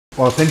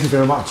Well, thank you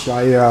very much.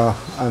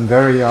 I'm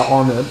very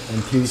honored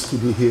and pleased to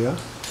be here.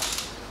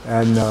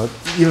 And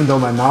even though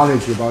my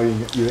knowledge about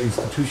your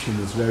institution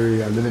is very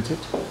limited,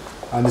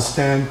 I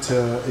understand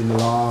in the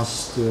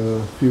last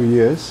few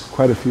years,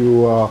 quite a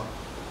few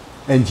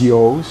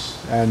NGOs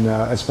and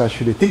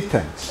especially think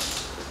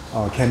tanks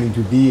came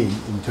into being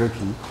in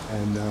Turkey.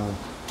 And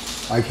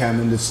I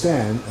can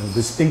understand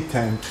this think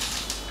tank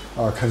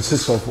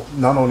consists of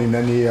not only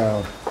many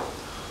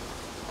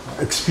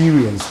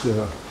experienced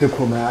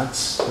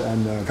diplomats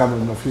and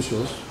government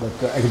officials, but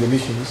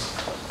academicians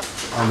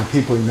and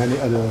people in many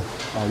other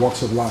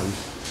walks of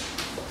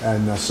life.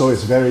 And so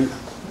it's very,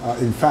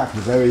 in fact,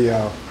 very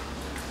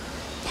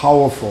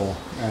powerful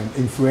and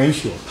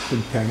influential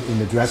think tank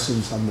in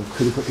addressing some of the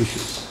critical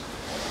issues.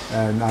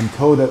 And I'm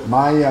told that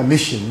my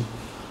mission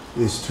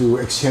is to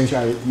exchange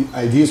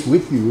ideas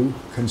with you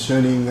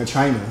concerning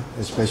China,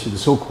 especially the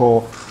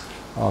so-called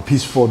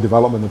peaceful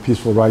development and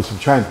peaceful rights of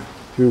China,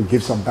 to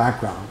give some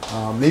background.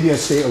 Maybe I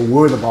say a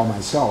word about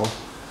myself.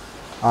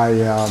 I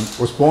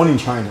was born in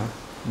China,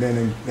 then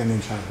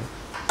in China,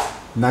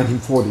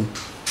 1940.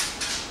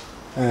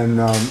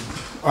 And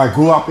I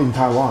grew up in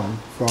Taiwan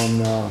from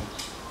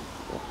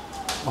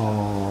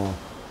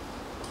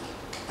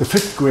the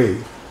 5th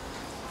grade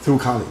through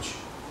college.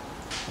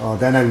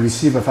 Then I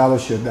received a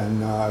fellowship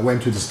and I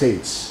went to the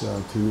States.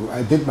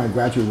 I did my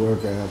graduate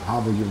work at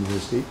Harvard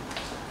University.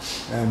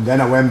 And then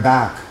I went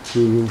back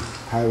to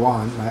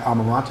Taiwan, my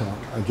alma mater.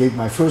 I gave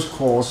my first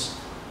course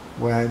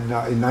when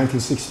in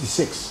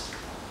 1966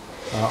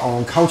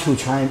 on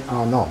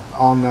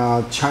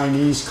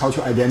Chinese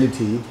cultural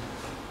identity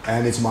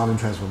and its modern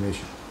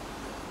transformation.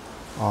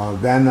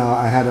 Then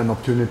I had an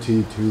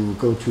opportunity to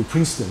go to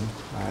Princeton.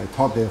 I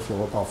taught there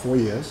for about 4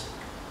 years.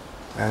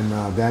 And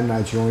then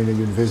I joined the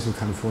University of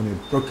California,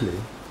 Berkeley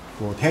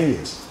for 10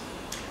 years.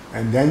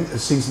 And then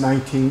since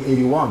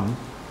 1981,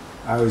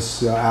 I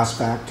was asked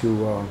back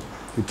to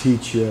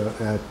teach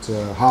at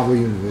Harvard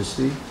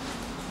University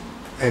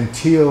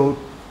until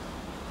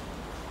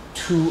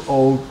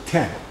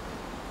 2010.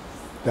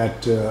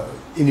 That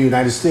in the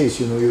United States,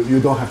 you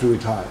don't have to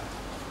retire.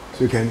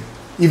 So you can,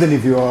 even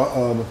if you're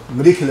a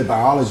molecular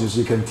biologist,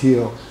 you can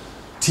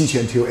teach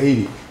until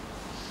 80.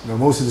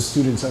 Most of the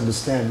students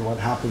understand what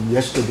happened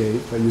yesterday,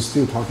 but you're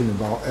still talking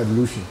about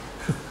evolution.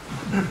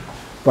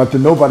 But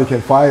nobody can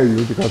fire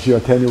you because you're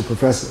a tenured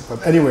professor.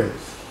 But anyway,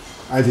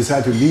 I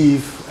decided to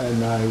leave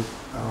and I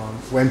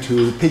went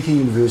to Peking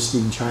University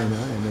in China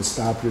and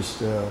established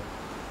the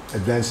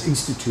Advanced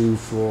Institute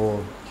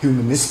for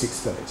Humanistic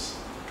Studies.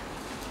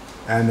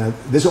 And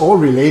this is all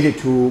related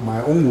to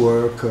my own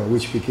work,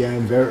 which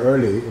began very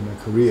early in my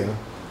career,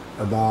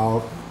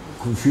 about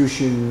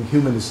Confucian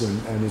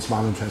humanism and its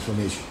modern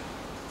transformation,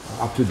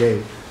 up to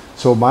date.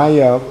 So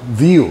my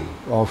view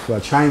of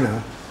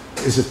China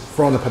is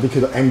from a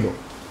particular angle,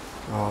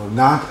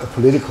 not a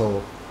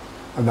political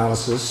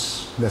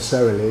analysis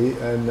necessarily,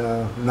 and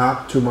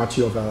not too much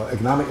of an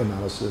economic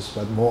analysis,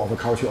 but more of a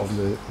cultural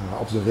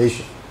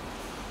observation.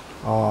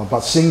 But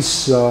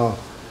since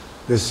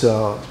this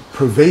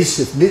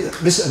pervasive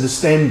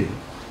misunderstanding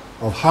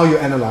of how you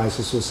analyze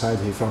a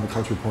society from a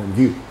cultural point of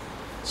view,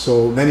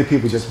 so many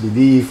people just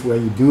believe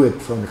when you do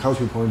it from a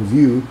cultural point of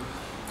view,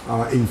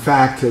 in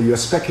fact, you are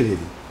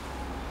speculating.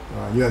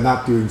 You are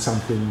not doing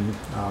something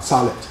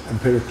solid,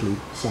 empirically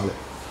solid.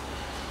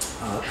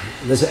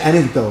 There's an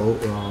anecdote.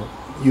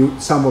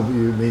 Some of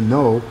you may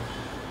know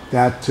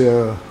that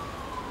a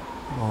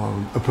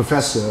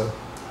professor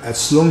at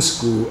Sloan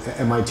School at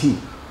MIT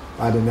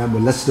by the name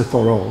of Lester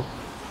Thoreau,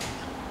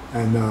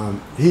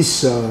 and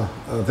he's a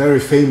very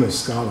famous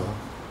scholar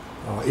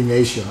in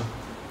Asia,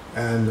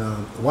 and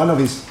one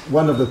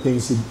of the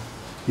things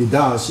he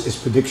does is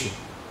prediction.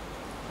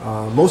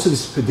 Most of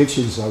his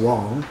predictions are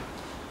wrong,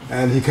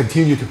 and he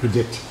continued to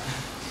predict.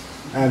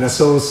 And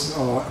so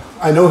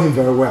I know him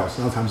very well,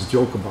 sometimes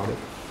joke about it.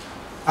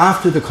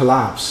 After the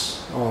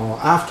collapse,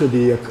 after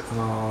the,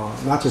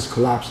 not just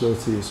collapse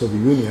of the Soviet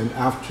Union,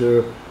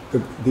 after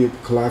the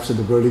collapse of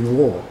the Berlin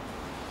Wall,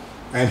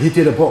 and he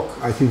did a book,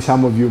 I think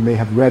some of you may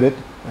have read it,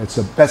 it's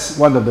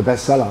one of the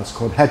bestsellers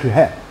called Head to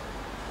Head.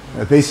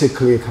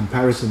 Basically a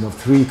comparison of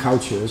three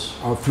cultures,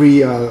 or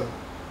three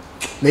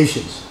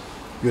nations,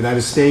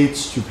 United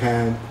States,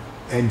 Japan,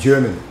 and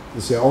Germany.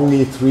 It's the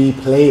only three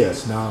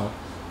players now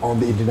on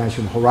the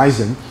international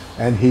horizon,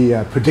 and he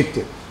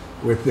predicted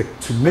with the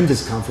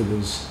tremendous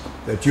confidence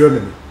that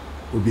Germany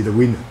would be the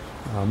winner.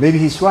 Maybe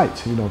he's right,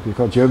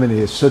 because Germany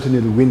is certainly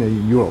the winner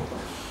in Europe.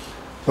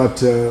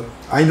 But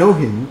I know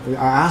him.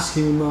 I asked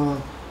him,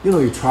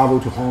 you travel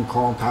to Hong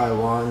Kong,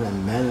 Taiwan,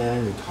 and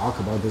mainland, you talk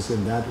about this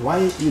and that. Why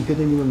you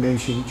didn't even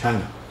mention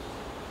China?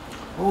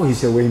 Oh, he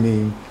said,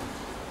 Weiming,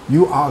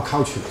 you are a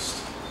culturalist.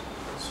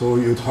 So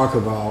you talk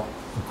about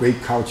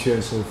great culture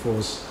and so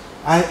forth.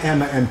 I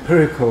am an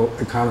empirical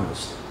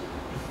economist.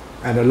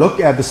 And I look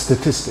at the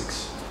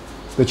statistics.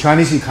 The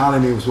Chinese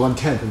economy was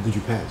 1/10 of the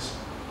Japan's.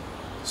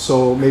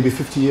 So maybe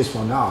 50 years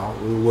from now,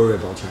 we'll worry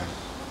about China.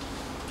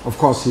 Of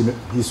course,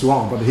 he's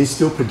wrong, but he's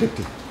still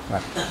predicting.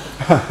 Right?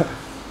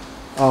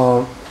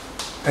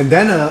 And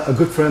then a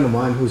good friend of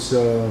mine who's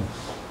a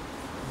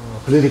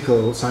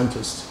political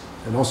scientist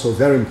and also a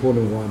very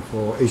important one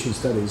for Asian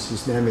studies,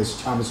 his name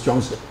is Thomas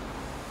Johnson.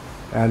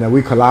 And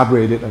we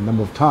collaborated a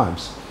number of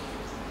times.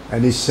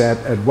 And he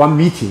said at one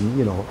meeting,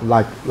 you know,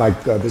 like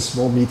this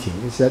small meeting,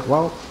 he said,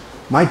 well,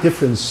 my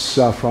difference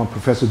from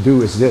Professor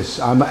Du is this.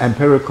 I'm an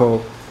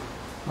empirical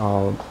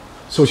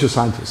social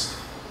scientist.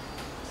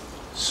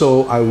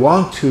 So I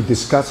want to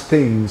discuss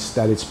things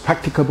that is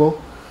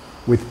practicable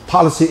with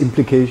policy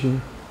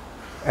implication,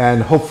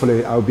 and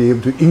hopefully I'll be able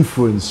to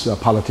influence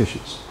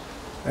politicians.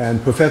 And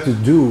Professor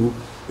Du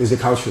is a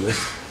culturalist.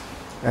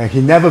 And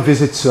he never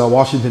visits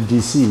Washington,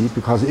 D.C.,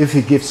 because if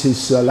he gives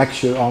his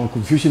lecture on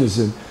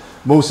Confucianism,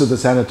 most of the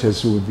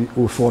senators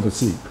will fall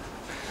asleep.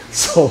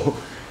 So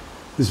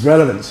it's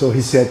relevant. So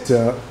he said,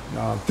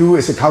 Du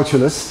is a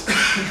culturalist,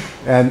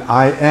 and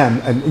I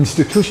am an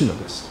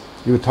institutionalist.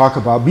 He would talk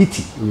about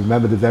MITI, you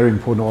remember the very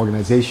important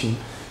organization.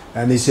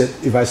 And he said,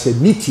 if I say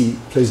MITI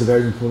plays a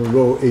very important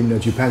role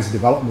in Japan's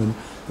development,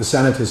 the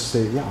senators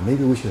say, yeah,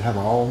 maybe we should have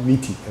our own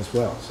MITI as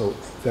well. So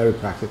very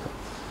practical.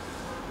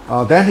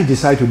 Then he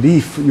decided to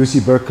leave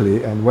UC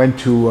Berkeley and went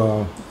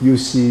to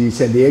UC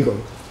San Diego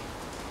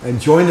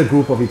and joined a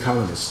group of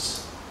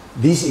economists.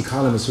 These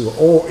economists were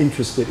all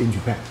interested in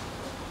Japan.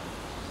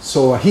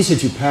 So he's a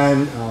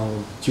Japan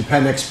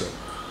expert,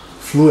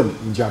 fluent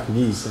in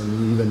Japanese, and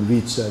he even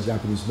reads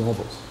Japanese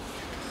novels.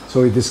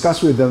 So he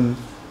discussed with them,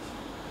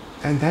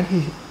 and then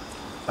he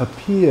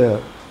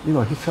appeared, you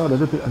know, he felt a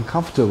little bit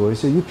uncomfortable. He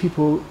said, you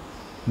people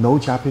know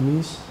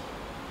Japanese?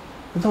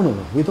 No,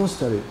 we don't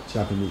study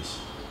Japanese.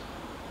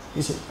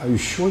 He said, are you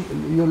sure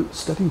you're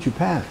studying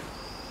Japan?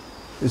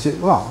 He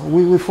said, well,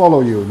 we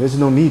follow you. There's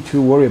no need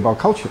to worry about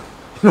culture.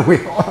 You know,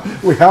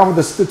 we have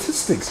the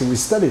statistics and we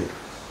study it.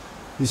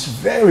 He's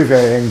very,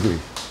 very angry.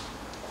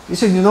 He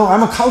said, you know,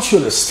 I'm a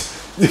culturalist.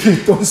 If you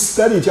don't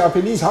study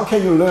Japanese, how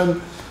can you learn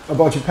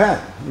about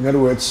Japan? In other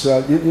words,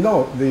 you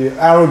know, the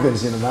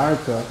arrogance in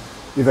America.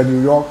 If a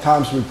New York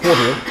Times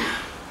reporter,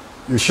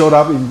 you showed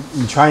up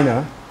in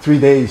China, 3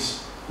 days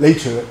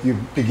later, you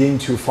begin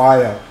to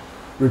fire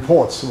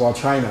reports about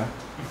China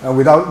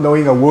without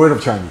knowing a word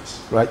of Chinese,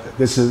 right?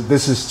 This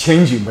is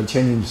changing, but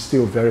changing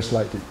still very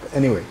slightly. But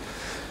anyway,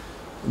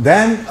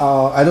 then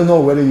I don't know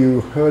whether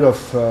you heard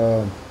of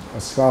a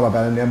scholar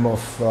by the name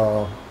of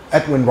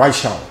Edwin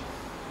Reichel,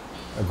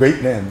 a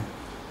great man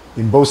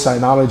in both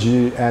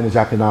sinology and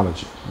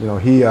Japanology. You know,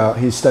 he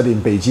studied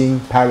in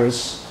Beijing,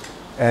 Paris,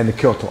 and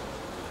Kyoto,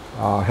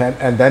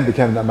 and then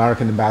became an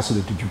American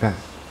ambassador to Japan,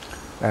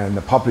 and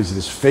published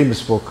this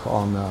famous book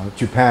on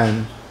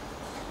Japan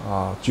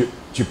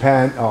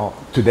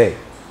today.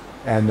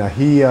 And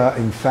he,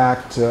 in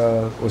fact,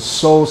 was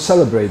so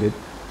celebrated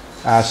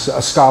as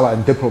a scholar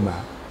and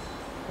diplomat.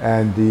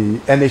 And the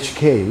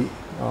NHK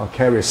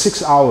carried a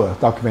 6-hour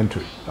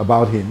documentary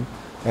about him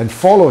and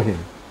follow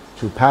him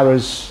to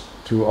Paris,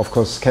 to, of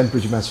course,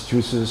 Cambridge,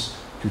 Massachusetts,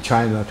 to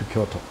China, to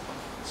Kyoto.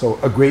 So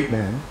a great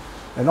man,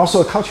 and also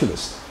a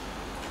culturalist.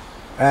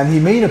 And he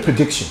made a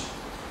prediction,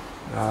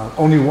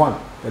 only one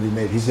that he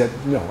made. He said,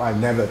 you know, I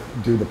never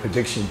do the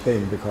prediction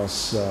thing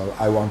because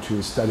I want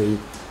to study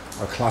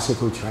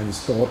classical Chinese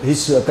thought.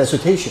 His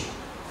dissertation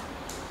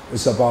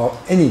is about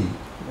it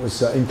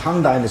was in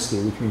Tang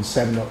Dynasty between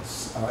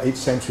 7th or 8th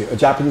century, a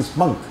Japanese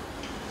monk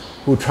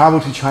who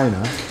traveled to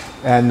China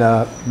and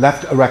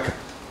left a record.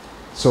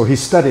 So he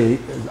studied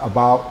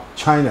about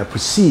China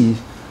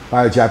perceived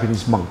by a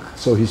Japanese monk.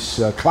 So his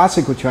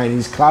classical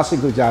Chinese,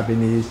 classical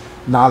Japanese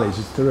knowledge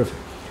is terrific.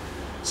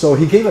 So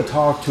he gave a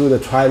talk to the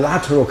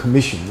Trilateral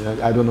Commission.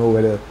 I don't know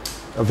whether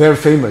a very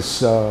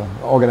famous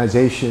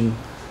organization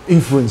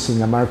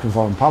influencing American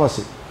foreign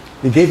policy.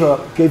 He gave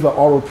an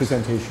oral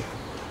presentation.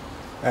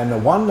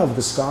 And one of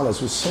the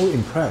scholars was so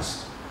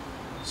impressed,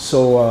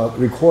 so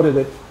recorded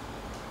it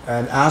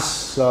and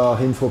asked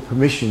him for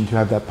permission to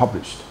have that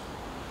published.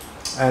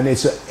 And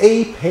it's an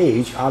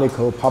 8-page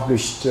article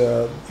published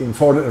in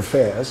Foreign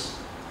Affairs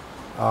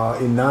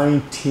in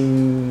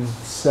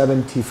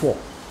 1974.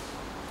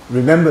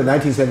 Remember,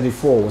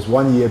 1974 was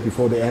 1 year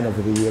before the end of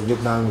the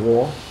Vietnam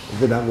War. The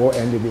Vietnam War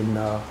ended in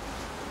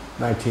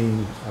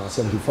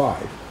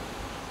 1975.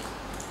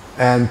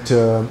 And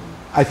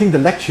I think the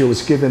lecture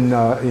was given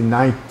in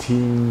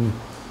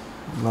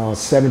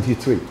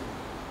 1973.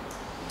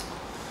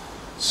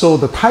 So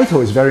the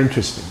title is very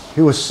interesting.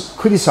 He was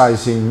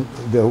criticizing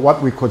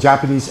what we call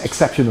Japanese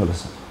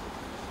exceptionalism.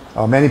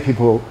 Many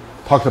people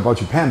talked about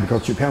Japan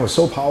because Japan was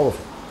so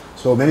powerful.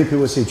 So many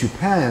people say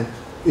Japan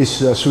is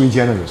sui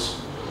generis.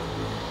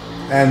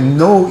 And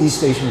no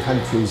East Asian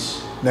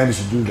countries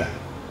managed to do that.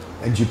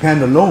 And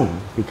Japan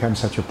alone became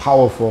such a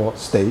powerful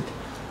state.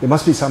 There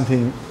must be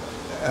something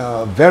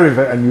very,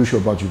 very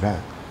unusual about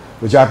Japan.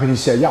 The Japanese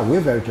said, yeah, we're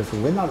very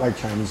different. We're not like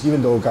Chinese,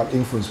 even though we got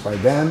influenced by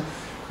them.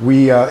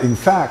 We, in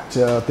fact,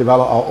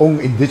 develop our own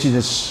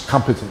indigenous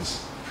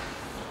competence.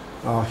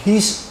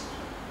 His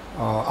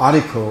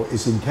article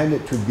is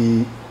intended to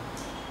be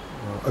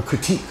a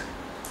critique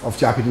of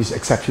Japanese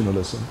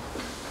exceptionalism.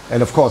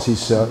 And of course,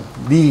 he's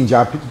leading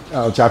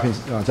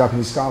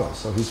Japanese scholar,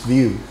 so his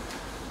view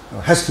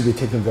has to be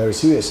taken very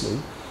seriously.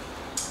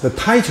 The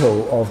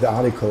title of the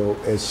article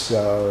is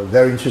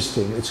very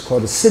interesting. It's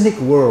called The Cynic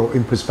World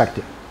in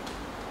Perspective.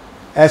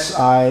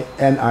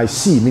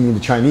 S-I-N-I-C, meaning the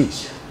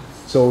Chinese.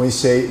 So we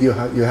say you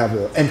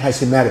have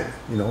anti-Semitic,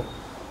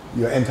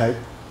 you're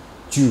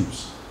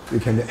anti-Jews. You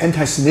can be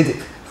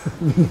anti-Semitic,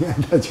 meaning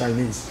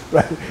anti-Chinese,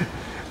 right?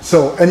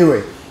 So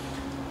anyway,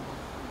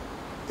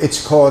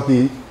 it's called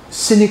The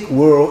Cynic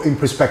World in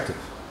Perspective.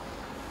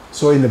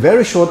 So in a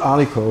very short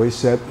article, he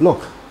said,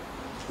 look,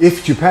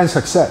 if Japan's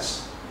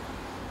success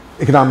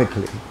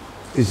economically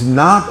is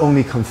not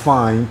only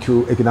confined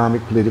to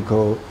economic,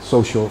 political,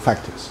 social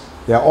factors,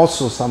 there are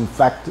also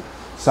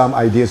some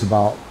ideas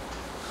about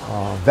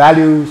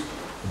values,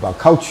 about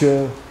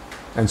culture,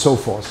 and so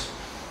forth.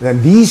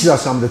 Then these are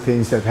some of the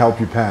things that help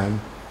Japan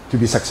to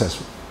be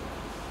successful.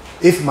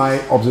 If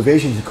my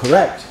observation is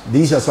correct,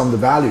 these are some of the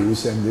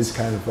values and this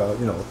kind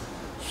of,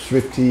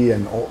 thrifty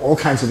and all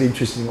kinds of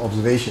interesting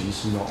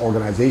observations,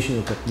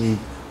 organizational technique,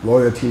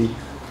 loyalty,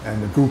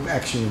 and the group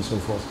action and so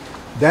forth.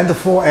 Then the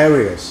 4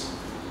 areas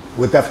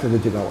would definitely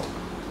develop.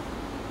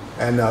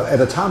 And at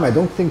the time, I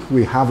don't think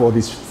we have all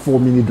these 4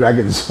 mini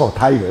dragons or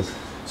tigers.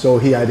 So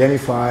he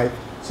identified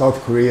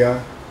South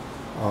Korea,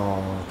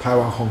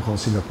 Taiwan, Hong Kong,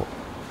 Singapore.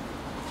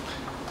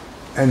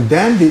 And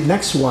then the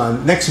next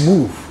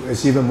move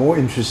is even more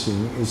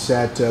interesting, is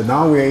that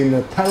now we're in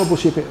a terrible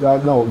shape.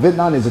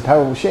 Vietnam is a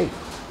terrible shape,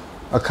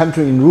 a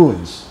country in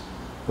ruins.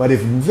 But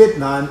if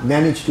Vietnam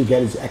managed to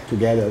get its act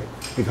together,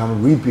 become a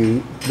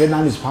rebuild,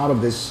 Vietnam is part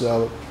of this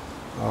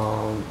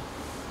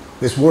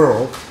this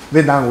world,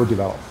 Vietnam will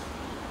develop.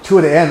 To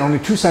the end, only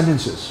 2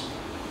 sentences.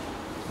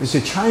 They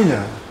say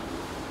China,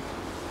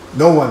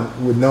 no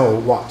one would know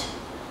what.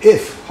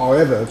 If,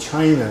 however,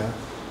 China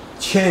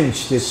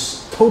changed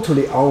this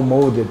totally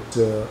outmoded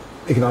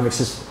economic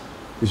system,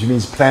 which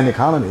means planned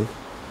economy,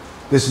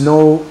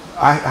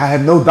 I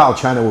have no doubt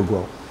China will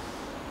grow.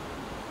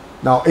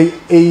 Now,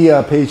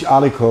 a page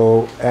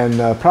article,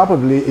 and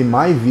probably in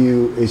my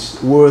view is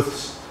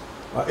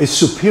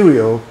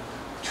superior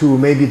to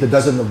maybe the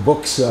dozen of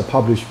books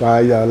published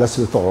by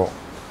Leslie Thoreau.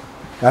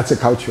 That's a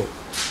culture.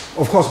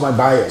 Of course, my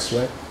bias,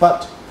 right?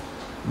 But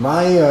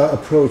my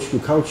approach to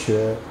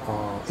culture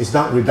is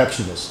not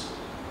reductionist,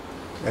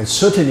 and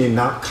certainly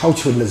not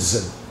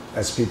culturalism,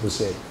 as people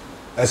say.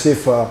 As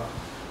if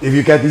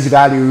you get these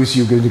values,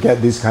 you're going to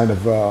get this kind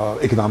of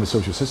economic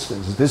social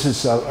systems. This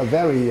is a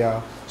very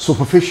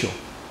superficial,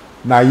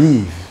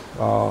 naive,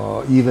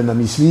 even a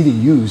misleading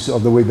use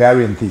of the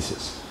Weberian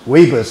thesis.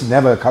 Weber's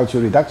never a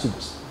cultural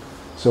reductionist.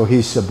 So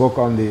his book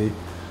on the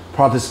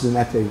Protestant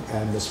ethic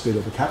and the spirit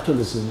of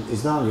capitalism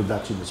is not a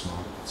reductionist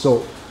model.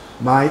 So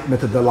my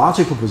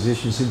methodological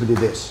position is simply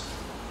this.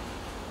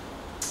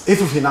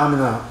 If a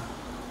phenomena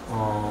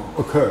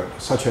occurred,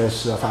 such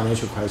as a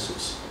financial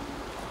crisis,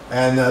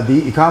 and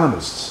the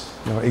economists,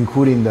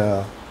 including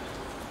the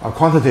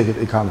quantitative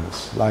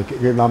economists, like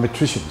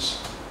econometricians,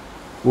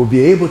 will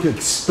be able to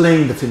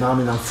explain the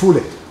phenomenon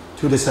fully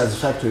to the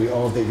satisfactory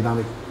of the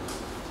economic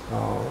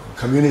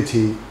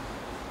community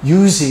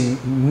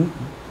using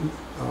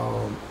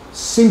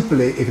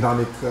simply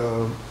economic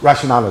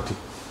rationality.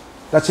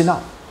 That's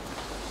enough.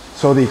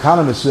 So the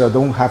economists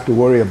don't have to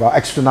worry about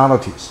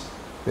externalities.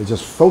 They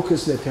just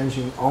focus their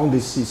attention on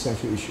these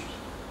essential issues.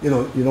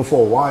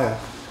 For a while,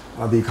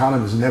 the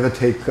economists never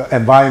take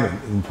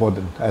environment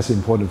as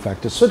important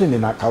factor. Certainly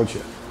not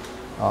culture.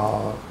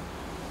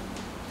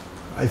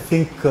 I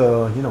think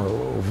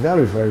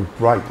very, very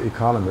bright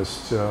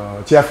economist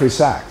Jeffrey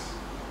Sachs.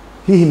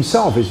 He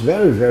himself is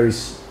very, very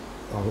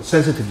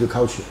sensitive to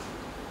culture.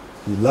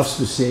 He loves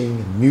to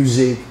sing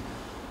music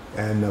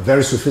and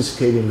very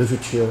sophisticated in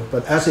literature.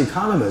 But as an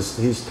economist,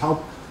 he's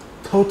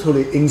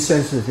totally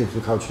insensitive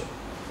to culture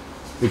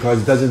because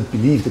he doesn't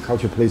believe the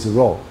culture plays a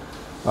role.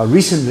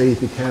 Recently, it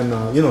became,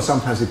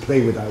 sometimes they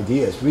play with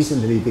ideas.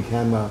 Recently, it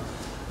became,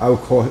 I would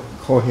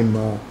call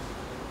him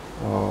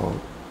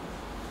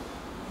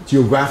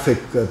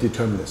geographic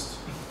determinist.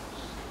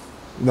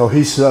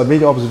 He's made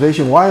the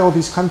observation, why all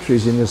these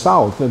countries in the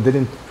South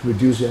didn't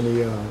produce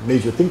any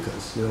major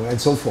thinkers, and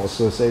so forth.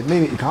 So say,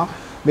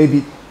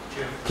 maybe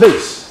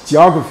place,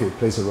 geography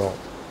plays a role.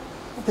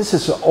 This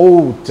is an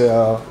old,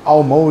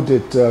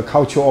 outmoded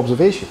cultural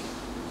observation.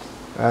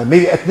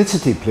 Maybe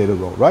ethnicity played a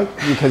role, right?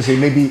 You can say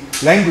maybe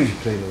language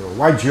played a role.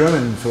 Why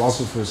German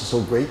philosophers are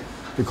so great?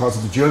 Because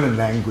the German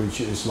language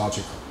is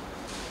logical.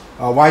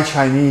 Why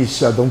Chinese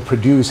don't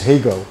produce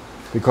Hegel?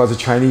 Because the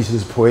Chinese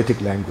is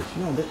poetic language.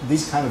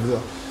 These kind of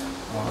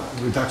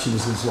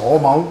reductionism is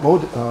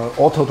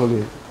all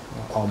totally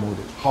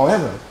outmoded.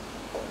 However,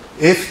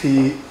 if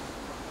the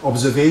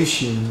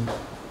observation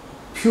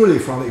purely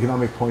from the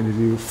economic point of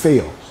view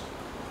fails,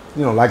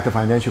 like the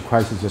financial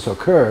crisis just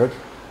occurred,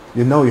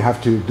 you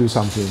have to do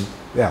something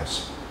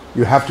else.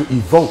 You have to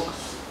evoke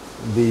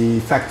the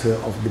factor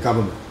of the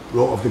government,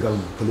 role of the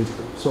government,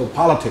 political. So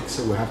politics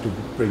we have to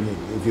bring in.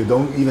 If you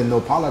don't even know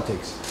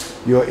politics,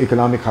 your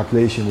economic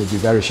calculation will be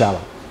very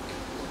shallow.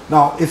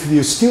 Now, if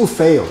you still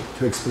fail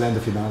to explain the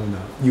phenomena,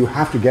 you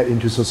have to get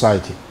into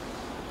society.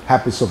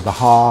 Habits of the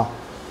heart,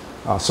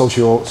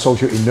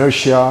 social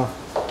inertia,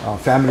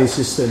 family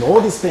system,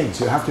 all these things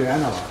you have to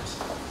analyze.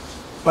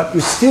 But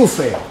you still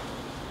fail.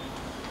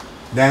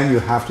 Then you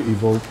have to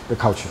evoke the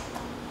culture.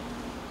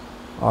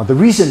 The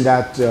reason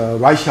that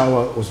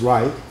Reischauer was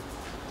right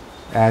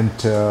and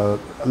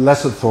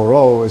lesser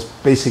Thoreau is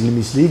basically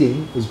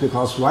misleading is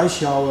because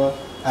Reischauer,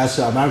 as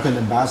American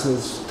ambassador,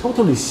 is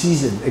totally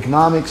seasoned.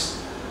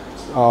 Economics,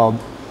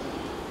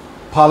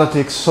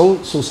 politics,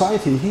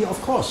 society, he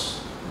of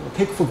course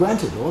take for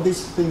granted all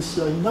these things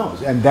he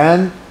knows. And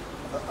then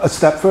a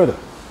step further.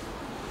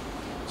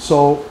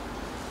 So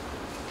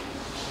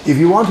if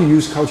you want to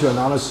use cultural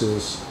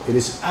analysis, it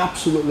is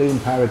absolutely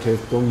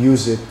imperative don't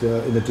use it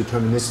in a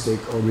deterministic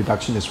or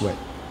reductionist way.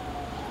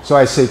 So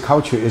I say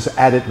culture is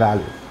added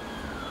value.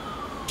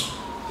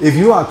 If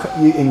you are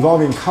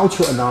involved in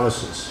cultural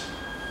analysis,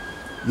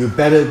 you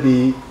better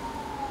be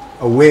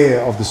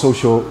aware of the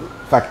social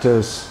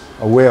factors,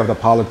 aware of the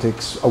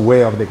politics,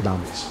 aware of the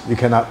economics. You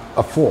cannot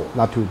afford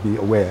not to be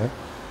aware.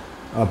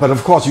 But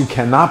of course, you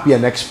cannot be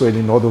an expert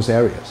in all those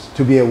areas.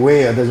 To be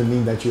aware doesn't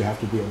mean that you have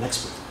to be an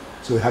expert.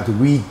 So you have to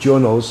read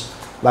journals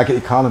like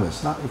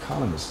economists, not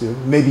economists,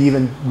 maybe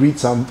even read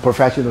some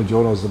professional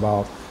journals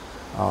about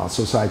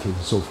society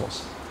and so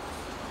forth.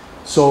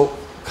 So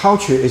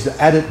culture is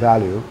the added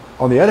value.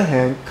 On the other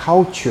hand,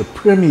 culture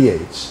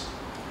permeates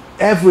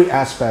every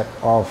aspect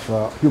of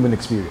human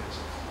experience.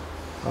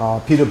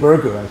 Peter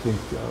Berger, I think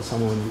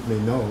someone may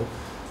know,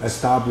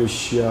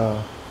 established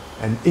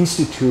an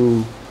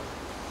institute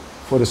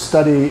for the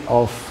study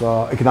of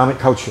economic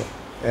culture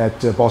at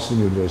Boston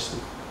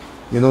University.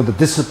 You know, the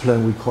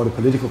discipline we call the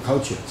political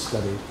culture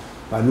studied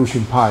by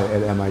Lucian Pai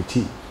at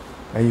MIT.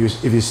 And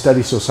if you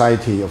study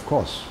society, of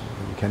course,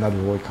 you cannot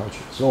avoid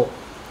culture. So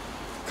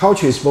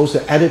culture is both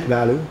the added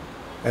value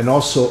and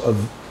also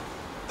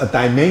a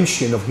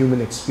dimension of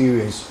human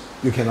experience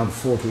you cannot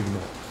afford to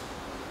ignore.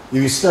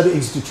 If you study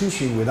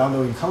institution without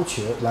knowing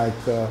culture, like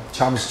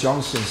Thomas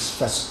Johnson's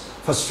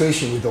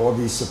frustration with all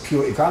these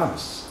pure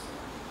economists,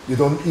 you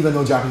don't even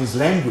know Japanese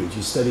language,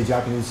 you study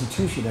Japanese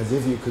institution as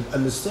if you could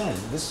understand.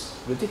 This is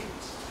ridiculous.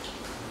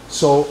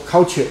 So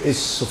culture is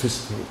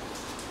sophisticated.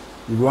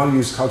 If you want to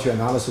use culture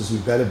analysis, you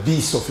better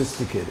be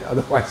sophisticated,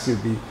 otherwise you'll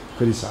be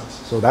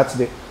criticized. So that's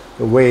the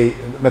way,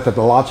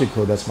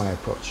 methodological, that's my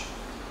approach.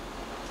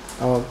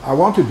 I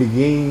want to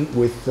begin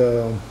with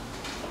a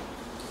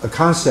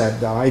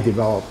concept that I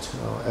developed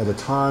at the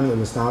time. It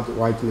was not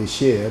widely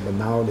shared, but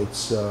now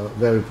it's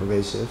very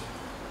pervasive,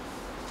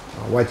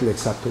 widely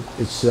accepted.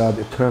 It's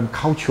the term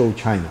cultural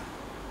China,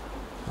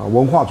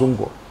 文化中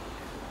国.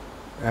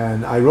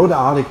 And I wrote an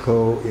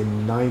article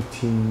in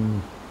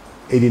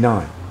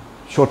 1989,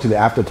 shortly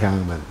after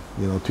Tiananmen.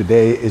 You know,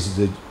 today is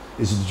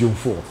June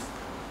 4th.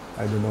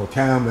 I don't know,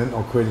 Tiananmen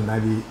occurred in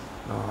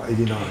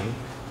 1989,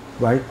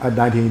 right?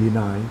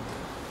 1989.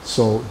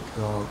 So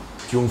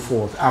June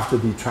 4th, after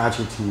the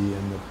tragedy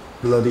and the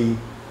bloody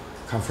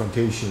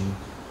confrontation,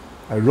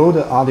 I wrote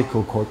an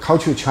article called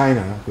 "Cultural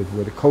China"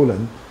 with a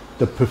colon,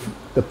 the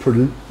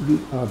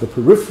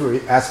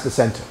periphery as the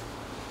center.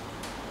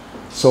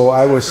 So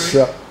I was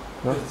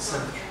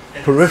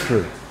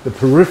periphery, the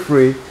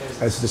periphery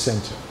as the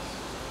center.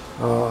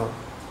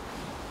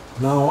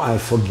 Now I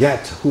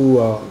forget who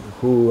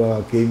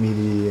gave me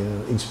the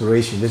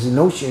inspiration. There's a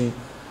notion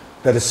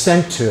that the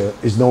center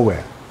is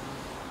nowhere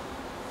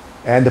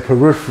and the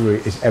periphery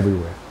is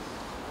everywhere.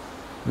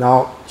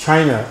 Now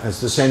China as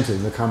the center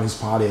in the Communist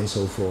Party and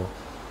so forth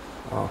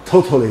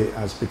totally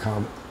has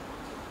become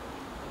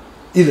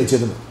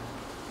illegitimate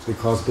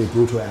because they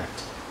brutal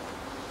act.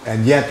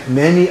 And yet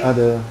many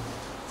other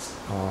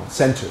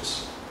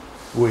centers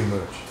will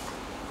emerge.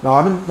 Now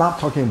I'm not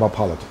talking about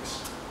politics.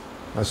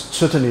 I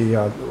certainly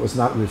was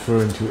not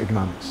referring to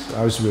economics.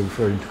 I was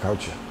referring to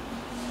culture.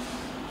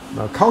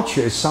 Now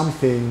culture is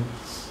something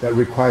that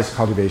requires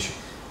cultivation.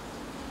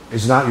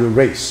 It's not your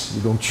race.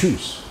 You don't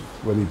choose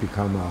whether you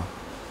become a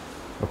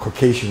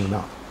Caucasian or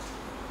not.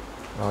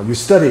 You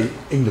study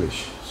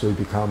English, so you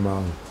become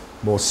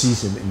more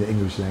seasoned in the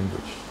English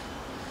language.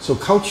 So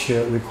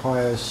culture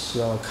requires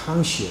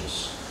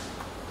conscious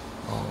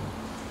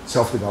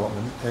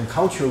self-development, and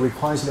culture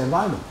requires an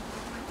environment.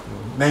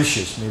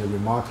 Mencius made a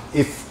remark: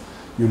 if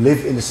you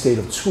live in the state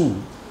of Chu,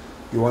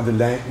 you want to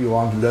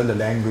learn the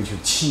language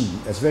of Qi.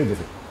 That's very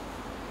difficult.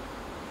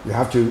 You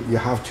have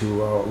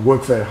to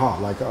work very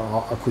hard, like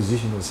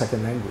acquisition of a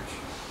second language.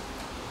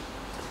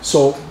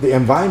 So the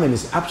environment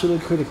is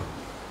absolutely critical,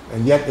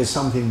 and yet there's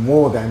something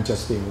more than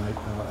just the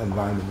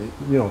environment.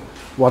 You know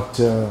what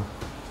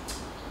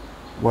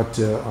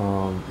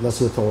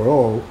Leslie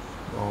Thoreau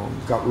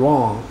got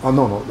wrong.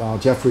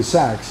 Jeffrey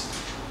Sachs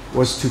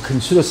was to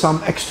consider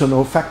some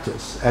external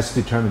factors as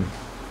determining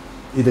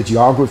either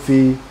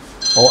geography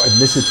or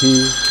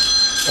ethnicity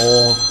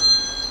or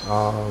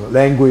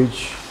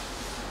language.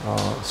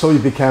 So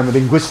it became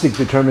linguistic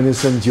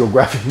determinism,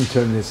 geographic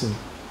determinism,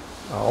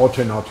 all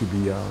turned out to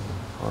be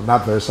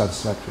not very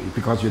satisfactory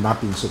because you're not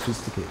being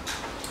sophisticated.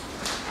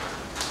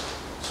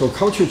 So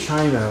culture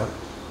China,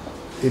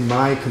 in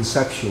my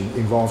conception,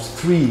 involves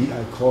three,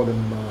 I call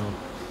them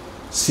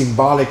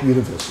symbolic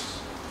universes.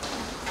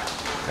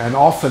 and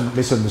often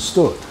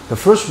misunderstood. The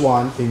first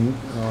one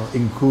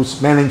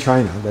includes mainland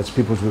China, that's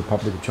People's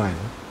Republic of China,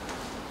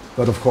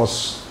 but of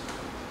course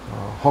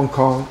Hong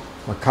Kong,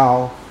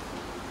 Macau,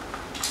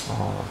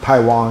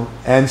 Taiwan,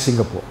 and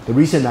Singapore. The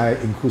reason I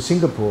include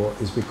Singapore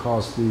is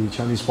because the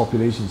Chinese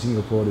population in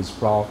Singapore is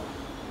about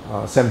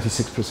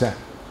 76%.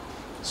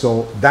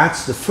 So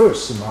that's the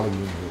first symbolic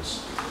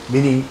universe,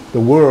 meaning the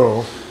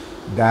world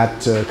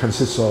that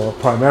consists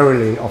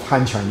primarily of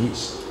Han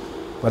Chinese.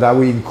 But I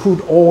will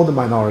include all the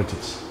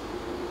minorities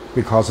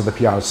because of the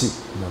PRC.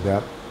 You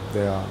know,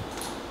 they are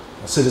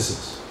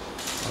citizens.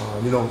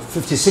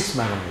 56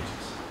 minorities.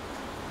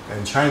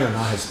 And China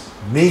now has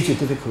major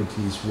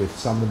difficulties with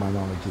some of the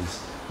minorities,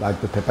 like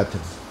the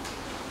Tibetans,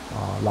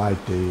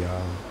 like the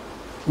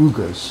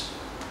Uyghurs,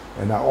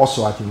 and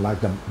also I think like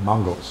the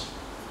Mongols.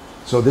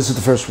 So this is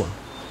the first one.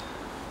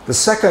 The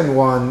second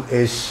one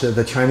is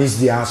the Chinese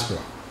diaspora.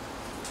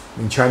 I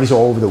mean, Chinese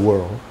all over the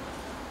world.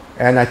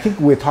 And I think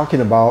we're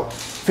talking about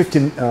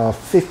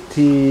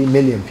 50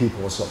 million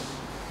people or so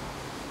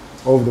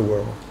over the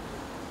world.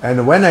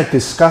 And when I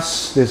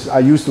discuss this, I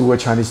use the word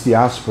Chinese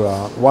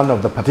diaspora. One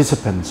of the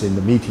participants in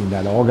the meeting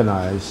that I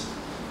organized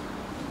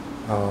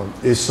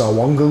is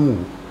Wang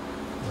Gengwu.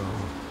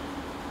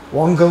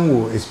 Wang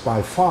Gengwu is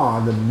by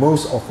far the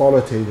most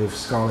authoritative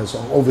scholar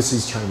on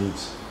overseas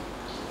Chinese.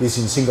 He's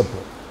in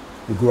Singapore.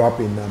 He grew up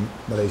in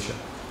Malaysia.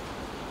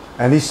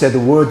 And he said the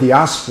word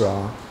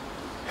diaspora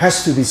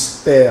has to be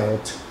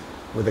spelled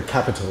with a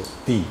capital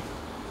D.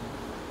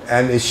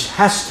 And it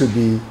has to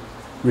be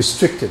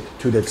restricted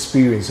to the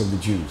experience of the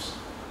Jews.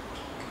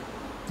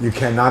 You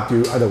cannot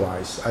do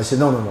otherwise. I said,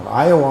 no.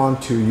 I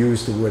want to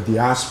use the word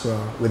diaspora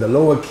with a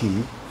lower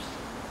key.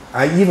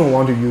 I even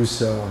want to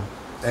use an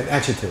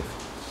adjective,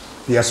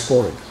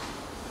 diasporic.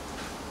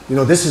 You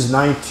know, this is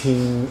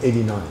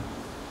 1989.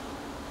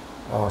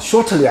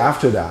 Shortly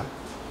after that,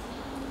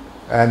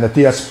 and the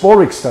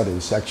diasporic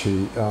studies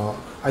actually,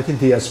 I think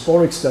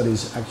diasporic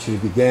studies actually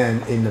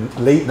began in the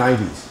late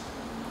 90s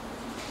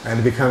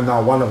and become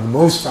now one of the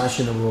most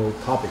fashionable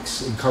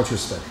topics in cultural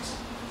studies,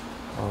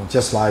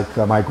 just like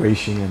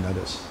migration and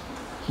others.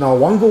 Now,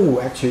 Wang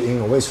Gengwu actually in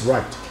a way is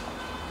right.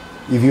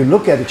 If you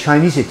look at the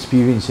Chinese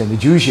experience and the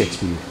Jewish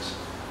experience,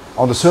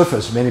 on the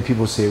surface, many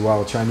people say,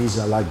 well, Chinese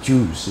are like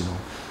Jews, you know,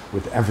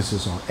 with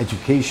emphasis on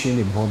education,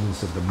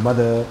 importance of the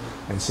mother,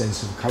 and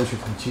sense of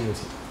cultural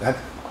continuity.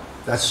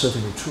 That's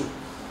certainly true.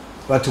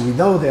 But we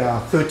know there are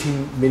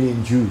 13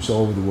 million Jews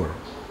all over the world.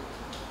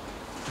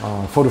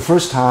 For the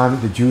first time,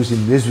 the Jews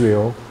in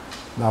Israel,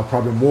 now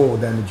probably more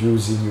than the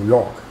Jews in New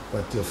York,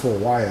 but for a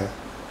while,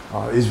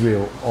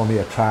 Israel only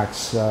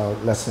attracts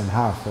less than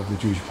half of the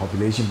Jewish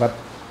population. But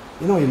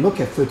you know, you look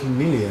at 13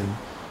 million,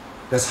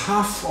 that's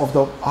half of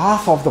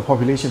the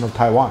population of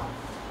Taiwan,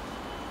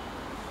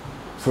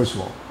 first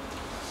of all.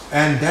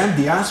 And then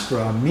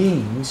diaspora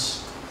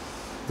means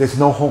there's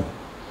no home.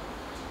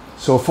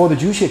 So for the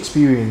Jewish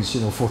experience,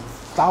 you know, for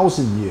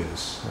 1,000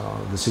 years,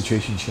 the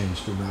situation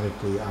changed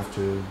dramatically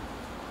after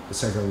the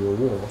Second World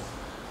War.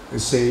 They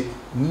say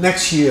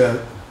next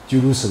year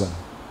Jerusalem,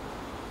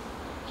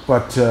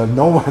 but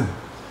no one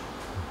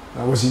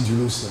was in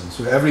Jerusalem.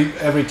 So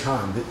every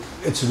time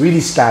it's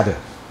really scattered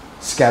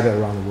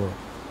around the world.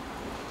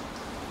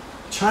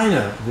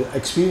 China, the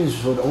experience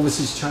for the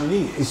overseas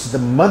Chinese is the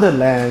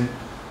motherland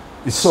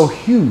is so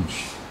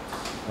huge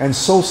and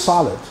so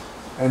solid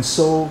and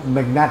so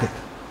magnetic.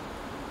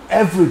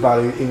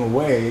 Everybody, in a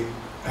way,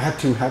 had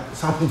to have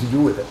something to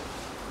do with it.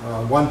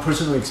 One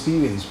personal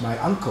experience, my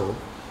uncle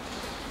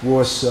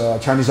was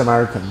Chinese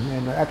American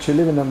and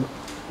actually lived in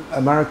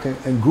America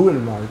and grew in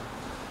America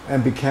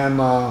and became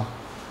a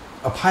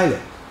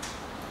pilot,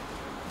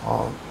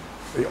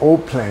 an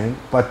old plane,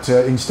 but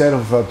instead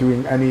of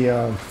doing any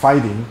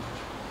fighting,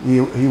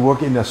 he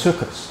worked in a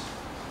circus.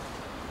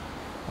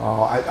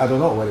 I don't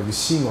know whether you've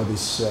seen all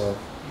these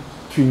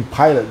twin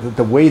pilots,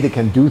 the way they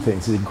can do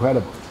things is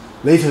incredible.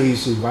 Later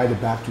he's invited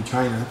back to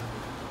China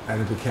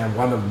and became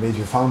one of the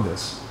major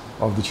founders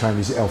of the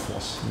Chinese Air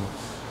Force. You know.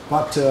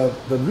 But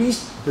the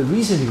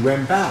reason he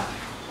went back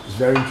is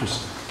very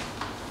interesting.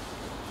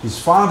 His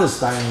father's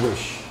dying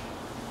wish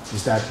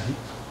is that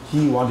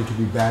he wanted to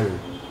be buried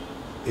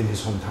in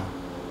his hometown.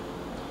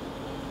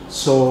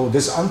 So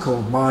this uncle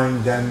of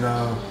mine then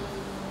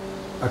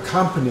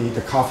accompanied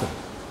the coffin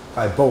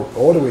by boat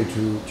all the way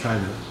to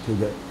China to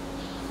get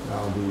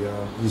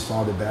his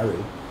father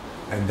buried.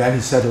 And then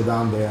he settled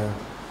down there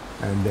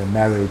and then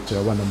married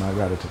one of my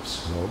relatives,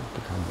 so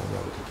become a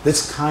relative.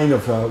 This kind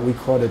of, we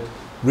call it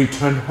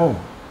return home.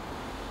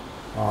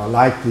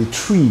 Like the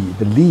tree,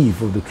 the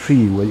leaf of the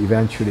tree will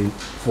eventually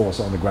fall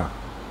on the ground.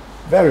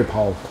 Very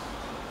powerful.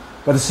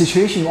 But the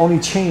situation only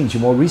changed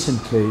more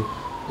recently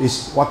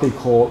is what they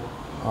call,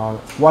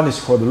 one is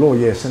called 落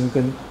叶生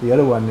根, the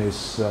other one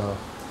is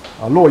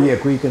落叶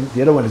归根,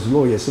 the other one is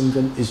落叶生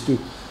根, is to,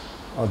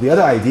 the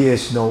other idea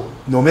is no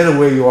matter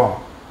where you are,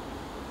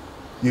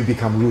 you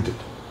become rooted.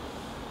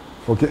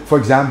 For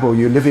example,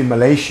 you live in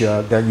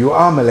Malaysia, then you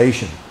are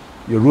Malaysian.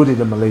 You're rooted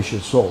in Malaysian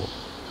soul.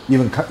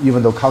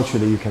 Even though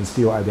culturally you can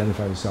still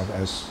identify yourself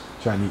as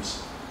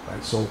Chinese.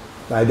 right? So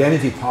the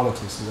identity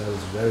politics, that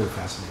is very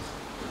fascinating.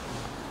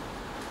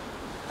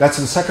 That's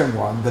the second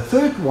one. The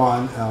third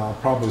one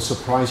probably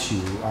surprise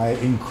you. I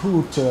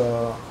include,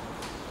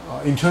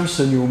 in terms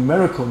of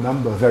numerical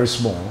number, very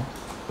small,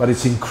 but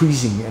it's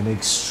increasing and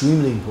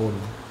extremely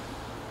important.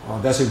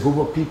 There's a group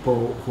of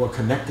people who are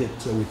connected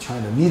with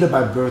China, neither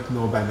by birth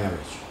nor by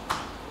marriage,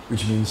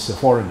 which means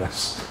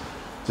foreigners,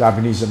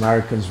 Japanese,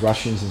 Americans,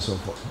 Russians, and so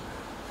forth.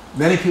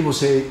 Many people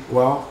say,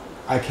 well,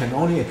 I can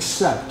only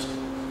accept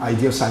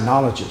idea of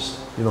sinologists.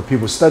 You know,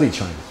 people study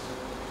China.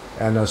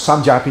 And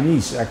some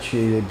Japanese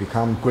actually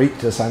become great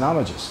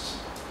sinologists.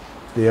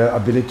 Their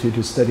ability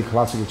to study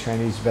classical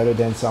Chinese better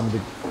than some of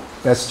the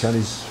best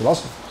Chinese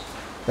philosophers.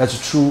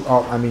 That's true,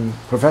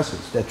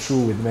 professors. That's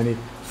true with many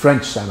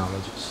French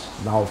sinologists.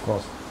 Now, of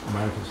course,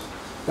 Americans.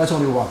 That's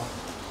only one.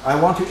 I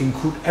want to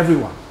include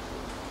everyone.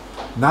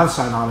 Not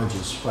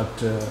sinologists, but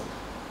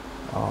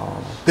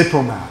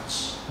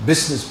diplomats,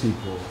 business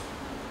people.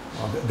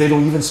 They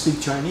don't even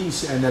speak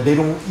Chinese, and they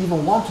don't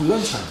even want to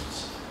learn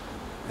Chinese.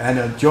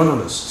 And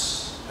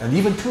journalists, and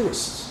even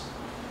tourists,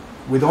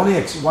 with only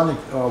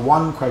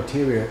one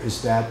criteria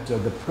is that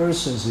the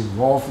person's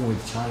involvement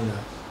with China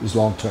is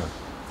long-term.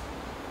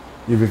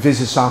 If you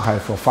visit Shanghai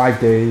for 5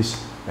 days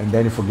and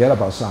then you forget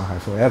about Shanghai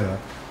forever,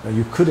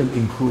 you couldn't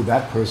include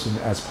that person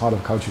as part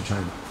of culture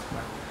China.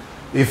 Right?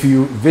 If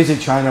you visit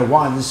China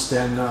once,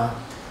 then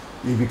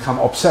you become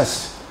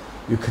obsessed.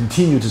 You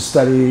continue to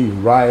study, you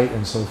write,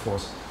 and so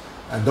forth.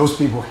 And those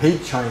people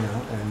hate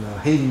China,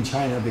 and hating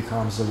China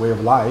becomes a way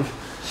of life.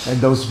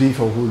 And those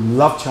people who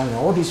love China,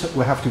 all these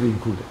will have to be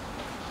included.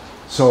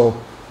 So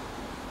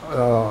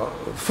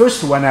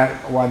first, when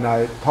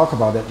I talk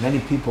about that, many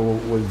people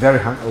were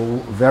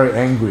very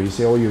angry.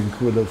 Say, "Oh, you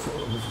include the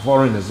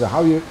foreigners.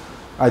 How you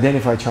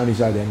identify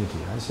Chinese identity?"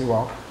 I say,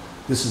 "Well,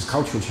 this is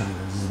cultural China.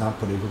 This is not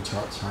political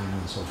China,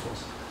 and so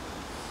forth."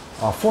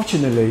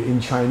 Fortunately, in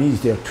Chinese,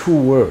 there are two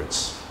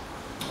words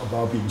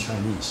about being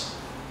Chinese,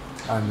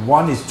 and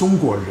one is 中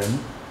国人,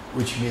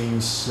 which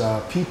means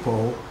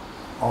people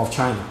of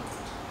China.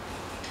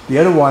 The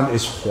other one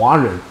is 华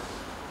人,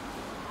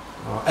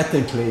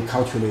 ethnically,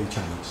 culturally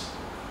Chinese.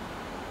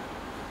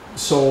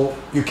 So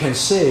you can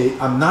say,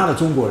 I'm not a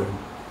中国人,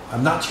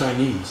 I'm not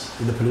Chinese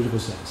in the political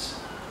sense,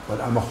 but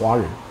I'm a 华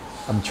人,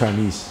 I'm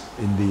Chinese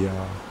in the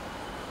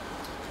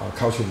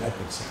cultural and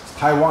ethnic sense.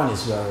 Taiwan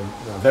is a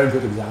very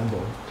good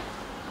example.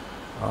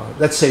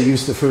 Let's say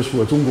use the first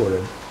word 中国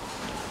人.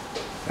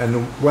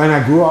 And when I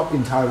grew up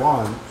in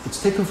Taiwan,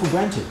 it's taken for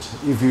granted.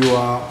 If you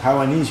are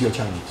Taiwanese, you're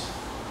Chinese.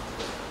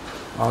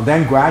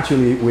 Then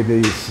gradually, with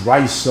the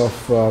rise of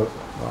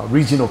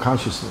regional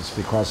consciousness,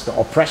 because the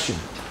oppression,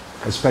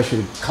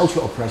 especially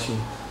cultural oppression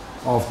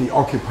of the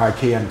occupied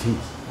KMT,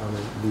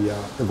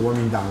 the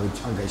Kuomintang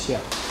with Chiang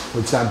Kai-shek, for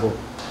example,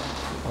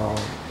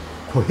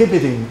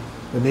 prohibiting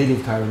the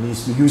native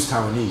Taiwanese to use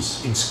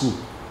Taiwanese in school,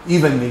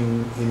 even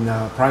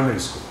in primary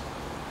school.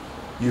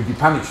 You'll be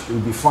punished,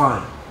 you'll be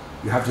fined,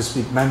 you have to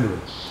speak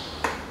Mandarin,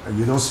 and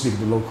you don't speak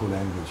the local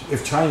language.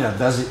 If China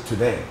does it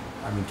today,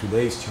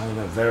 today's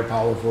China, very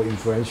powerful,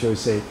 influential,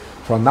 say,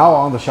 from now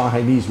on the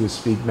Shanghainese will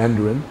speak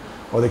Mandarin,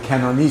 or the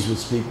Cantonese will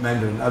speak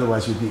Mandarin,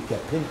 otherwise you'll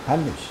get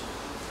punished.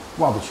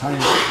 Well,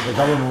 the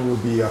government will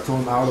be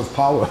thrown out of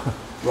power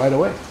right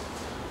away.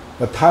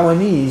 But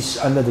Taiwanese,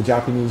 under the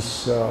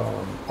Japanese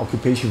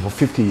occupation for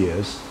 50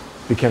 years,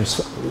 became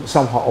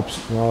somehow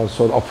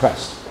sort of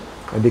oppressed,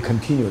 and they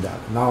continue that.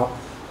 Now,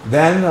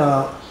 then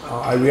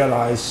I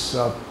realized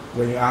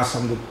when you ask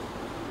some of the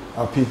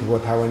people who are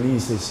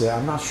Taiwanese, they say,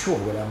 I'm not sure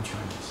whether I'm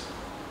Chinese.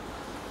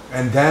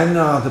 And then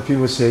the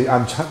people say,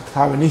 I'm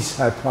Taiwanese,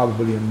 I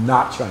probably am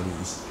not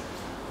Chinese.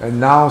 And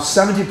now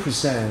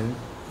 70%,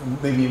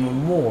 maybe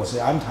even more, say,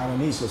 I'm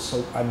Taiwanese,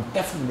 so I'm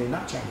definitely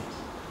not Chinese.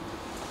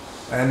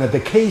 And the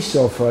case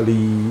of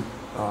the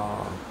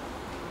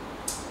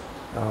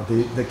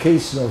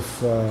case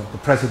of the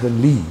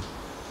President Lee,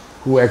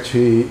 who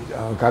actually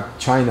got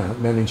China,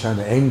 mainland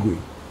China, angry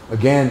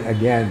again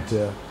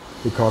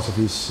because of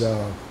his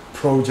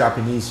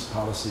pro-Japanese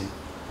policy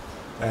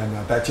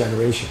and that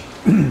generation.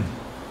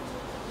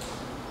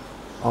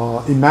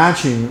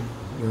 Imagine,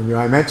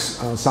 I met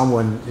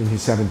someone in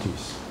his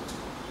 70s.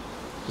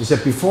 He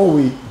said,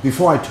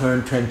 before I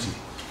turned 20,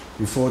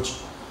 before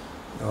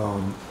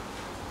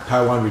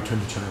Taiwan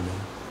returned to China,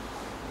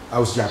 I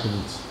was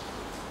Japanese.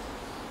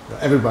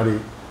 Everybody,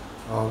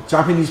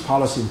 Japanese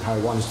policy in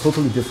Taiwan is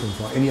totally different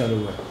from any other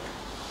way.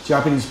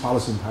 Japanese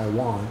policy in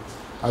Taiwan,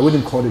 I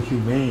wouldn't call it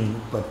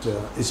humane, but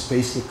it's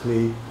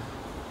basically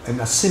an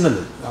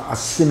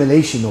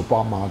assimilation of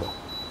Bob model.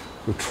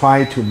 To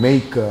try to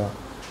make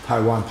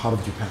Taiwan part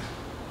of Japan.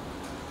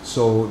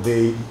 So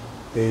they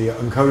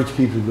encourage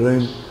people to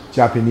learn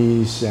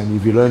Japanese, and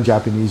if you learn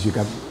Japanese, you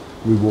get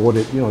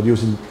rewarded,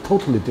 using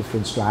totally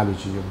different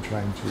strategy of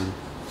trying to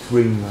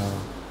bring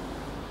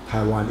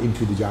Taiwan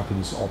into the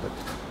Japanese orbit.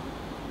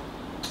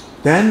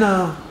 Then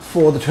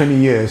for the 20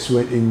 years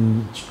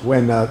when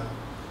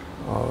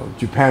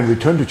Japan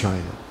returned to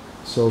China,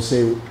 so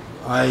say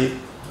I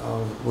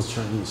was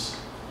Chinese.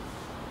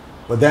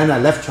 But then I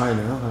left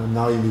China. I'm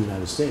now in the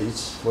United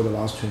States for the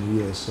last 20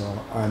 years. So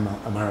I'm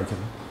American.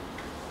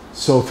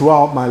 So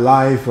throughout my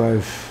life, I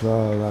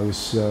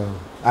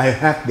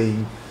have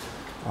been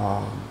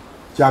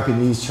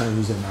Japanese,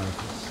 Chinese,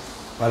 American.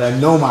 But I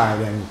know my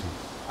identity.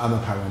 I'm a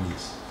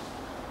Taiwanese.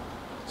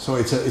 So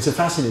it's a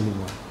fascinating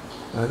one.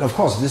 And of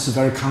course, this is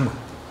very common.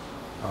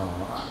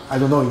 I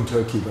don't know in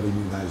Turkey, but in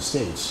the United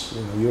States,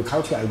 your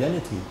cultural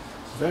identity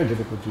is very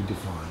difficult to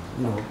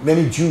define.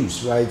 Many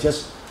Jews, right,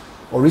 just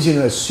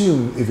originally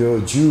assume if you're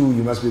a Jew,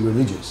 you must be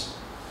religious.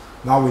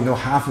 Now we know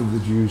half of the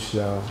Jews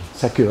are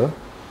secular,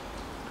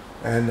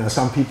 and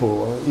some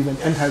people are even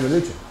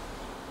anti-religion.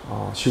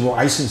 Shimon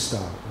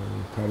Eisenstein,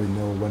 you probably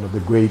know, one of the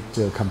great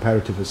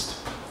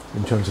comparativists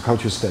in terms of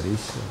cultural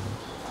studies.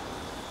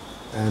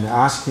 And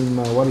asked him,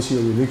 what is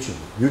your religion?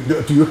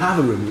 Do you have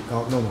a religion?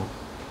 No.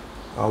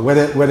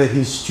 Whether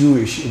he's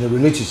Jewish in a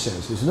religious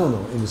sense. He says,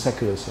 no, in the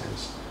secular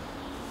sense.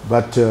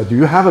 But do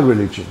you have a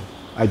religion?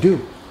 I do.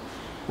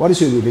 What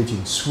is your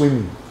religion?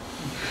 Swimming.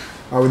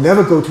 I will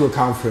never go to a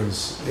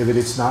conference if it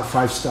is not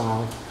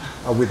 5-star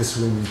with a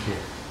swimming pool,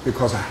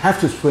 because I have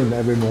to swim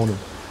every morning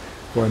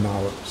for an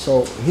hour.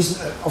 So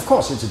of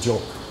course it's a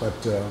joke, but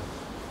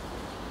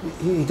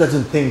he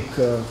doesn't think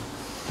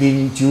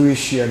being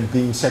Jewish and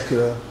being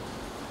secular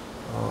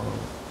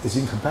is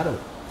incompatible.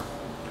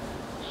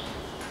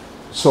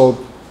 So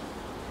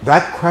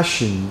that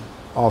question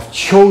of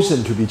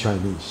chosen to be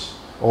Chinese,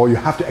 or you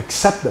have to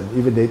accept them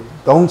even they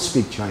don't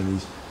speak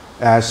Chinese,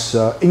 as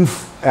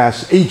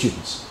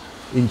agents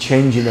in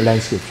changing the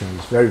landscape of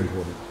Chinese, very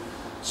important.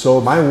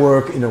 So my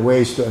work in a way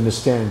is to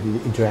understand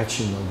the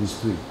interaction of these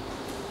three.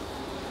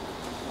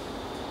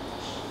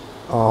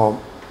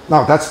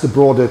 Now that's the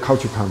broader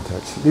cultural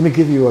context. Let me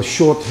give you a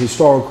short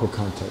historical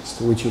context,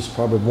 which is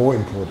probably more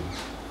important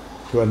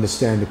to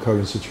understand the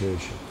current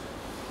situation.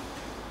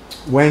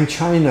 When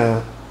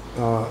China,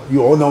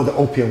 you all know the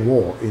Opium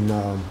War in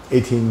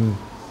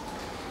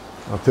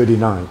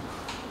 1839,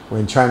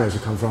 when China was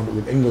confronted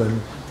with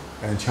England,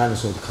 and China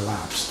sort of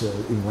collapsed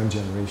in one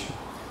generation.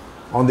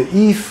 On the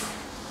eve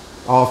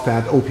of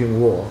that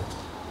Opium War,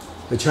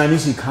 the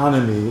Chinese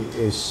economy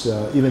is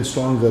even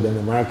stronger than the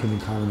American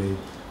economy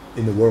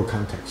in the world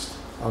context.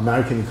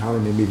 American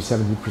economy maybe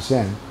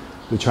 70%,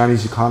 the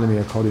Chinese economy,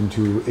 according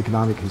to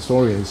economic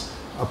historians,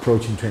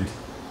 approaching 20.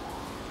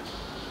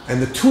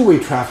 And the two-way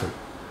traffic,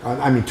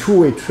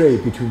 two-way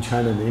trade between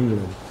China and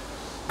England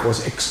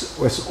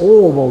was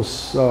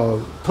almost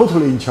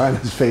totally in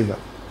China's favor.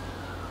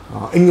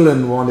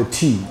 England wanted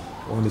tea,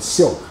 wanted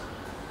silk,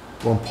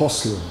 wanted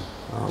porcelain,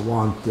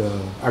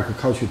 wanted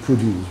agricultural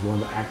produce,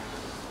 wanted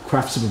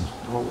craftsmen,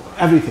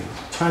 everything.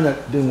 China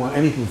didn't want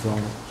anything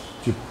from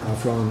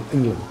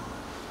England.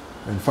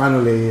 And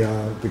finally,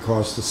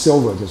 because the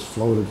silver just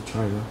flowed to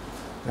China,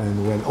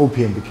 and when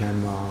opium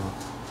became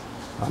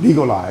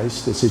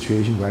legalized, the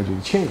situation gradually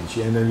changed.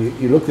 And then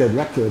you look at the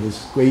record,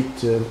 this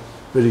great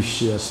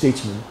British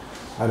statesman,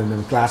 I don't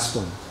know,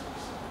 Gladstone,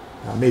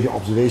 made the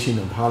observation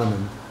in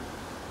Parliament,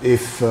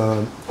 if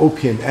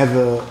opium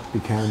ever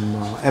become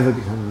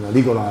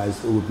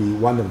legalized, it would be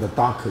one of the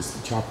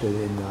darkest chapters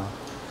in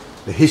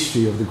the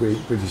history of the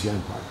great British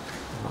Empire.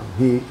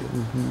 He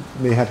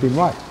may have been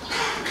right.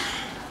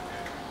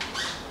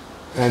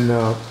 And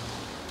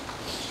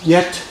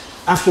yet,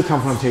 after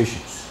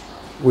confrontations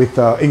with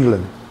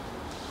England,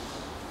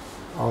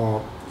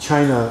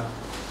 China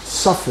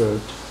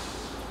suffered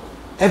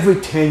every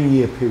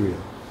 10-year period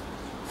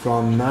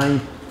from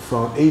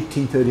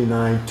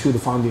 1839 to the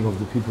founding of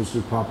the People's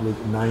Republic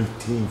in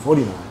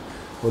 1949.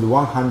 For the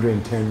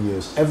 110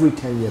 years, every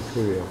 10-year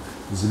period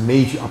is a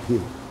major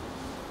upheaval.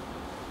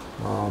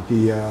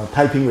 The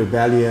Taiping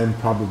Rebellion,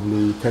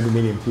 probably 20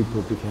 million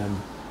people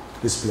became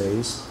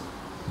displaced.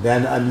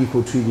 Then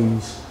unequal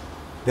treaties,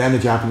 then the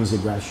Japanese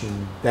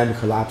aggression, then the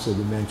collapse of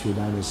the Manchu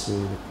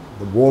dynasty,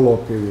 the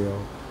warlord period,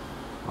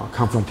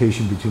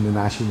 confrontation between the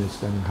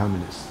nationalists and the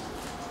communists.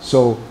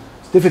 So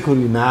it's difficult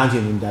to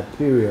imagine in that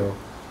period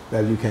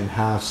that you can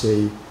have,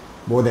 say,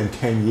 more than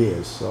 10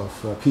 years of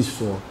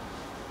peaceful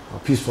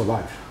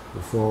life.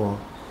 For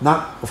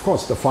not, of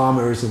course, the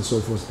farmers and so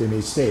forth, they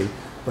may stay,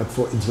 but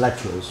for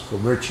intellectuals, for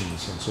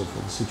merchants and so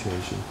forth, the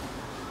situation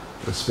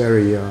was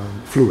very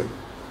fluid.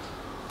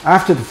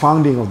 After the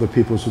founding of the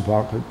People's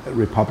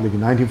Republic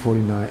in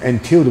 1949,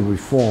 until the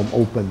reform,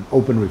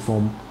 open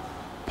reform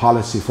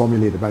policy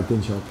formulated by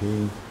Deng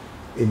Xiaoping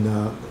in,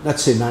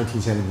 let's say,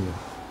 1979.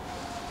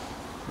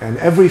 And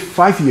every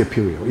 5-year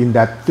period, in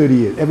that 30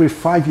 years, every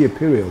 5-year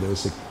period, there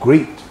was a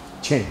great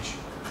change.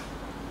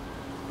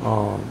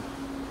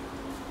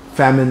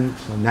 Famine,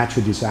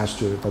 natural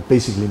disaster, but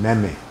basically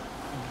man-made.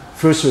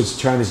 First was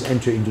China's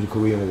entry into the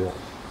Korean War.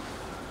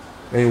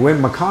 And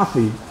when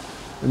McCarthy's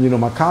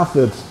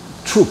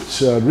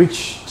troops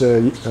reached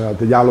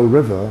the Yalu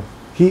River,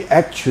 he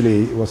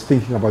actually was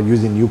thinking about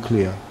using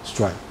nuclear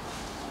strike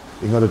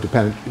in order to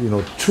panic.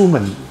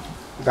 Truman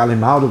got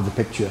him out of the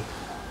picture.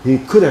 He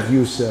could have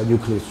used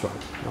nuclear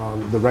strike.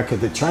 The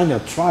record that China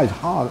tried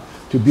hard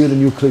to build a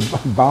nuclear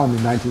bomb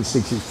in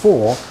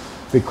 1964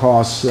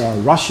 because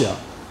Russia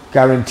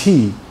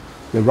guaranteed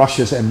the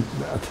Russia's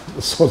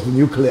sort of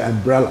nuclear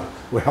umbrella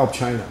will help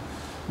China.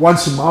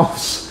 Once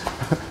Mao's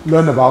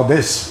learned about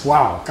this,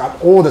 wow,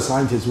 got all the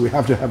scientists, we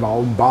have to have our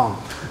own bomb.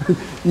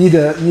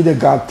 either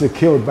got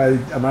killed by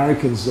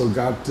Americans or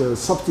got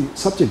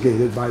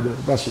subjugated by the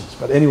Russians.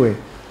 But anyway,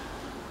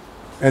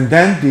 and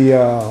then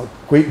the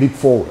Great Leap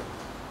Forward,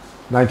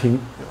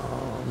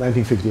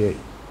 1958,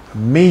 a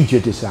major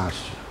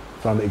disaster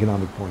from the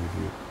economic point of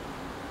view.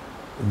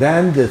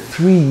 Then the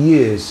 3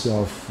 years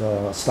of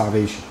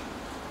starvation.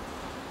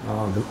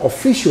 The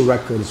official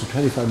record is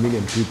 25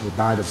 million people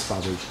died of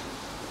starvation.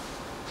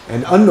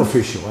 And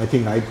unofficial, I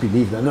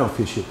believe the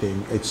unofficial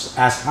thing, it's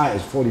as high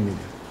as 40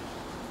 million.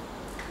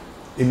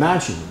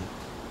 Imagine,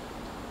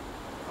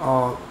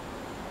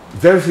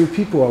 very few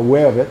people are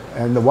aware of it,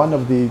 and one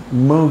of the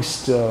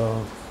most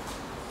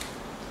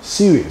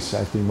serious,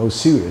 I think,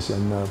 most serious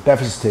and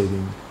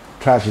devastating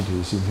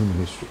tragedies in human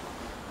history.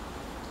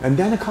 And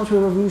then the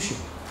Cultural Revolution.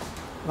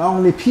 Not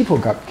only people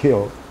got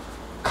killed,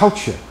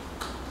 culture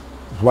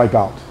was wiped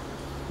out.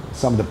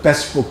 Some of the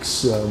best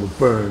books were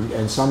burned,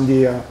 and some of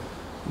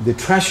the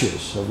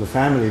treasures of the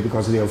family,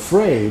 because they're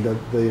afraid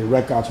that the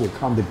Red Guards will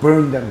come, they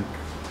burn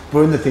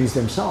the things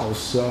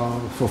themselves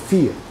for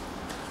fear.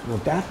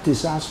 That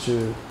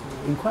disaster,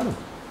 incredible.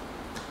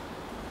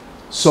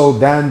 So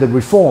then the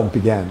reform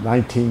began,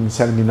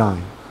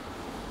 1979.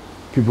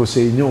 People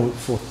say,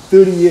 for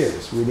 30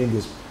 years within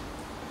this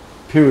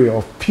period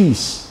of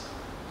peace,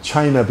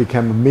 China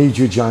became a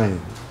major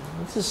giant.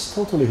 This is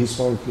totally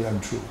historically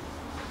untrue.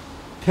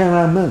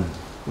 Tiananmen,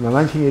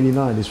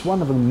 1989, is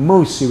one of the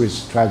most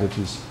serious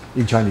tragedies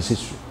in Chinese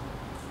history.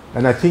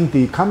 And I think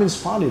the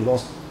Communist Party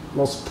lost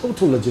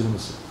total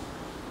legitimacy.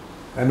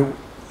 And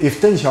if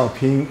Deng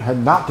Xiaoping had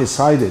not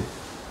decided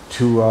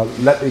to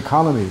let the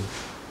economy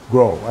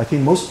grow, I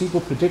think most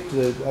people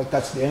predicted that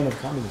that's the end of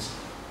communism.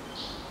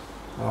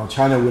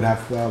 China would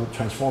have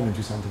transformed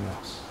into something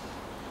else.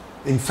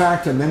 In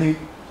fact, many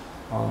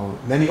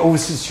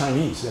overseas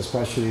Chinese,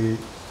 especially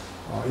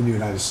in the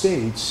United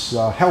States,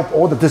 helped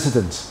all the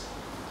dissidents.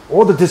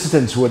 All the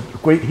dissidents were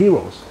great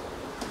heroes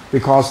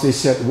because they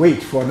said,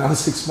 wait for another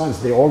 6 months,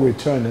 they all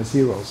returned as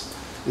heroes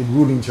in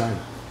ruling China.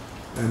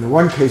 And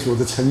one case was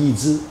the Chen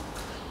Yizhi.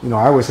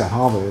 I was at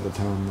Harvard at the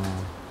time.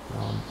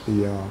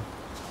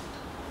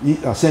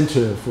 The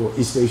Center for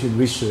East Asian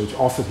Research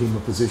offered him a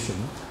position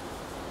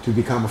to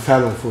become a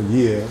fellow for a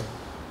year,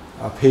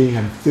 paying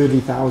him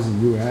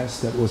 $30,000 US.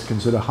 That was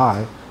considered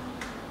high.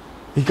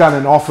 He got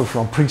an offer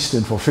from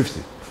Princeton for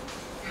 50.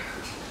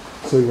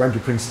 So he went to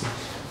Princeton.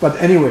 But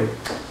anyway,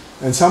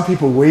 and some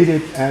people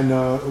waited, and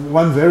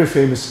one very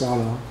famous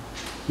scholar,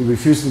 he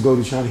refused to go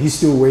to China. He's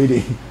still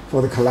waiting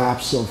for the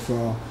collapse of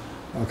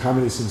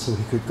communism so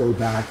he could go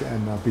back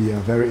and be a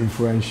very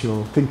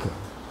influential thinker.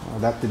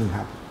 That didn't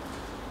happen.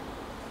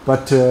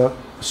 But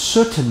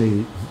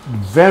certainly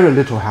very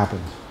little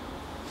happened,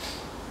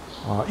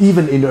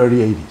 even in the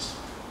early 80s.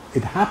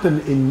 It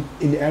happened in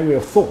the area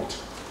of thought,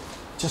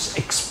 just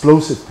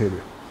explosive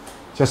period,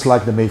 just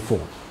like the May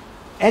 4th.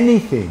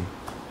 Anything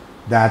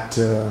that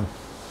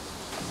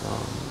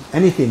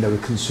we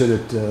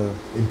considered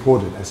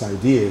important as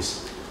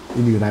ideas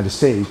in the United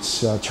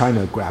States,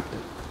 China grabbed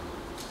it.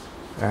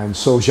 And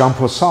so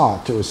Jean-Paul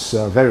Sartre was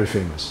very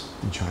famous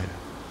in China.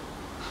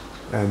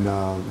 And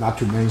not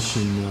to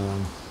mention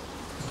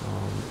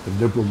the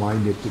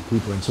liberal-minded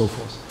people and so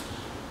forth.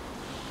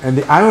 And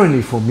the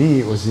irony for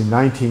me was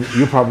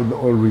you probably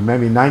all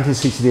remember, in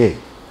 1968,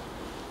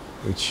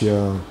 which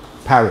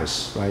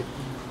Paris, right,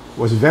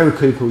 was a very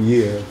critical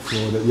year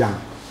for the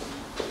young.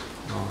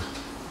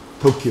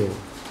 Tokyo,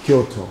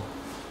 Kyoto,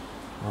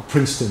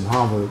 Princeton,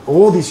 Harvard,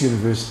 all these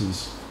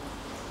universities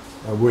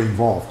were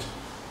involved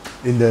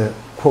in the,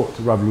 quote,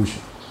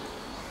 revolution.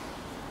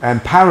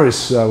 And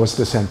Paris was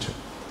the center.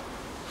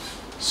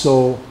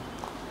 So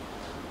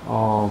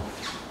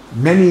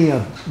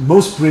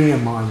most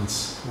brilliant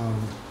minds,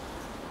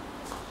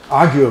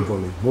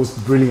 arguably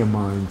most brilliant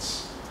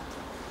minds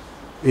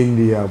in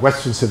the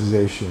Western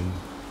civilization,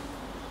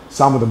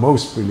 some of the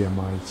most brilliant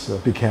minds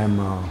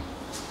became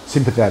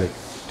sympathetic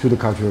to the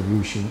Cultural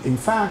Revolution. In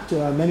fact,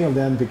 many of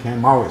them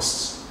became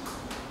Maoists.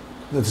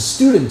 The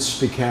students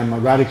became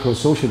radical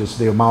socialists,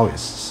 they were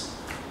Maoists.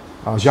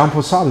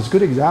 Jean-Paul Sartre is a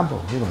good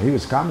example. He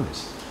was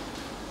communist.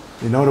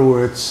 In other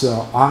words,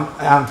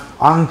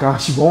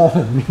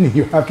 engagement, meaning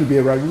you have to be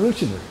a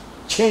revolutionary,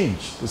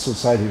 change the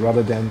society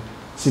rather than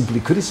simply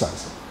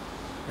criticize it.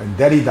 And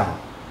Derrida,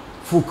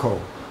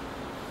 Foucault,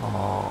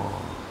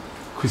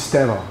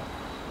 Kristeva,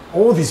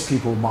 all these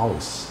people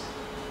Maoists.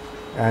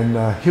 And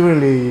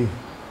Hillary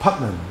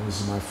Putnam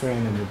was my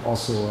friend and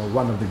also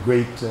one of the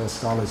great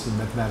scholars in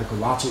mathematical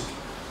logic.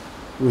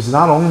 He was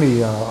not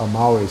only a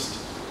Maoist,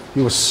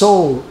 he's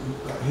so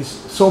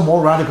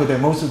more radical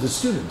than most of the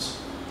students.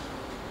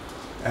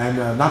 And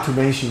not to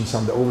mention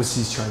some of the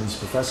overseas Chinese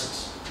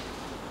professors.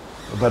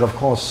 But of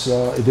course,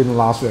 it didn't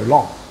last very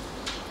long.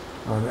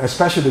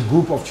 Especially the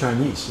group of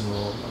Chinese,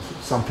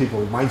 some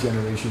people in my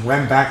generation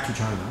went back to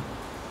China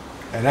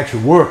and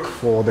actually worked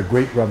for the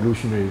great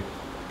revolutionary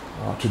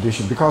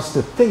tradition. Because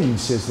the thing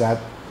is that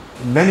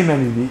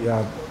many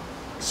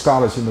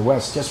scholars in the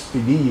West just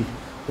believe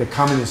that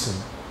communism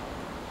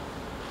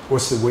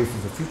was the way for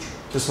the future.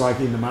 Just like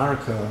in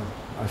America,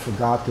 I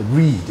forgot to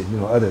read,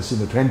 others in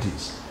the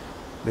 20s.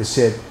 They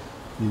said,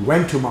 he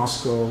went to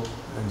Moscow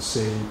and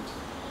said,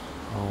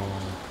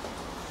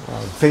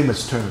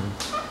 famous term,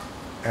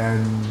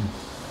 and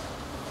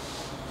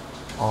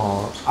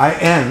I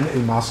am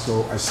in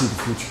Moscow, I see the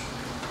future.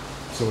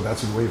 So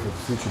that's the way for the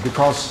future.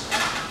 Because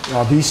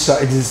these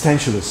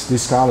existentialists,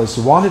 these scholars,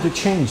 wanted to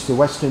change the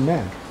Western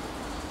man.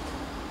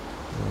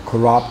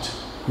 Corrupt,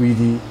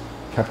 greedy,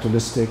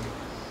 capitalistic,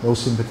 no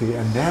sympathy,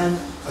 and then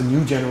a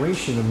new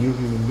generation of new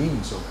human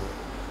beings over it.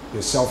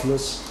 They're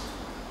selfless,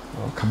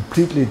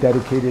 completely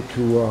dedicated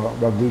to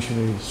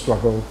revolutionary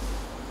struggle,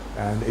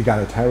 and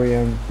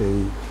egalitarian.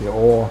 They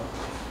all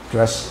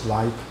dress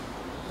like,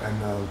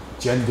 and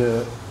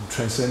gender,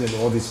 transcended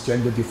all this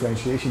gender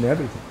differentiation,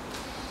 everything.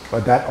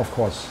 But that, of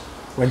course,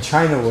 when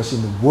China was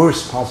in the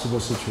worst possible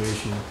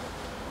situation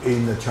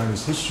in the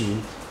Chinese history,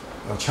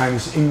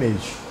 Chinese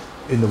image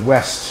in the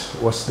West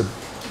was the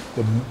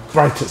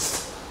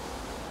brightest.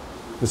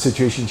 The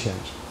situation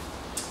changed.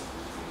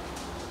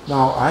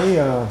 Now,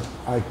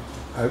 I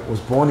was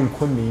born in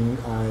Kunming.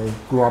 I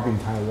grew up in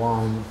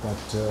Taiwan,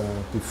 but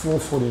before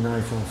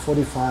 49, from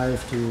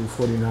 45 to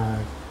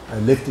 49, I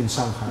lived in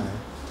Shanghai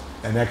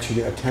and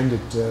actually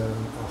attended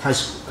high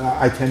school.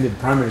 I attended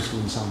primary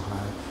school in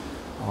Shanghai.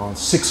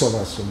 6 of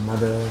us, a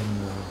mother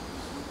and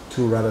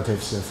 2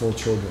 relatives, 4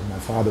 children. My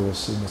father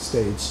was in the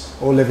States.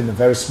 All lived in a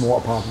very small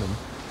apartment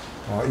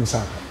in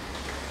Shanghai.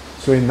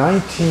 So in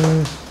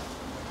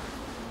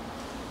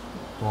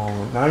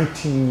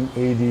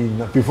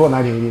 1980, before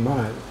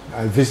 1989,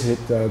 I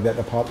visited that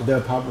apartment. The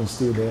apartment's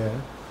still there,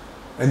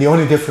 and the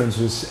only difference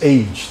was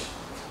aged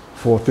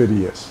for 30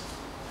 years.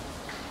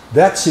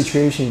 That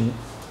situation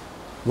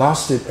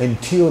lasted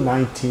until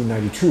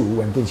 1992,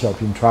 when Deng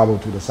Xiaoping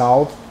traveled to the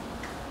south.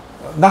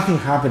 Nothing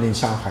happened in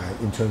Shanghai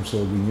in terms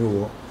of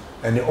renewal,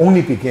 and it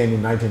only began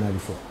in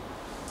 1994.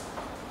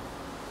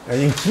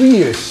 And in 3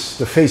 years,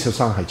 the face of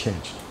Shanghai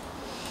changed.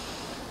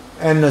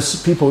 And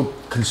people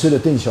consider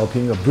Deng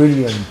Xiaoping a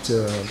brilliant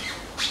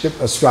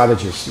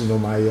strategist.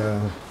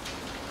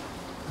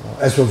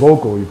 Ezra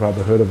Vogel, you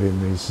probably heard of him,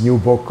 his new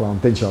book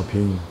on Deng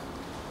Xiaoping,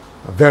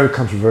 very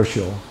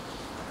controversial,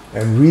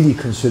 and really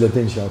consider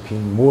Deng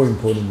Xiaoping more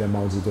important than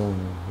Mao Zedong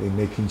in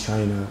making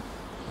China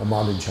a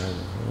modern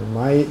China. And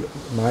my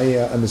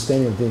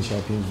understanding of Deng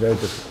Xiaoping is very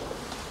different.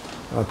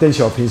 Deng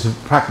Xiaoping is a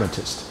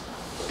pragmatist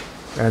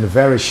and a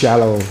very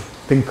shallow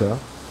thinker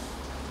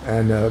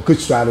and a good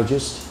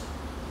strategist.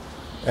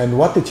 And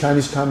what the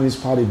Chinese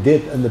Communist Party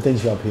did under Deng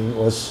Xiaoping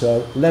was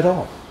let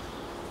off,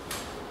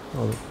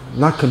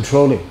 not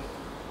controlling,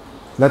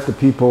 let the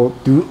people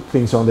do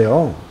things on their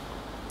own.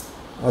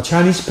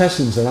 Chinese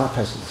peasants are not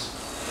peasants;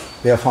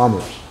 they are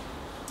farmers.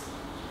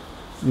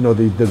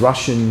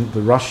 The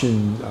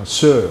Russian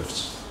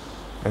serfs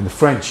and the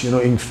French.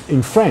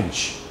 In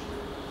French,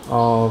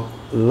 a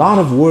lot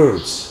of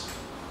words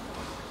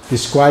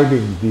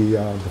describing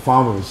the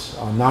farmers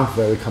are not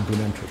very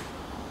complimentary.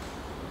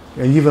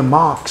 And even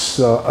Marx,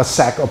 a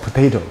sack of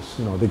potatoes.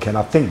 They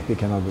cannot think, they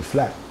cannot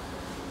reflect.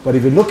 But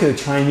if you look at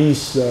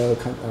Chinese,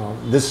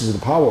 this is the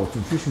power of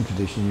Confucian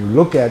tradition. You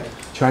look at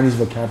Chinese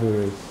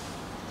vocabulary,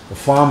 the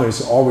farmer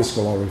is always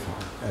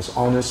glorified as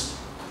honest,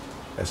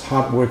 as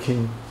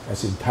hardworking,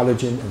 as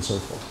intelligent, and so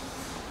forth.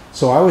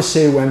 So I would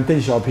say when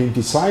Deng Xiaoping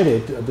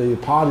decided the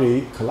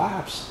party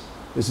collapsed,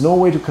 there's no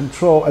way to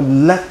control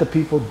and let the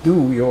people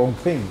do your own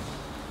thing.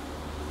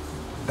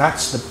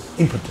 That's the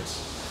impetus.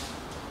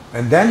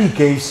 And then he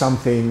gave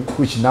something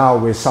which now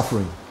we're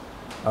suffering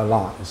a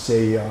lot.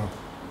 Say,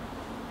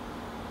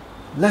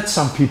 let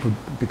some people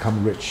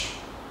become rich.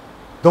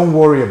 Don't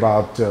worry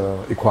about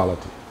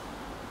equality.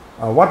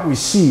 What we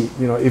see,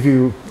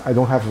 I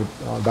don't have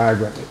a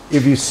diagram.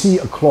 If you see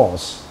a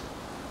clause,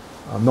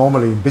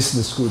 normally in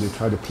business school they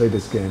try to play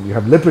this game. You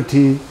have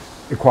liberty,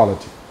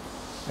 equality,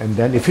 and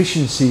then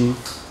efficiency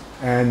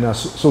and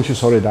social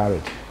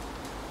solidarity.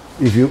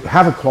 If you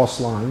have a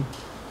clause line,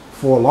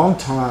 for a long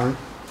time,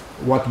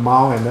 what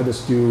Mao and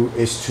others do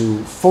is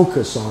to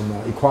focus on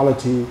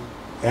equality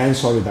and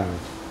solidarity,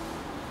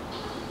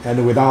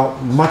 and without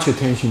much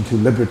attention to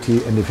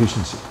liberty and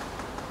efficiency.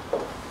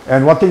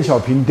 And what Deng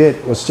Xiaoping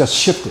did was just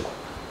shift it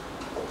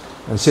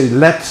and say,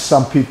 let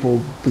some people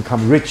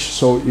become rich.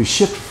 So you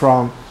shift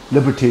from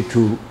liberty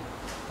to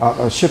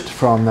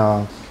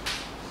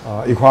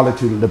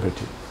equality to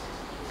liberty,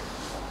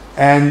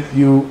 and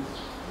you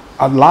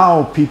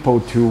allow people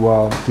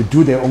to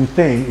do their own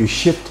thing. You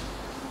shift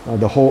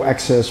the whole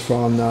access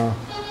from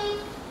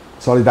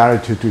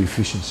solidarity to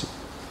efficiency.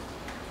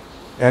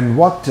 And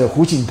what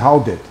Hu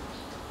Jintao did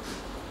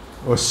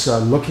was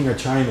looking at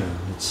China.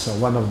 It's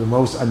one of the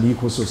most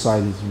unequal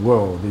societies in the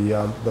world.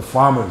 The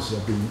farmers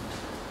have been,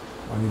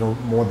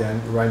 more than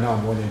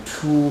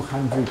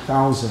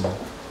 200,000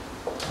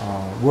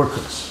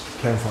 workers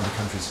came from the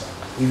countryside.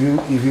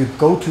 If you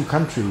go to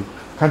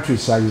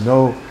countryside,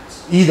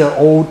 either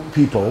old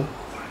people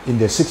in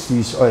their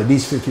 60s or at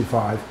least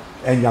 55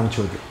 and young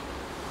children.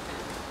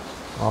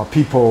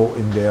 people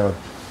in their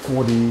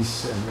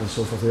 40s and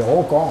so forth. They're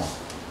all gone.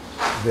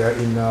 They're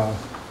in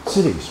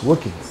cities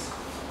working.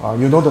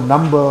 You know, the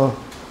number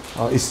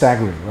is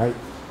staggering, right?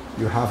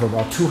 You have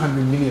about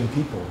 200 million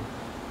people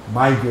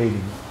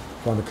migrating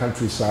from the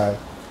countryside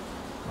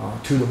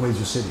to the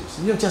major cities.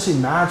 You know, just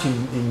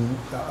imagine in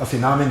a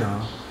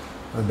phenomenon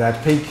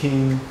that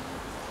Peking,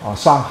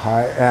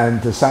 Shanghai,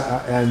 and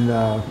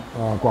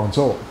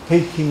Guangzhou.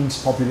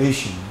 Peking's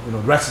population, you know,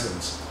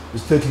 residents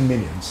is 13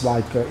 million. It's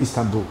like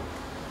Istanbul,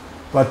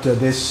 but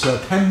there's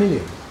 10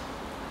 million.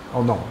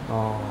 Oh no,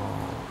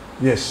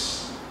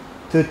 yes,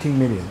 13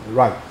 million.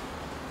 Right,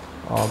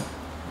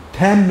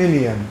 10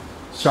 million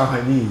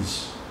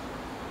Shanghainese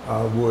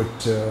would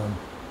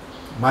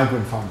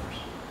migrant farmers.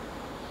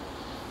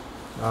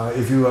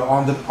 If you are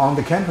on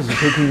the campus of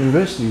Peking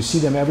University, you see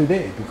them every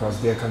day because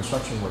they're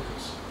construction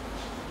workers.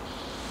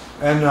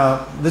 And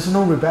there's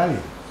no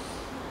rebellion,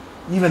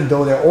 even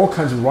though there are all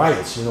kinds of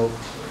riots. You know,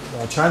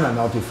 China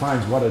now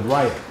defines what a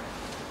riot.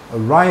 A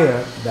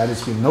riot that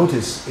has been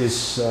noticed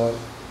is a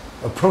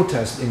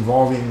protest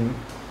involving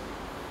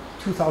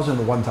 2,000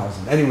 or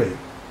 1,000. Anyway,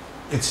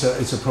 it's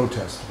a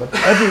protest. But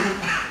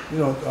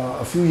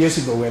a few years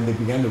ago when they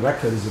began the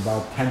record, it's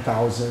about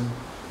 10,000.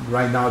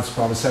 Right now it's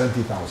probably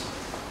 70,000.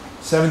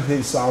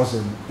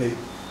 70,000. They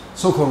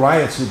so-called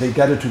riots. They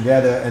gather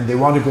together and they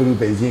want to go to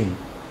Beijing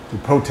to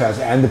protest,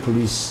 and the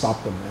police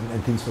stop them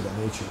and things of that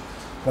nature.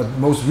 But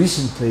most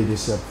recently,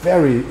 this is a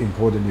very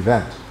important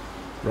event,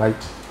 right?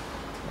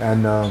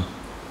 And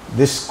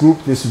this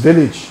group, this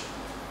village,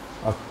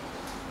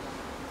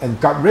 and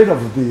got rid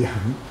of the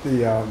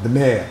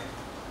mayor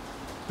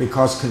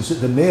because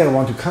the mayor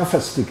want to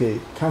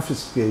confiscate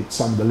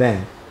some of the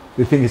land.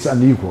 They think it's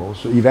unequal,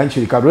 so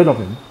eventually got rid of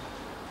him,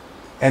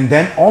 and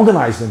then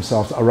organized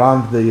themselves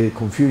around the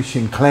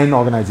Confucian clan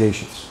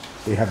organizations.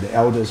 They have the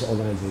elders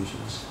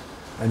organizations.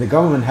 And the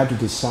government had to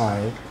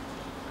decide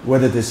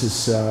whether this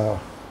is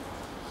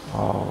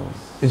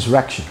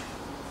insurrection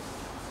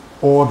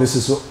or this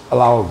is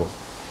allowable.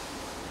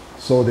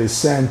 So they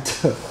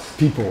sent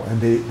people and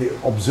they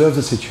observed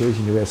the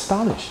situation. They were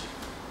astonished.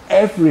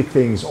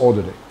 Everything is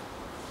orderly.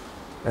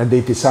 And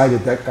they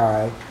decided that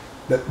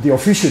the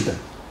officialdom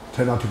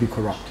turned out to be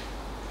corrupt.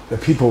 The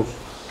people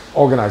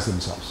organized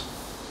themselves.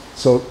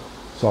 So,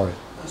 sorry.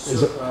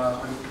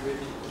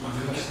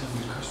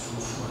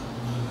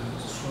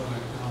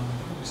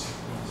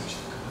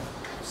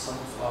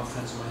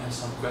 Friends might have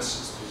some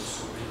questions to you,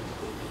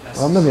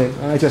 so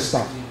I just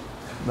stop.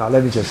 Now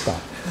let me just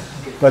stop.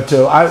 But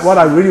what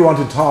I really want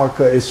to talk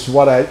is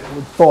what I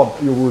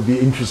thought you would be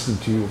interesting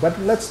to you. But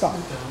let's stop.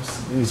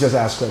 You just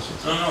ask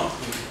questions. No.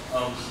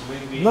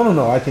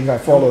 I think I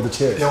follow the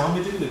chairs.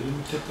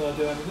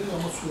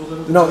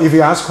 No, if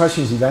you ask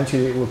questions,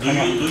 eventually it will come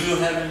up. Do you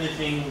have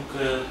anything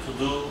to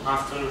do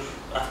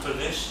after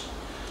this?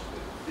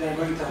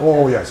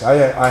 Oh yes,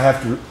 I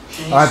have to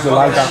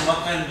lie down.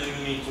 What time do you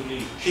need to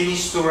leave? He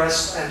needs to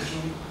rest and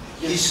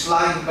he's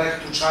flying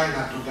back to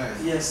China today.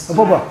 Yes.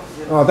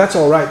 Oh, that's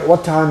all right.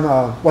 What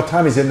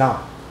time is it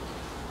now?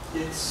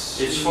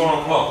 It's 4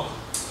 o'clock.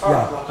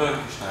 Yeah.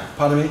 Turkish time.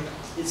 Pardon me?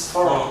 It's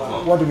 4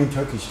 o'clock. What do you mean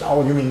Turkish?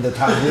 Oh, you mean the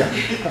time here?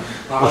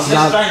 I was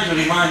just trying to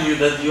remind you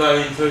that you are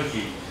in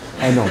Turkey.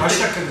 I know.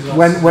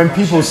 When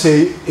people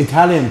say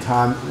Italian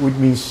time, it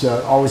means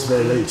always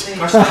very late.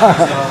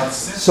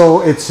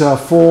 So it's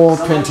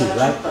 4:20,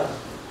 right?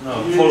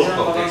 No, 4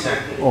 o'clock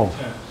exactly. Oh,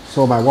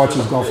 so my watch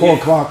is gone. 4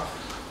 o'clock.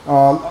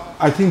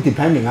 I think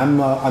depending. I'm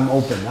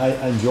open. I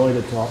enjoy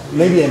the talk.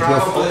 Maybe until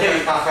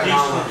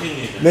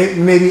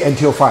maybe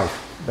until 5.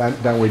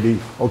 Then we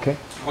leave. Okay.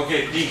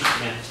 Okay, please.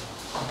 Yeah.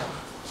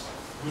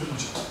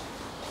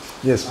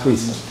 Yes,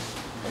 please.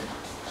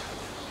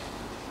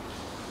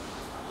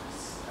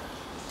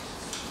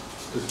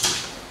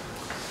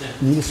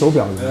 你的手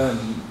表呢？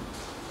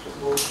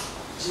我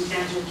今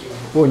天就给你。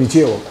不，你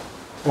借我。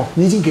哦，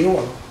你已经给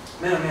我了。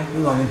没有。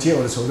你借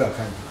我的手表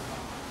看一看。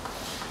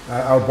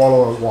I'll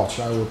borrow a watch.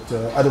 I would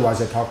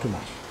otherwise I talk too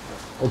much.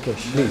 Okay,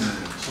 please. No,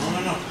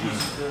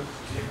 please.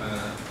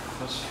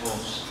 First of all,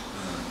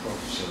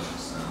 Professor,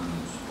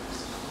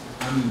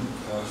 I'm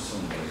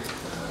personally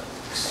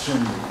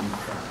extremely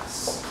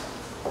impressed.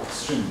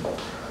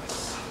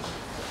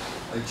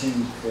 I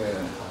think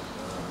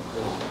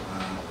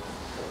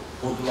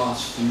for the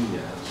last few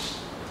years,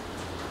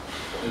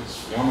 it's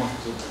one of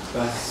the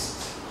best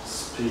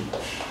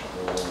speech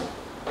or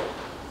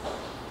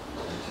I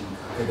think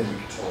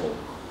academic talk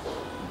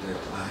that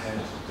I had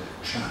the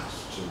chance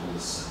to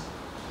listen.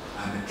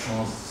 I'm a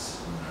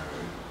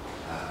transdisciplinary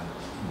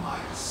in my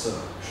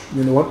research.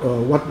 You know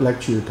what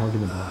lecture you're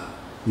talking about?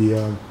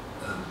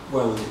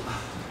 Well,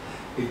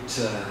 I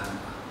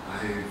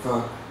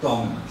work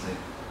dominantly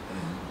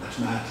in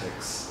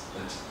mathematics,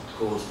 but it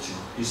goes to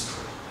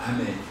history.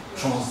 I'm a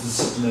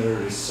transdisciplinary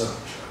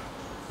researcher.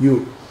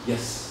 You?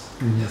 Yes.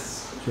 Mm-hmm.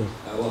 Yes. Sure.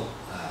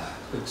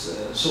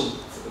 So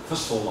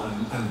first of all,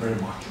 I'm very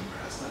much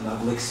impressed, and I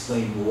will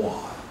explain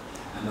why.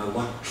 And I'd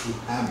like to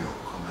have your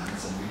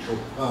comments, and with your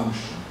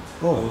permission,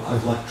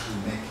 I'd like to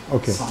make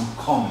some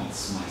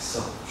comments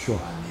myself. Sure.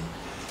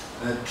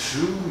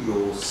 through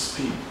your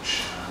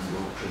speech and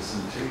your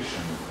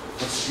presentation,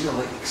 what's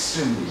really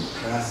extremely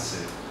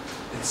impressive,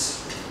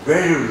 it's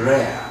very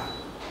rare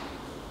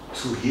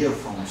to hear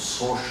from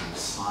social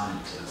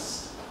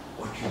scientists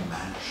what you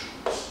mentioned.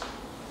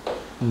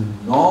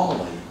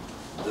 Normally,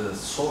 the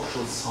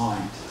social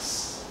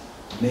scientists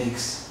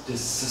makes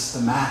this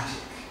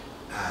systematic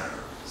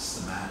error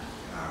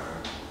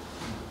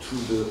to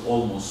the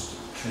almost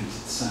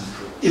 20th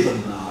century.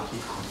 Even now,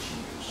 it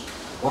continues.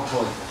 What I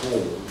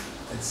call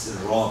it's a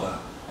rather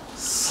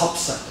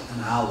subset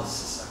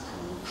analysis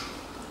approach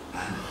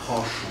and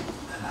partial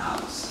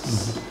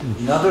analysis.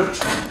 In other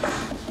terms,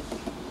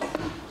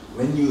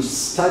 when you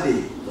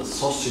study the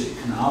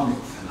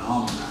socioeconomic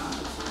phenomena,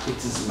 it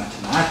is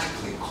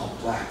mathematically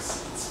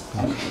complex. It's a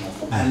function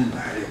of n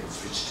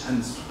variables, which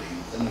tends to be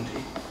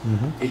infinity.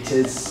 It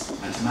is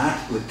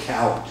mathematically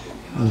chaotic.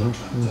 In other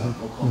terms, there are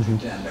no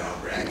continuity and there are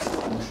breaks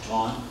at each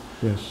time.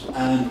 Yes.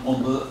 And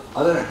on the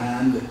other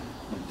hand,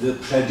 the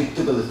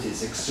predictability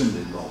is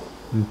extremely low.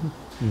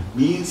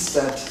 Means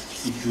that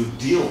if you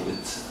deal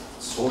with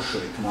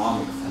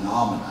socioeconomic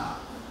phenomena,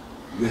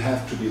 you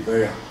have to be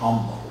very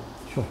humble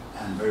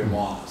and very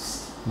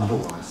modest.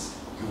 Otherwise,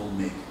 you will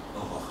make a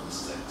lot of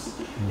mistakes.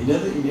 In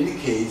any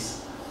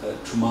case,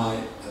 to my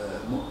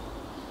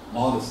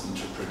modest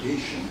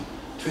interpretation,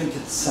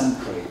 20th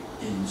century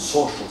in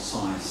social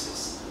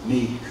sciences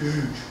made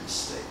huge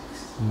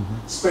mistakes,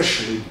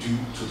 especially due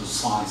to the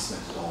science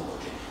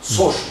methodology,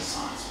 social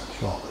science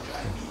methodology,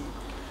 I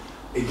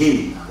mean.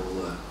 Again,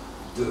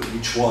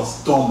 which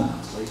was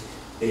dominantly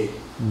a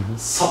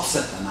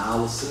subset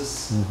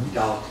analysis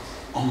without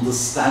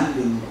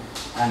understanding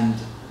and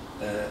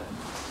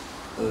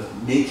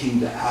making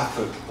the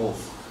effort of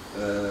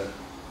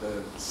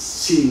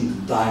seeing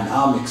the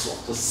dynamics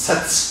of the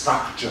set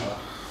structure,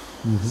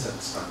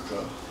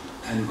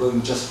 and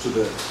going just to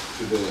the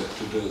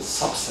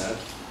subset,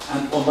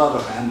 and on the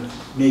other hand,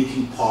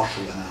 making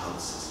partial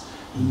analysis.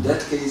 In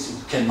that case,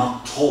 you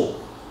cannot talk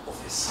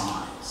of a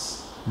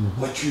science.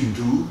 What you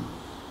do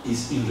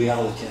is in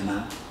reality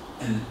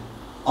an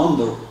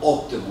under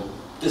optimal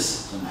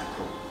discipline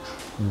approach.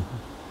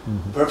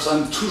 Perhaps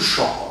I'm too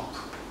sharp,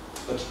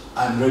 but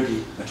I'm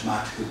ready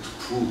mathematically to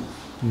prove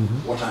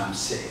what I'm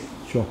saying.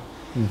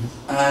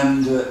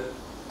 And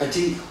I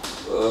think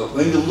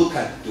when you look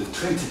at the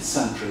 20th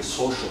century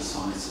social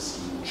sciences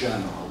in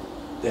general,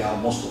 they are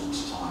most of the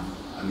time,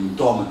 I mean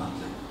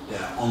dominantly, they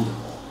are under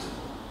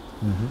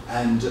optimal.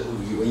 And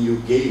when you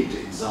gave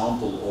the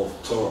example of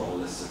Toro,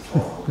 let's say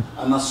Toro,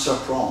 I'm not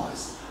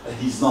surprised.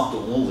 He's not the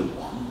only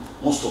one.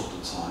 Most of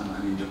the time, I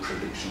mean, the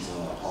predictions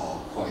are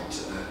quite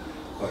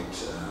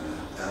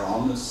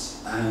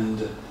erroneous,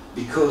 and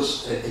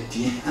because at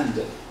the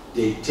end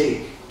they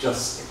take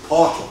just a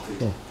part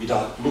of it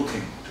without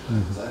looking to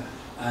it,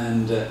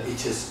 and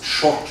it is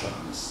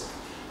short-term mistake.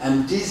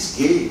 And this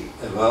gave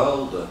a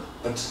world,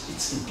 but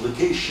its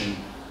implication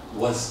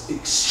was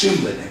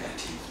extremely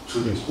negative to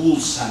the whole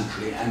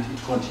century, and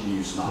it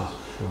continues now.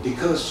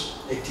 Because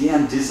at the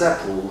end, this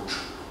approach,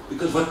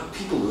 because what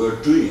people were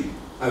doing,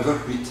 I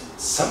worked with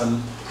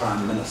 7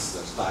 prime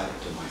ministers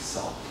directly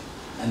myself,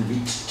 and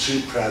with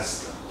 3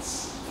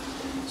 presidents.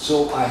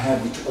 So I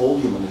have with all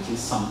humanity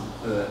some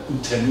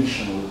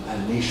international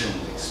and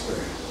national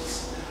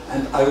experience.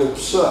 And I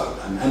observed,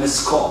 I'm a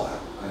scholar,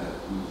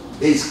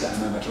 basically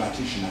I'm a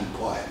mathematician and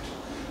poet,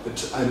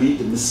 but I made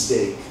the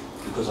mistake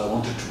because I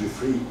wanted to be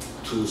free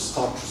to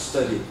start to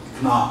study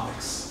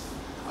economics.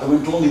 I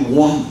went only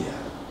 1 year.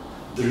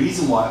 The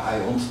reason why I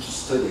wanted to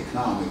study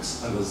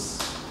economics, I was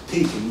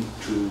thinking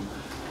to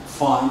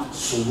find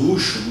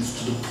solutions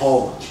to the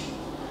poverty.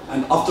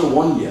 And after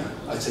 1 year,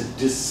 I said,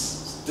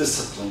 this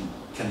discipline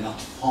cannot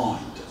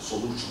find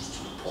solutions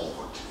to the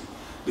poverty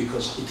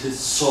because it is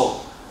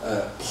so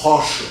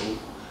partial,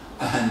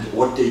 and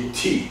what they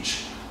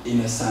teach, in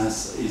a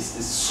sense,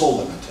 is so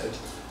limited.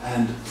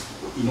 And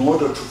in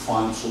order to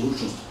find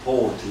solutions to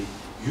poverty,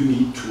 you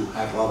need to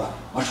have rather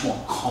much more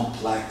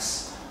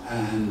complex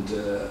and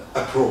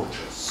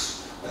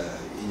approaches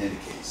in any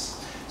case.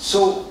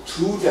 So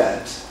through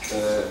that,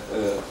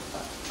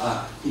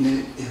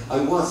 I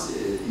was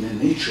in a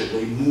nature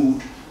way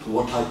moved to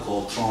what I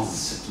call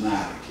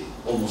transdisciplinarity,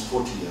 almost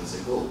 40 years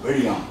ago,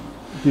 very young.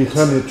 You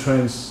call it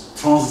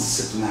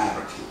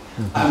transdisciplinarity.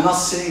 I'm not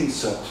saying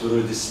so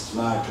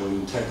pluridisciplinarity or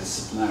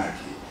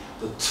interdisciplinarity.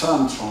 The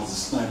term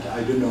transdisciplinarity,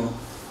 I don't know,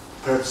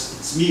 perhaps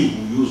it's me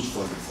who used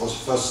for the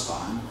first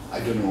time. I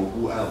don't know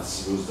who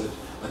else used it,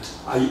 but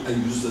I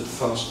used it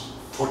first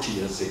 40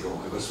 years ago.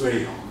 I was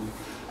very young.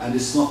 And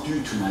it's not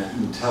due to my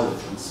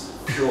intelligence,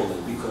 purely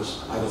because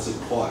I was a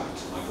poet.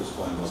 My first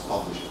poem was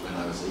published when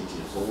I was 8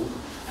 years old.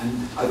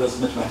 And I was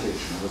a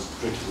mathematician. I was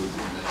pretty good in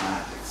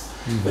mathematics.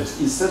 But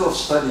instead of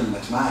studying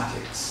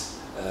mathematics,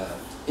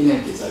 in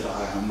any case,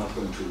 I'm not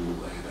going to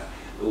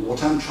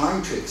what I'm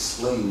trying to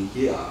explain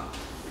here,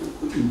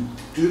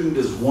 during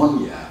this 1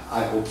 year,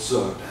 I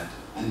observed that,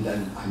 and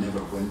then I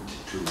never went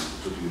to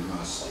the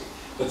university.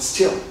 But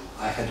still,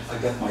 I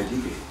got my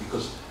degree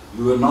because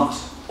you were not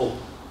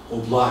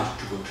obliged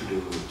to go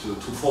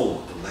to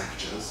follow the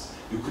lectures.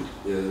 you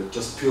could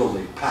just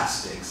purely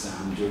pass the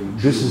exam during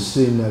This June. is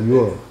in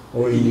Europe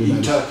or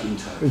in Turkey?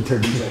 In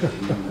Turkey,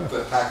 in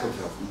the Faculty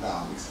of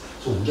Economics.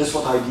 So that's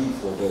what I did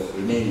for the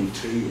remaining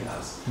 3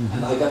 years.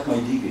 And I got my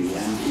degree,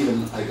 and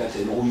even I got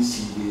an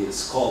OECD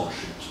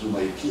scholarship to do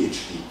my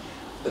PhD.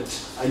 But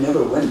I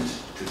never went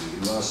to the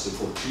university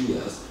for 3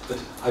 years, but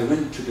I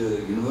went to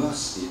the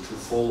university to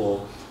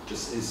follow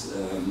just as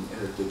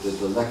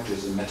the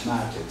lectures in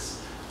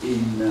mathematics,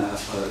 in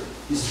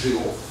history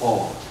of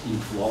art, in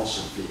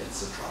philosophy,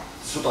 etc.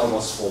 That's what I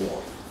was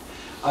following.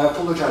 I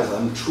apologize,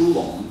 I'm too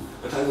long,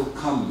 but I will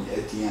come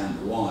at the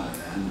end why,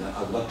 and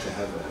I'd like to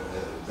have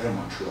very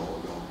much your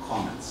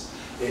comments.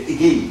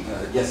 Again,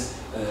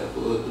 yes,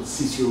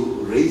 since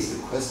you raised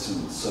the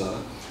question, sir,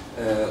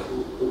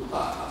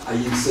 I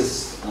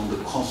insist on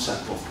the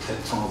concept of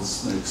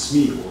transdisciplinary. It's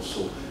me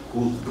also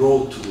who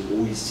brought to the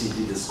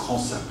OECD this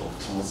concept of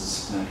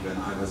transdisciplinary when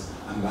I was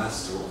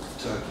ambassador of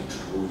Turkey to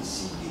the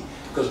OECD,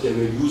 because they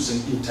were using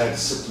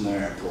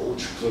interdisciplinary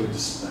approach,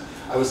 pluridisciplinary.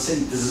 I was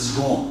saying this is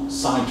wrong,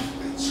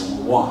 scientifically it's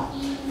wrong. Why?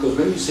 Because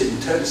when you say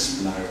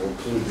interdisciplinary or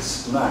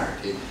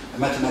pluridisciplinarity, a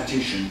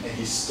mathematician, a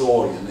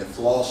historian, a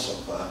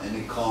philosopher, an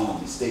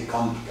economist, they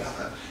come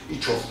together,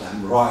 each of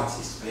them writes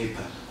his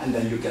paper, and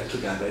then you get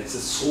together. It's a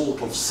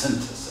sort of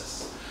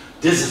synthesis.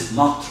 This is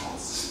not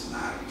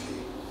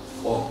transdisciplinarity.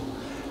 Or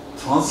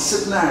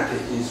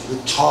transdisciplinarity is you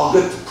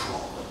target the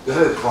problem. You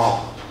have a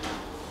problem,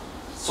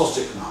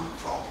 socioeconomic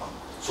problem,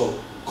 so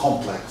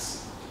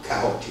complex,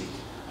 chaotic,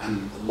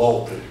 and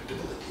low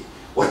predictability.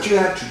 What you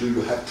have to do,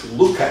 you have to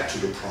look at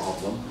the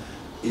problem,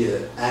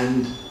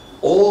 and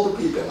all the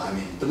people, I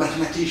mean, the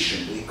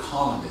mathematician, the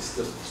economist,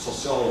 the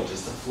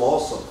sociologist, the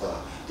philosopher,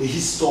 the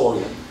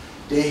historian,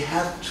 they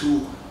have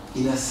to,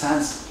 in a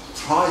sense,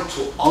 try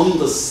to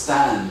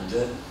understand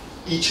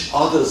each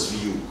other's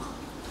view.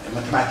 A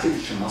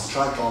mathematician must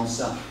try to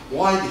understand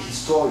why the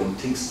historian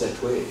thinks that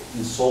way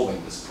in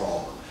solving this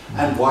problem,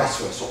 and vice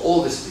versa,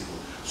 all these people.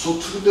 So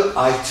through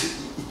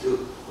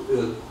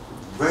the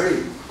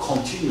very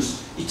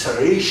continuous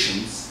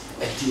iterations,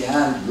 at the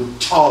end you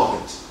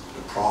target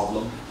the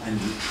problem and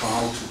you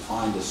try to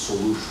find a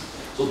solution.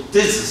 So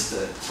this is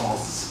the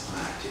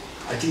transdisciplinarity.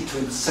 I think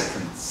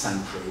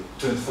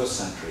 21st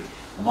century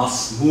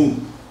must move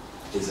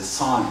as a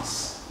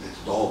science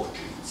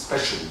methodology,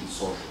 especially in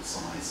social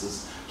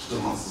sciences, to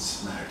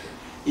transdisciplinarity.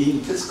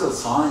 In physical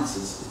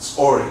sciences, it's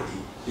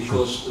already,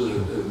 because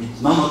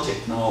with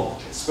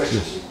nanotechnology, especially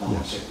with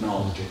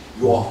nanotechnology,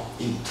 you are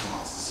in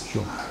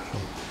transdisciplinarity.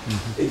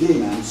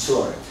 Again, I'm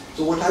sorry.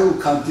 So what I will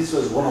come, this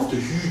was one of the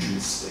huge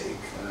mistakes,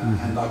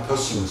 and I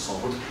personally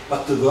suffered,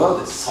 but the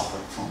world has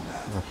suffered from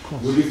that.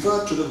 You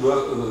refer to the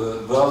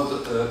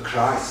world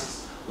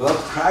crisis. World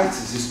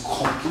crisis is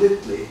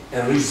completely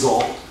a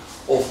result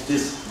of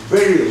this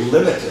very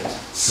limited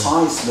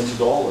science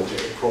methodology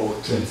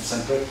approach in the 20th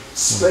century,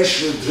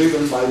 especially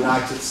driven by the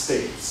United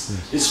States.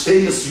 These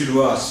famous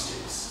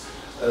universities,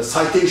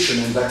 citation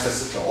index,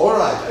 etc. All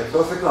right, I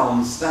perfectly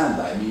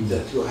understand. I mean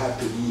that you have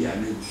to be. I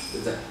mean,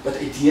 but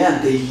at the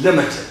end they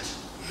limited,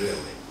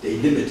 really. They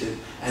limited,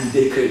 and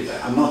they created.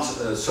 I'm not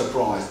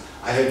surprised.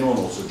 I had known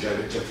also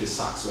Jeffrey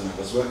Sachs when I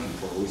was working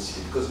for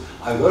OECD, because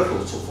I worked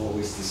also for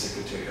OECD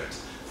Secretariat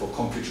for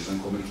Computers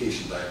and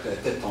Communication Director.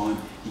 At that time,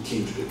 he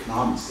came to the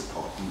economics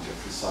department,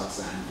 Jeffrey Sachs,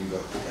 and we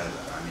worked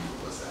together. I mean,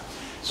 it was that.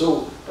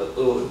 So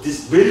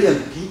these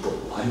brilliant people,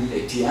 I mean,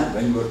 at the end,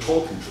 when you were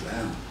talking to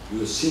them, you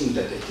were seeing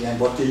that at the end,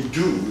 what they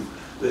do,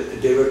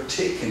 they were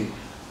taking,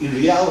 in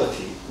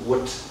reality,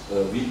 what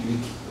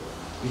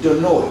we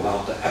don't know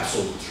about the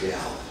absolute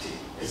reality.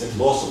 As a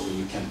philosopher,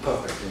 you can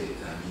perfectly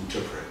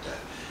interpret that.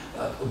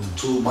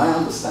 To my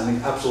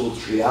understanding,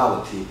 absolute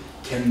reality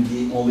can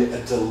be only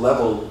at the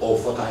level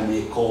of what I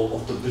may call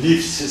of the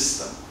belief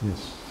system.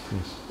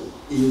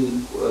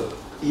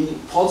 In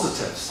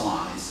positive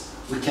science,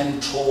 we can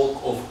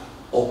talk of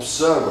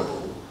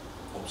observable,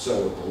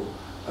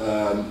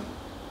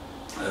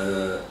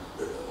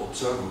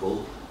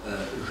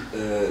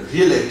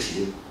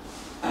 relative,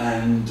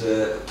 and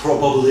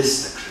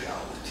probabilistic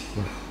reality.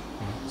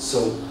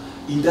 So,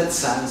 in that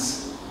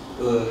sense,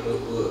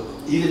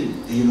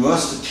 even the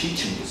university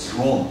teaching is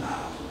wrong now.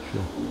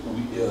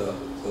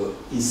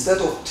 Instead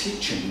of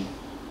teaching,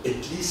 at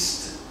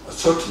least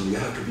certainly you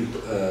have to be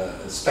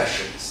a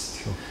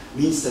specialist.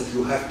 Means that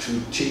you have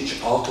to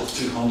teach out of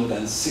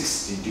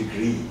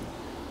 360-degree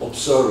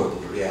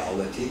observable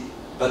reality,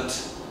 but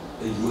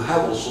you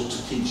have also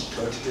to teach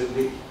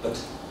 30-degree, but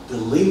the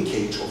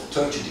linkage of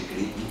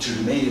 30-degree which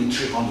remain in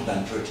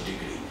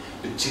 330-degree,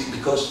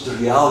 because the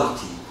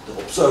reality, the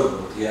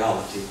observable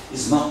reality,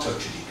 is not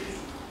 30-degree.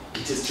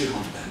 It is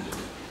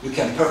 300-degree. You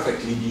can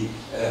perfectly be,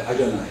 I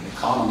don't know, an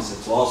economist, a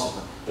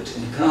philosopher, but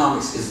in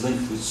economics is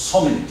linked with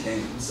so many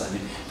things. I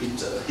mean,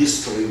 with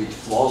history, with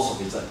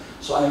philosophy.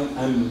 So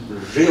I'm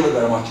really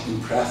very much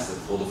impressed that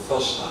for the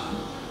first time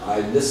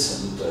I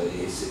listened to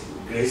a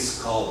great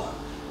scholar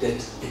that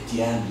at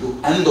the end you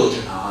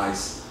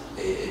endogenize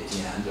at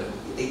the end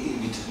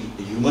with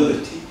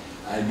humility.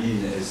 I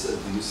mean, as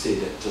you say,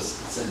 that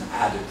just it's an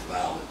added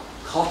value.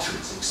 Culture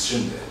is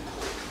extremely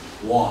important.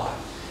 Why?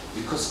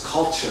 Because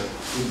culture,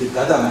 in the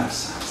Gadamer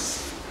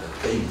sense, the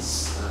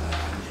famous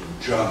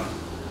in German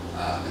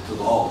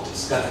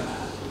methodologist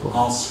Gadamer,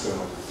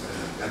 Hans-Georg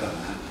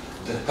Gadamer,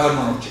 the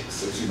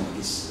hermeneutics, as you know,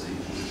 his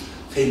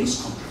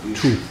famous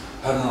contribution,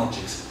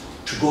 hermeneutics,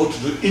 to go to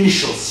the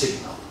initial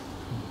signal.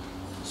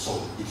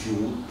 So if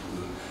you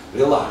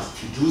realize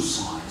if you do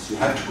science, you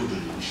have to go to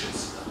the initial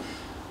signal.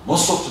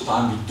 Most of the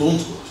time, we don't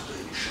go to the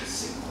initial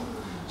signal.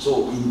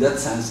 So in that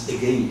sense,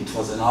 again, it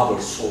was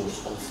another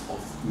source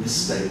of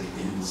mistake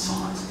in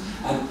science.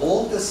 And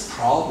all these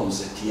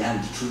problems at the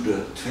end through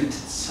the 20th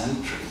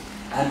century,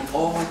 and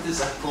all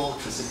these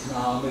approaches,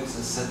 economics,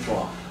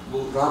 etc.,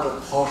 were rather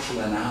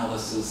partial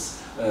analysis,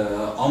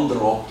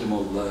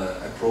 under-optimal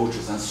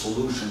approaches and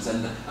solutions.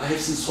 And I have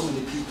seen so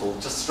many people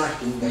just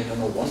writing, I don't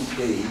know, one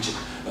page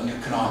on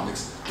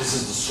economics. This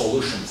is the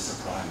solution,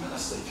 Mr. Prime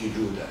Minister, if you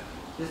do that.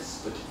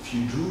 Yes, but if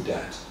you do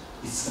that,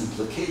 its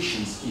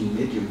implications in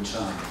medium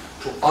term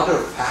to other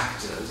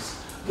factors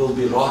will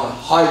be rather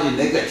highly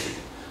negative.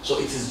 So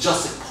it is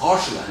just a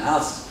partial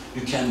analysis.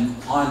 You can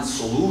find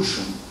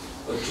solution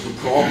to the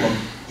problem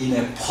in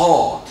a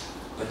part,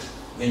 but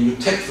when you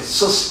take the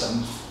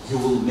system, you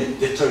will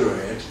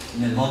deteriorate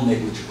in a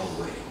non-negligible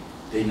way.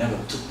 They never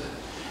took that.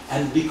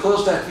 And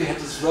because that we had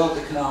this world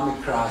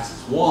economic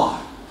crisis.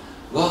 Why?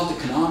 World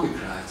economic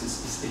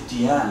crisis is at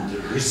the end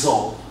the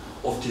result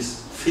of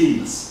this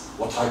famous,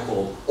 what I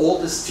call, all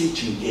this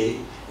teaching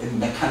gave a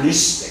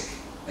mechanistic,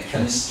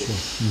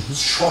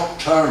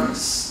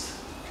 short-termist,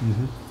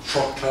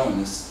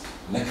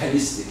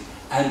 mechanistic,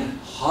 and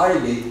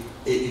highly,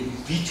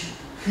 with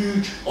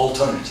huge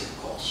alternative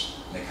cost.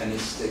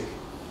 Mechanistic,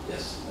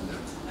 yes,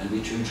 and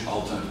with huge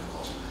alternative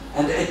cost.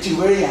 And at the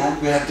very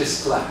end, we have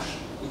this clash.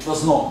 It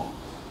was known.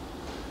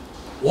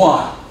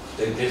 Why?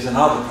 There's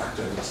another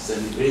factor, which is a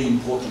very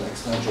important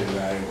explanatory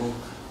variable,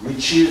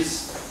 which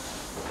is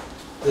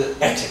the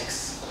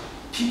ethics.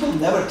 People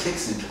never take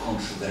into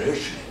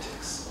consideration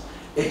ethics.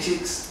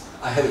 Ethics,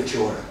 I have a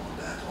theorem on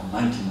that, on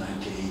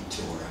 1998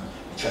 theorem,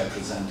 which I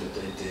presented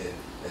at the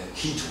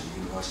Quito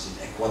University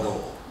in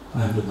Ecuador.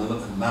 I'm a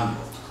member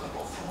of the Club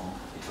of Rome.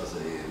 It was a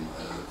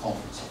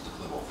conference of the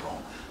Club of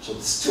Rome. So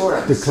this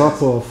theorem the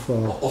Club of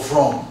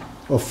Rome.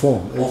 Of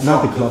Rome,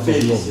 not the Club of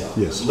Rome. Yeah.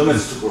 Yes.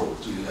 Limits to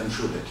growth. I'm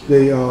sure that you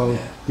They know.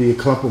 the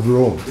Club of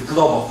Rome. The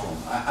Club of Rome.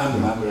 I'm a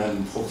member,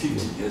 and for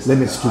 15 years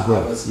Limits to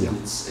growth. I was in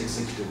its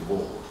executive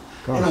board.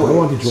 Gosh, Anyway, I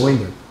want to join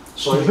them.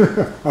 Sorry?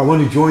 I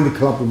want to join the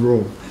Club of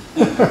Rome.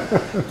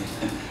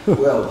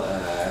 Well,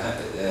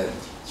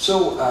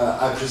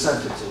 I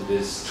presented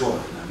this theorem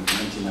in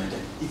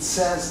 1990. It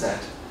says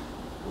that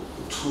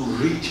to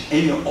reach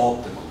any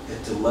optimal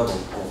at the level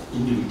of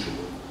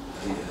individual,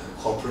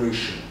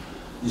 corporation,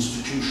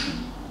 institution,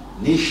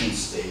 nation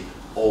state,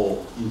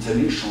 or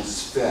international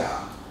sphere,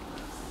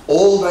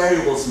 all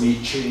variables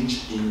may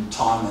change in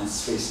time and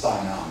space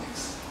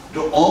dynamics.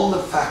 The only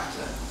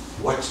factor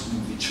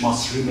which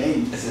must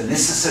remain as a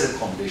necessary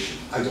condition,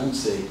 I don't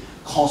say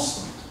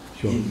constant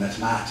in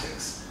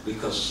mathematics,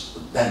 because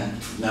then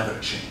it would never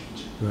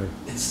change. Right.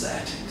 It's the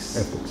ethics.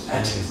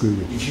 Ethics.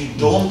 If you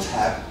don't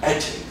have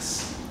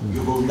ethics,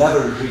 you will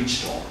never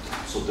reach the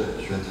optimum.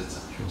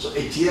 So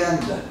at the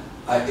end,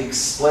 I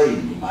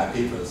explain in my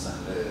papers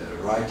and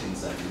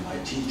writings and in my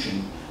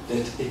teaching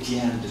that at the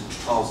end, the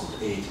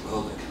 2008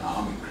 world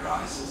economic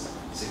crisis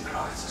is a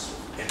crisis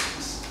of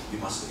ethics. You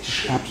must be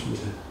ashamed.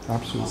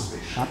 Absolutely.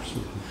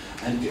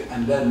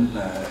 And then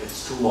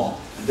it's too long.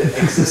 And the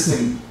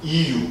existing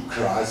EU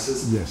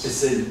crisis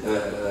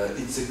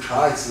it's a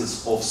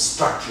crisis of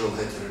structural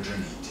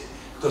heterogeneity,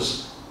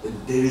 because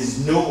there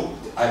is no.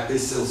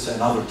 This is also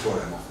another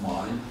theorem of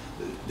mine.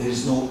 There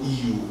is no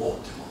EU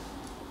optimal.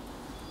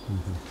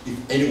 If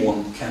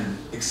anyone can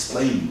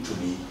explain to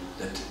me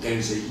that there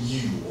is a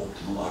EU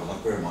optimal, I would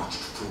like very much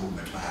to prove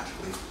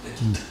mathematically that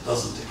it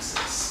doesn't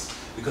exist.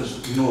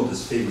 Because you know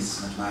this famous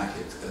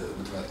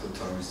mathematical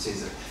term, it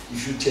says that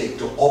if you take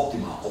the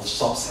optima of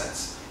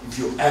subsets, if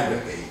you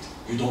aggregate,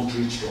 you don't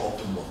reach the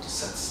optimum of the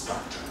set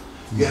structure.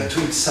 You have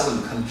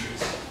 27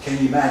 countries. Can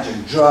you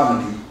imagine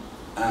Germany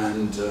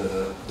and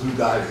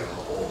Bulgaria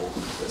or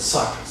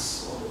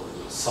Cyprus or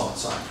South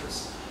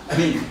Cyprus? I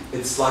mean,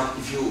 it's like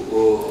if you,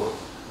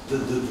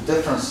 the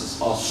differences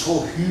are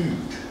so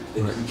huge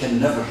that you can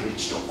never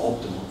reach the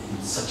optimal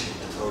in such a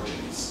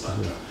heterogeneous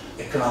structure,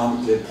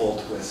 economically,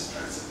 politically,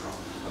 etc.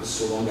 I was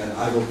so long, and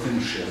I will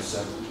finish here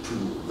so to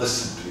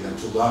listen to you and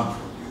to learn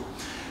from you.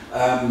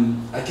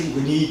 I think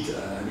we need,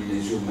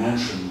 as you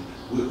mentioned,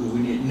 we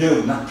need,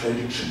 no, not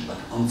prediction, but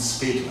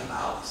unspatial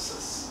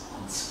analysis.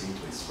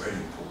 Unspatial is very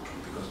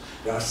important because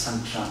there are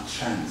some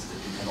trends that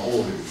you can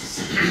already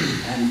see.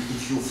 And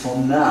if you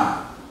from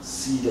now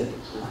see that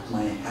what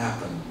may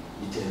happen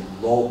with a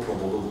low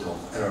probability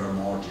of error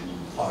margin in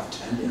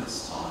 5-10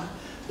 years' time,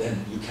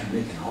 then you can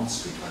make an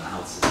unspatial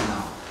analysis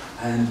now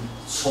and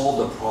solve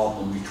the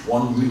problem with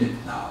 1 minute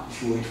now.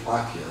 If you wait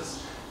 5 years,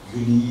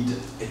 you need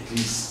at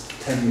least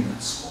 10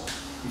 minutes more.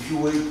 If you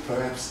wait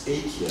perhaps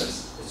 8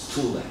 years, it's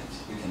too late.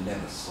 You can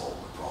never solve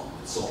the problem.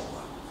 It's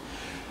over.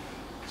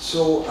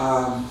 So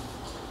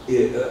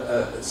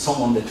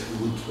someone that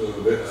would,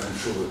 I'm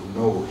sure,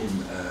 know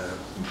him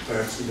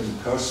perhaps even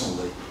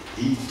personally.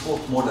 He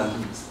taught more than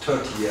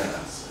 30 years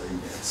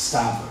at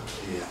Stanford,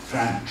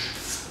 French,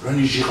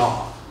 René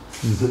Girard,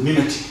 the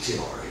mimetic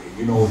theory.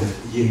 You know, that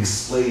he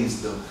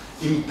explains the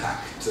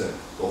impact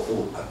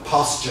of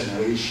past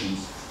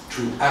generations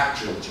to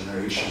actual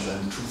generations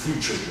and to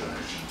future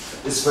generations.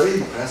 It's very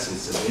impressive.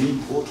 It's a very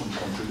important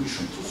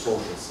contribution to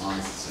social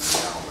sciences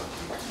and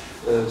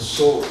reality.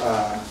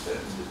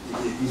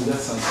 In that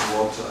sense,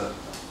 what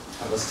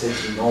I was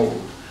taking note.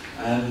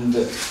 And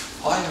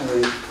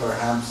finally,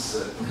 perhaps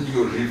when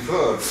you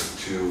refer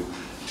to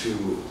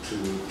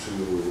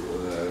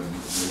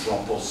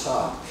Jean-Paul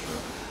Sartre,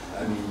 I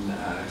mean, I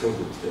told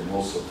you that I'm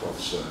also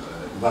professor,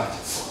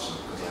 invited professor,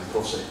 because I'm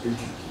professor at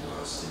Peking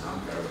University in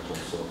Ankara, but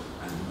also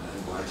I'm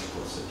invited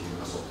professor at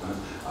University of Paris.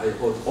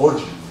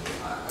 Originally,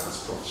 I was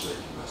professor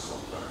at University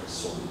of Paris,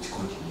 so it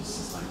continues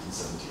since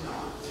 1979.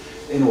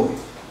 Anyway,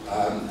 I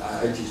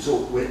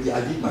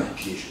did my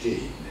PhD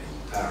in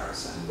Paris,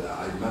 and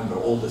I remember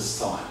all this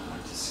time,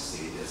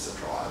 1968,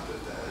 etc.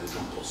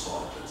 Jean-Paul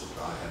Sartre,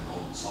 etc. I have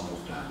known some of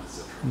them,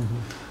 etc.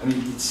 I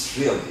mean, it's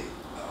really,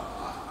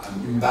 I'm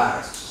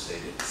embarrassed to say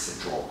that it's a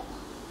joke.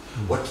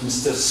 What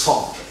Mr.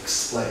 Sartre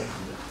explained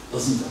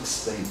doesn't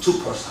explain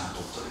 2%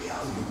 of the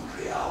human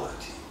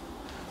reality.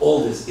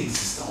 All this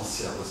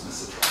existentialism,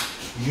 etc.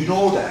 You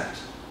know that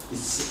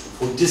it's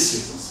for this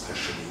reason,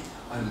 especially,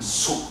 I'm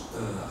so,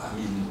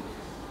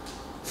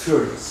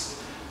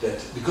 furious that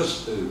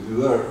because we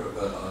were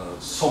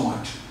so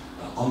much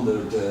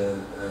under the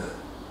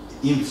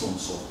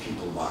influence of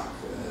people like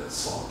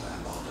Sartre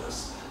and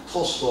others.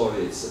 Tolstoy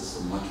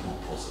is much more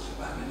positive.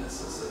 I mean,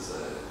 it's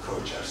a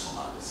courage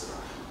sonata, etc.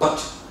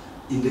 But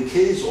in the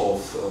case of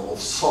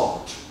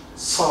Sartre,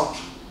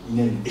 Sartre, in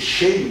an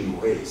shaming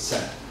way,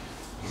 said,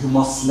 "You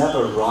must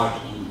never write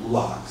on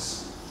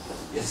gulags."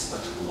 Yes,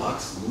 but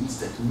gulags means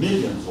that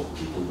millions of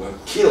people were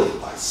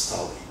killed by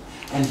Stalin.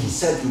 And he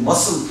said, you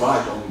mustn't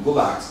write on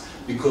gulags,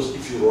 because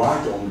if you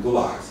write on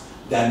gulags,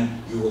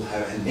 then you will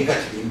have a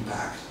negative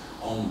impact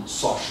on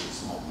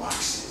socialism or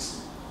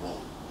Marxism. Well,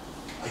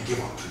 I give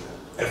up to you,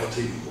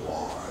 everything you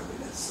are. I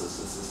mean,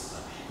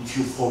 if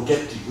you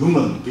forget the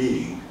human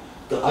being,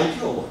 the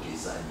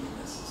ideologies, I mean,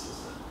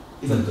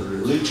 even the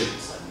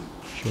religions, I mean,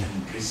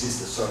 can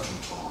resist a certain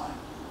time.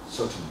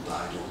 Certain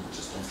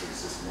ideologies don't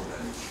resist more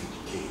than a few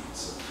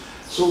decades.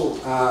 So,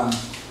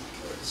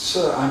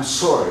 sir, I'm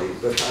sorry,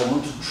 but I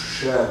wanted to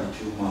share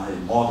with you my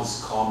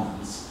modest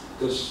comments,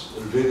 because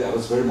really I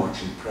was very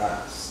much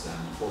impressed,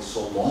 and for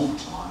so long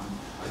time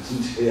I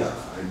didn't hear,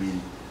 I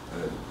mean,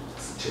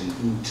 such an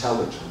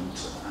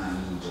intelligent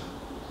and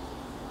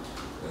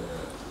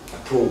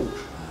approach,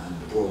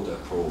 and broad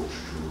approach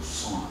to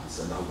science,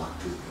 and I'd like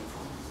to hear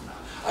from you now.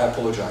 I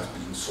apologize for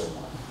being so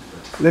long.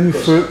 Let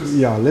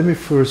me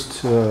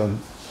first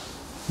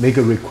make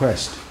a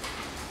request.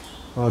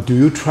 Do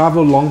you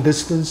travel long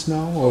distance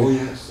now? Or? Oh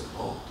yes.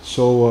 Oh.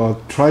 So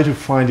try to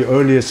find the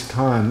earliest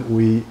time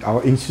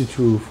our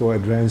Institute for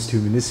Advanced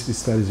Humanistic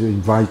Studies will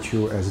invite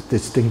you as a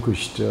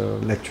distinguished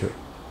lecturer.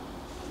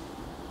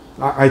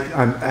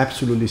 I'm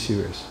absolutely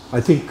serious.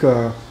 I think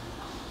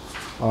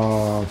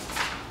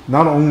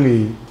not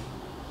only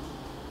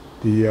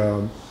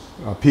the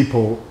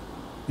people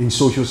in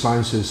social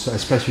sciences,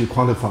 especially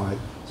quantified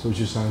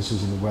social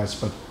sciences in the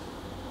West, but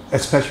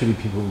especially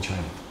people in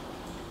China,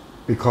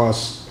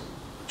 because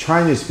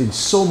China has been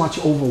so much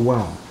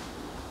overwhelmed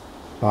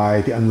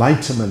by the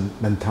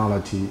Enlightenment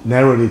mentality,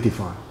 narrowly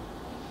defined.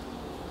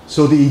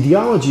 So the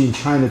ideology in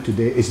China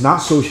today is not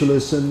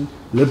socialism,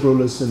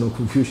 liberalism, or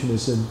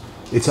Confucianism.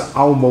 It's an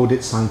outmoded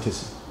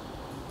scientism.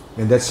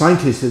 And that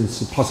scientism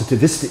is a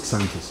positivistic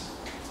scientism.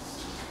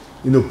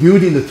 You know,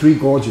 building the three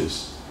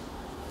gorges.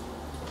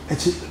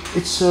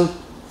 It's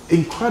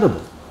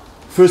incredible.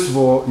 First of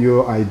all,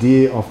 your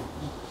idea of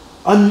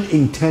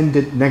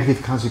unintended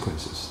negative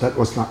consequences, that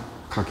was not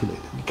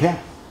calculated. You can't.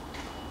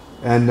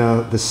 And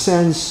the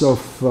sense of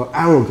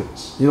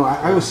arrogance. You know,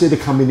 I would say the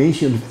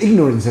combination of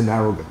ignorance and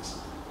arrogance.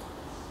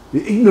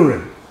 You're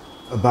ignorant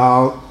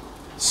about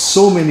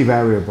so many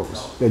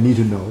variables that you need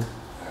to know,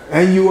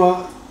 and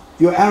you're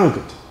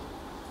arrogant.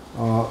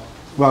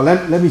 Well,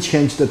 let me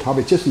change the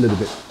topic just a little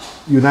bit.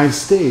 United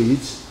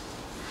States,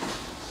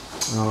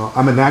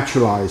 I'm a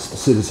naturalized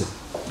citizen,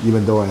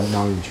 even though I'm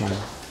now in China,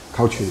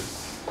 culturally.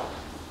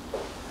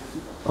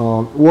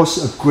 Was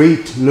a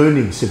great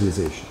learning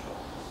civilization.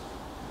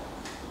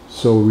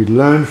 So we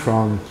learned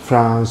from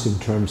France in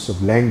terms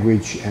of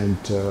language and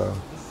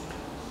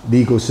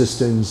legal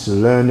systems,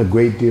 learn a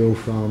great deal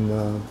from,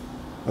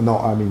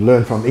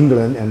 learn from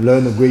England and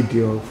learn a great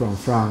deal from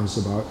France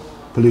about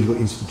political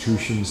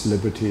institutions,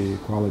 liberty,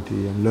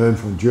 equality, and learn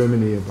from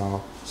Germany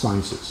about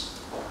sciences.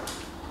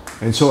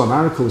 And so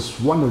America was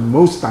one of the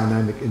most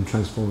dynamic and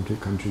transformative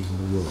countries in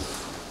the world.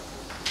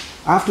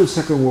 After the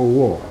Second World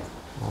War,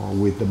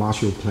 with the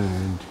Marshall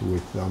Plan,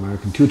 with the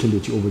American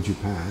tutelage over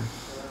Japan,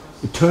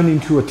 it turned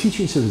into a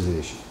teaching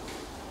civilization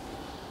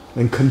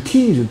and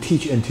continues to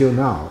teach until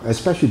now,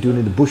 especially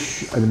during the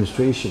Bush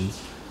administration.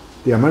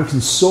 the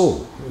American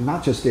soul,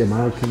 not just the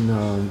American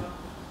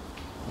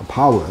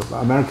power,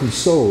 but American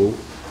soul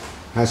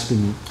has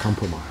been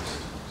compromised.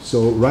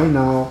 So right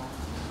now,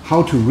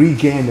 how to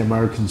regain the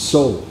American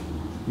soul,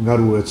 in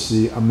other words,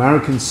 the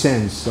American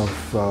sense of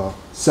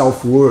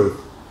self-worth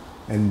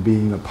and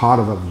being a part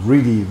of a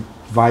really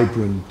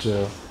vibrant,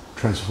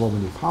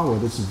 transformative power,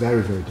 this is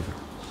very, very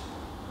difficult.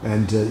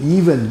 And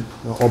even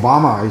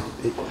Obama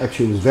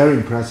actually was very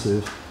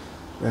impressive,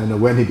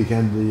 and when he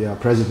became the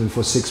president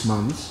for 6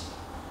 months,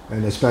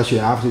 and especially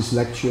after his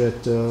lecture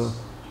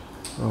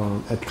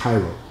at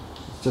Cairo,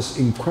 just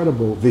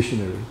incredible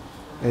visionary.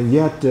 And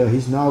yet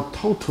he's now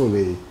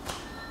totally,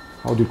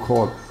 how do you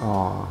call it,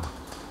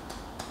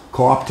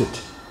 co-opted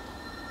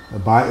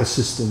by a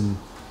system.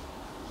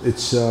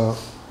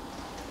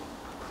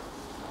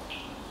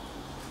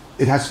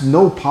 It has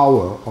no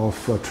power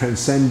of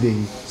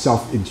transcending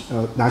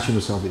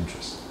national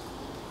self-interest.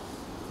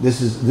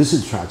 This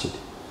is tragedy.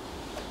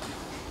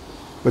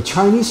 But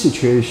Chinese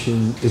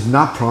situation is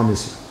not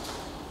promising,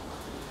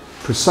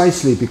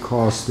 precisely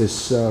because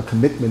this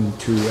commitment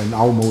to an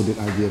outmoded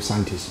idea of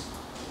scientism.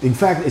 In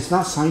fact, it's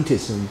not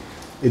scientism;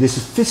 it is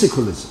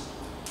physicalism.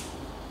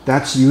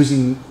 That's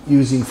using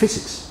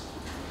physics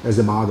as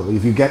a model.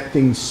 If you get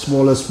things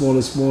smaller,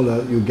 smaller,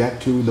 smaller, you get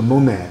to the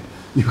monad.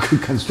 You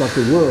could construct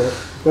a world,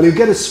 but if you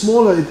get it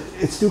smaller,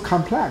 it's still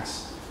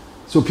complex.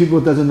 So people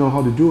doesn't know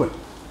how to do it.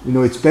 You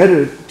know, it's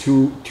better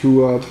to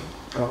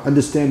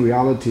understand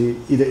reality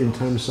either in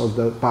terms of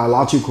the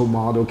biological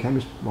model,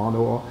 chemistry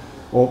model,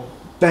 or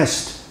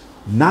best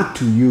not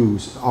to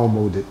use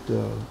outmoded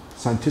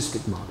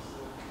scientific model.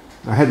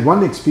 I had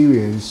one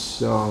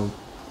experience. I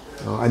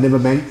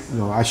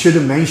should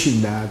have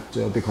mentioned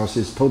that because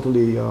it's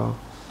totally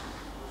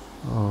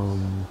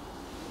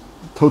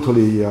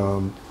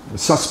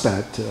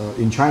suspect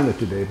in China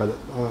today, but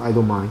I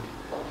don't mind.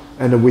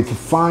 And with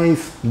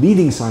 5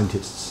 leading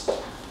scientists,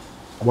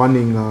 one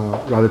in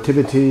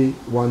relativity,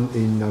 one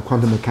in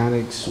quantum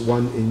mechanics,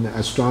 one in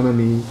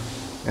astronomy,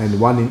 and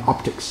one in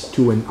optics,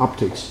 2 in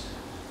optics,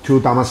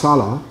 to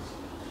Dharamsala,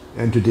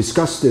 and to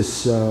discuss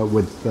this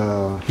with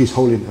His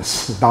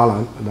Holiness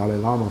Dalai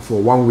Lama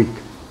for 1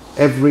 week,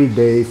 every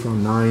day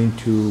from 9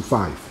 to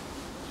 5.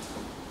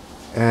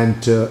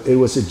 And it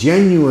was a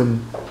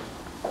genuine,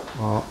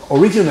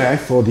 originally I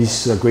thought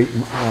these great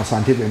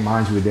scientific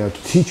minds were there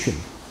to teach him,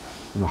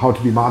 how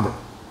to be modern,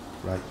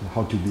 right?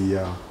 How to be,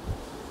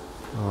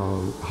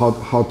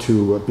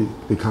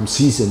 become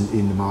seasoned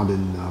in the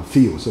modern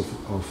fields of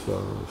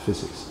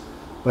physics.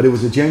 But it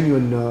was a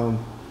genuine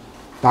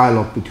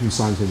dialogue between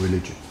science and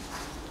religion.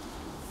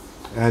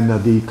 And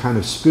the kind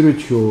of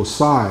spiritual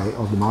side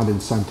of the modern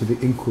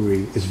scientific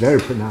inquiry is very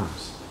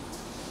pronounced,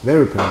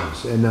 very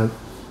pronounced. And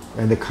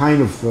the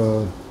kind of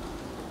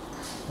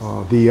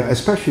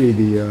especially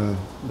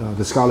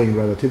the scholar in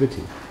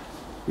relativity,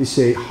 we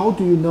say, how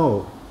do you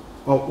know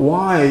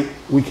why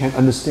we can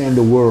understand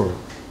the world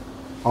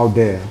out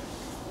there,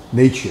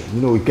 nature?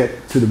 You know, we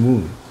get to the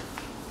moon.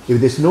 If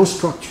there's no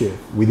structure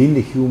within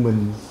the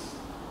human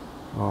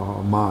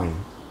mind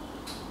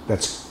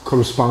that's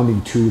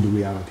corresponding to the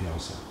reality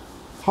outside,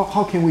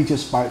 how can we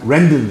just by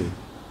randomly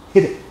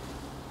hit it?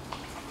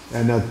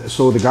 And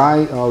so the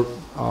guy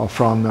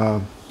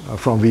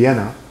from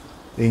Vienna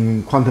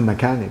in quantum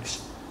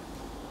mechanics,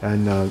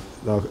 and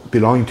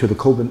belonging to the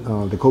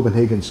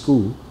Copenhagen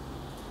school,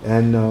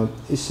 and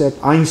he said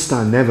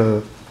Einstein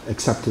never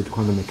accepted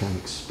quantum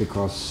mechanics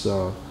because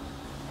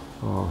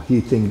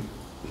he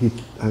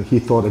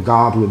thought a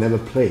God would never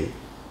play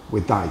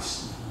with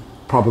dice.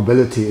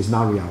 Probability is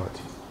not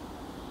reality.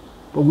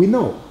 But we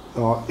know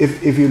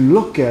if you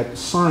look at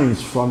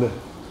science from the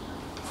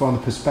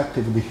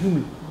perspective of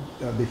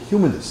the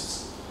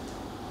humanists,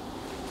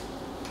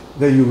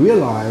 then you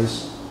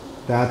realize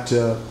that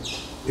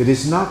it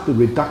is not the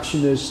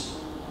reductionist,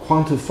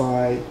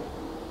 quantified,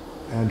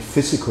 and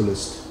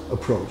physicalist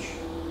approach,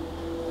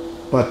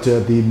 but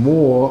the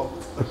more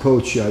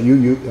approach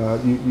you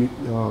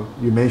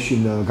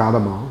mentioned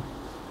Gadamer,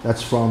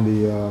 that's from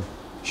the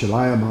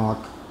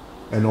Schleiermacher,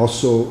 and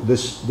also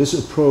this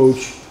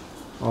approach,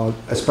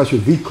 especially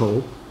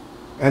Vico,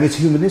 and it's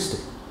humanistic.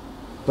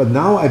 But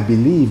now I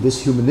believe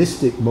this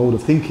humanistic mode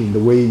of thinking,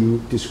 the way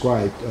you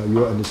described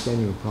your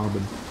understanding of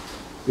problem,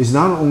 is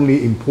not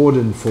only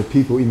important for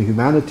people in the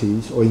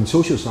humanities or in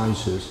social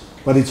sciences,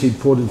 but it's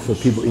important for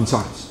people in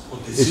science.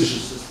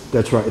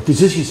 That's right. A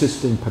decision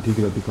system in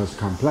particular because it's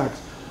complex.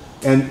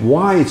 And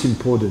why it's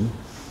important?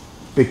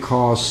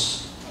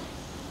 Because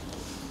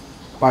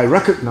by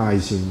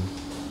recognizing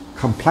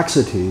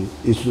complexity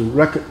is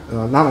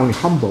not only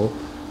humble,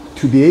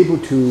 to be able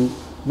to,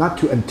 not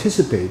to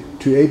anticipate,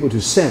 to be able to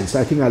sense.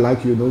 I think I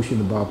like your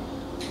notion about,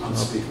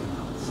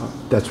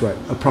 that's right,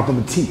 a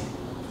probability.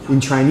 In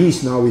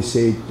Chinese now we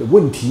say the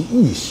问题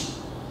意识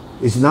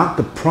is not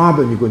the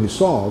problem you're going to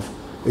solve,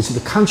 it's the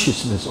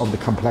consciousness of the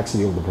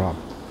complexity of the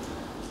problem.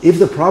 If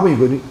the problem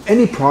you're going to,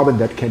 any problem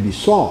that can be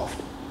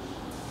solved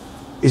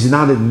is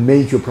not a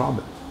major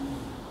problem.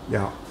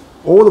 Yeah,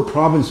 all the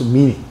problems of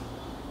meaning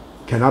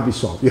cannot be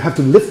solved. You have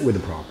to live with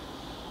the problem.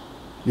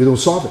 You don't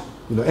solve it.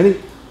 You know,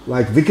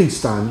 like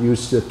Wittgenstein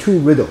used two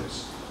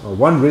riddles.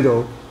 One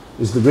riddle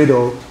is the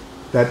riddle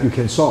that you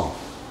can solve,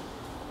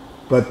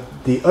 but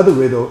the other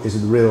riddle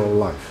is the riddle of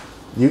life.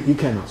 You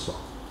cannot solve.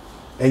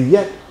 And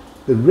yet,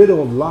 the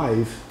riddle of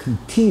life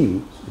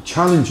continues,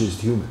 challenges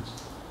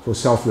humans for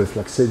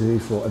self-reflexivity,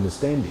 for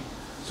understanding.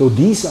 So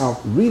these are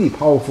really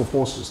powerful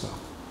forces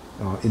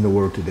now in the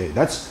world today.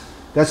 That's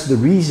the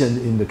reason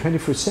in the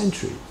 21st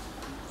century,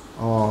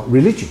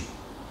 religion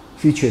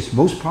features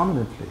most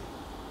prominently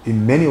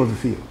in many of the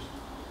fields.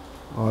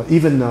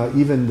 Even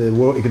the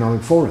World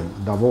Economic Forum,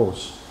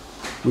 Davos,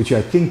 which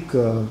I think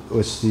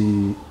was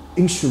the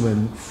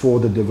instrument for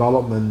the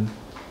development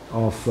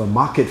of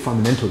market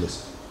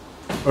fundamentalism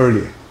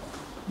earlier.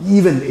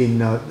 Even in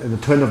the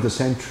turn of the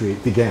century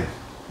began,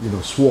 you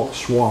know,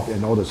 Schwab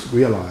and others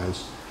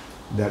realized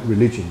that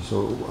religion.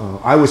 So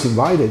I was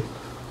invited,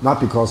 not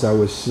because I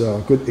was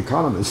a good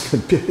economist,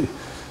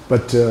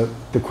 but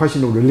the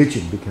question of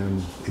religion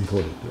became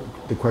important,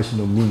 the question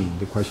of meaning,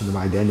 the question of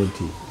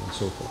identity, and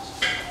so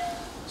forth.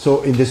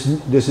 So in this,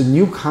 there's a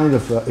new kind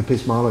of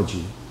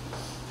epistemology.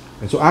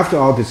 And so after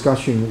our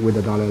discussion with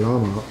the Dalai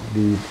Lama,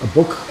 a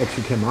book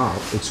actually came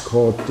out. It's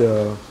called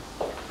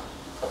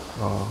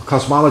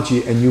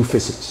Cosmology and New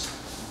Physics.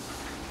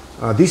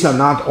 These are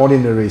not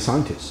ordinary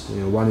scientists.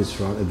 You know, one is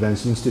from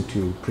Advanced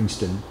Institute,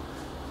 Princeton,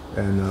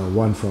 and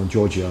one from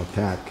Georgia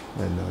Tech,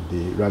 and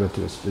the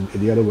relatives, and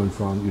the other one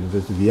from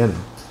University of Vienna.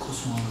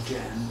 Cosmology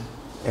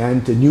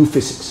and new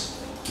physics.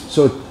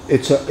 So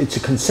it's a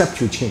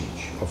conceptual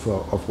change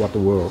of what the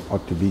world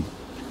ought to be.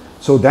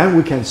 So then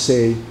we can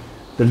say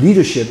the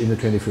leadership in the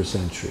 21st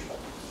century,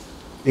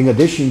 in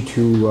addition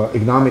to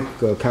economic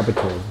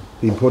capital,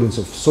 the importance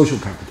of social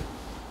capital.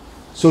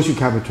 Social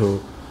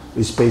capital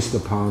is based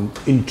upon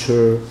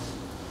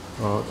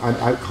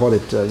I call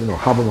it,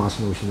 Habermas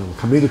notion of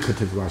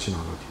communicative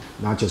rationality,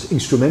 not just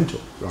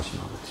instrumental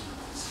rationality.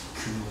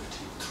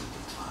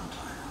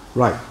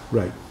 Right,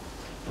 right.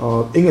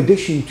 In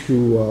addition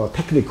to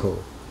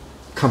technical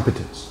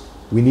competence,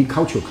 we need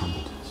cultural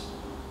competence.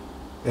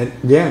 And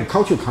again,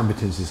 cultural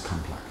competence is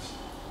complex.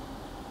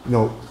 You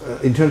know,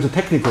 in terms of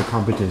technical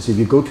competence, if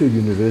you go to a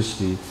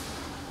university,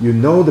 you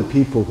know the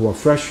people who are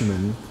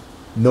freshmen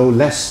know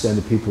less than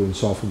the people in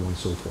sophomore and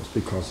so forth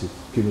because it's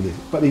cumulative.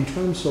 But in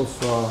terms of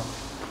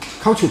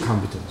cultural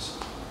competence,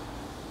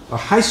 a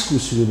high school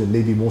student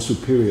may be more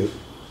superior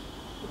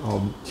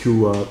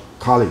to a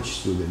college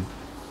student.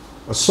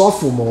 A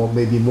sophomore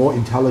may be more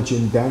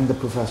intelligent than the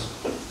professor.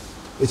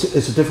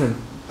 It's a different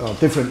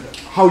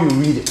how you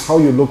read it, how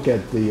you look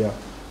at the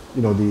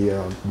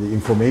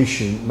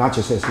information, not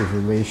just as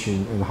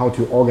information, and how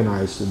to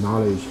organize the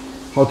knowledge,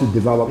 how to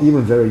develop,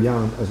 even very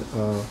young,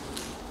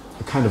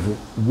 a kind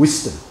of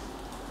wisdom.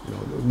 You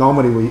know,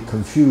 normally we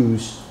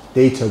confuse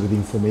data with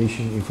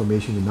information,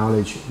 information with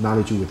knowledge,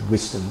 knowledge with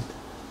wisdom,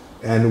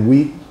 and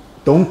we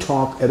don't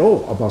talk at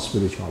all about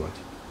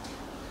spirituality,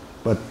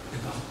 but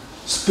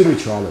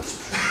spirituality.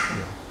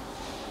 Yeah.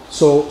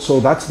 So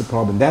that's the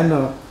problem. Then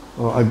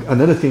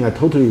another thing I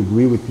totally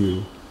agree with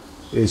you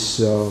is,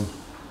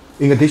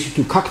 in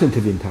addition to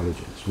cognitive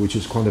intelligence, which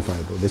is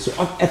quantifiable, there's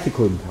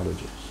ethical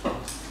intelligence.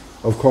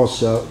 Of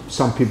course,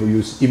 some people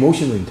use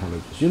emotional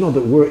intelligence. You know,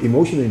 the word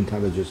emotional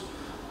intelligence,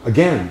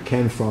 again,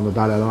 came from the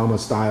Dalai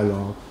Lama's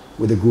dialogue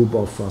with a group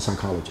of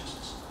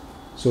psychologists.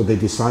 So they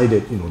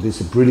decided,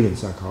 this is a brilliant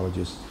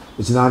psychologist,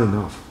 it's not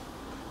enough.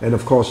 And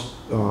of course,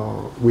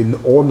 we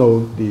all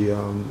know the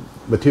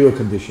material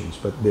conditions,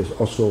 but there's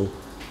also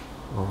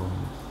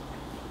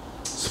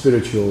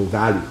spiritual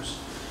values.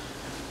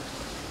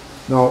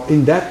 Now,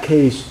 in that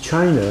case,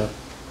 China,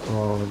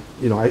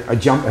 I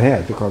jump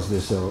ahead because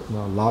there's a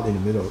lot in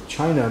the middle.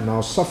 China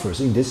now suffers,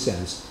 in this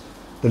sense,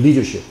 the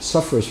leadership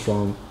suffers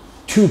from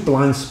two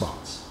blind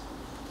spots,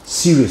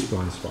 serious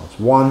blind spots.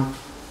 One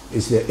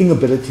is their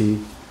inability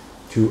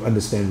to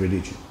understand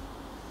religion,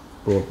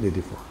 broadly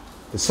defined.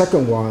 The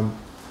second one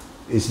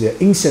is their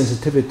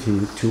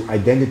insensitivity to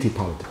identity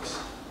politics.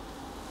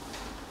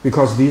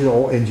 Because these are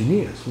all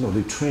engineers,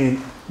 they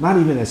train not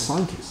even as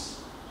scientists.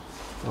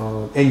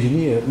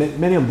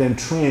 Many of them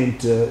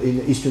trained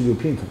in Eastern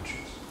European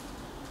countries.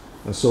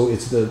 So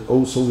it's the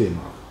old Soviet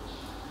model.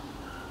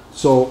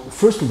 So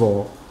first of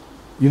all,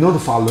 the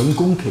Falun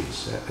Gong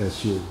case,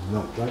 as you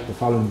know, right? The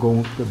Falun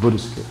Gong, the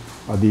Buddhist case.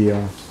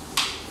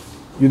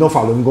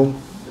 Falun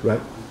Gong,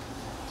 right?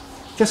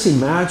 Just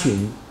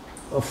imagine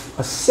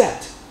a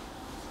set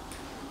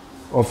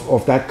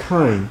of that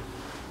kind.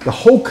 The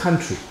whole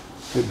country,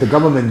 the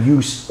government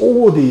used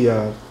all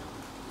the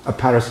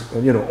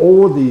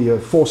all the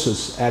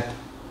forces at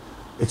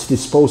its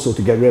disposal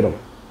to get rid of it.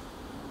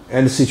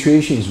 And the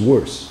situation is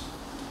worse.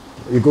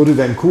 You go to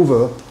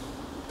Vancouver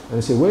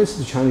and say, where's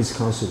the Chinese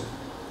consulate?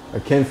 I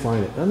can't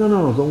find it.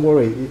 No, don't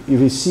worry. If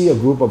you see a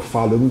group of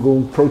Falun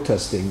Gong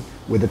protesting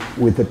with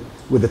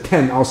a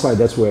tent outside,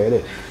 that's where it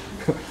is.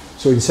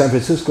 So in San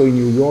Francisco, in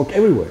New York,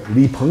 everywhere.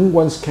 Li Peng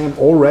once came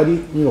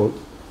already,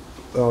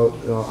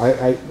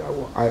 I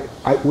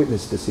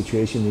witnessed the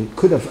situation. He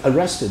could have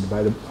arrested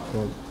by the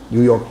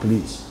New York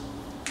police,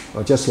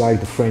 just like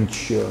the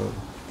French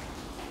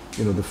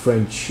the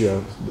French,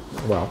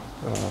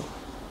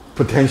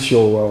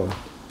 potential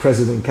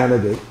president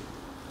candidate,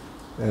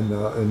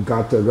 and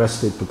got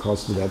arrested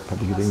because of that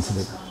particular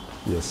incident.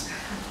 Yes.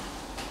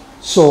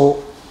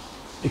 So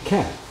it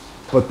can,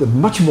 but the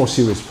much more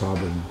serious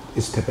problem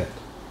is Tibet.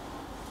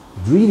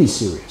 Really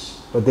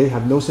serious, but they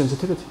have no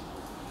sensitivity.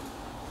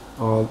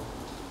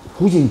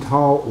 Hu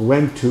Jintao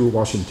went to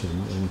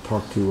Washington and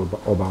talked to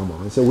Obama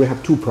and said, we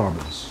have two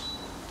problems.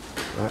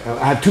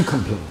 I have two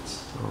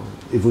complaints.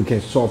 If we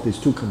can solve these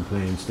two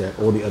complaints, that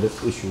all the other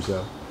issues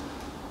are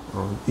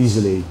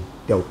easily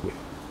dealt with.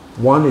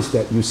 One is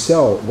that you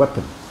sell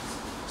weapons,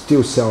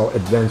 still sell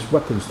advanced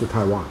weapons to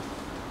Taiwan.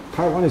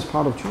 Taiwan is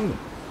part of China.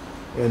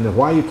 And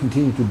why you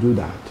continue to do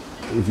that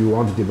if you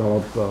want to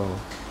develop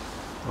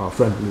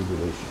friendly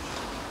relations?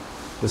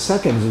 The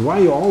second is why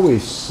you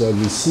always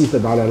receive the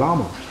Dalai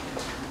Lama.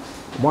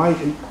 Why,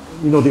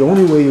 the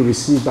only way you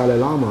receive Dalai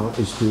Lama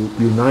is to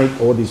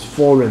unite all these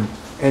foreign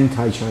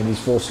anti-Chinese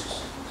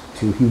forces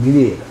to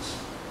humiliate us.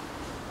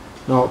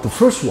 Now, the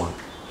first one,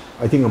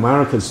 I think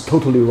America is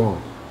totally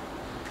wrong.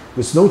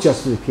 There's no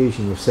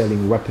justification of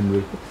selling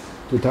weaponry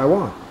to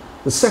Taiwan.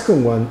 The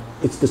second one,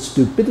 it's the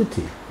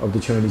stupidity of the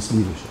Chinese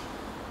leadership.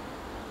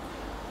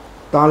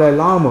 Dalai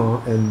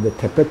Lama and the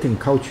Tibetan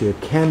culture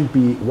can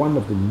be one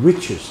of the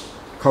richest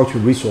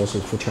cultural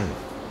resources for China.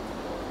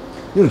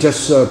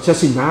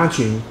 Just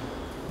imagine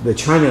that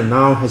China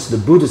now has the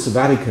Buddhist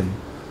Vatican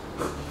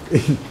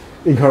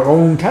in her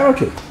own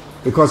territory.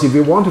 Because if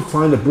you want to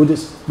find a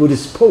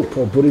Buddhist pope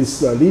or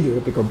Buddhist leader,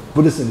 because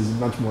Buddhism is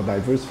much more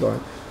diversified,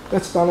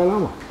 that's Dalai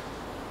Lama.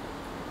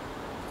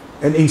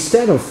 And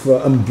instead of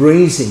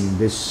embracing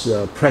this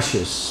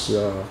precious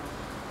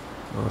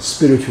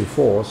spiritual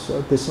force,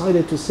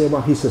 decided to say,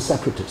 well, he's a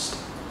separatist.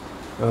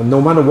 No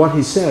matter what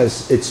he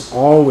says, it's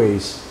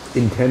always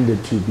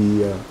intended to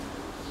be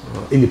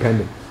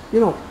independent.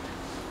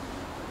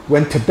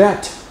 When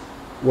Tibet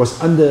was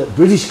under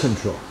British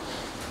control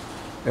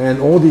and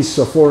all these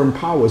foreign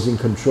powers in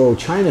control,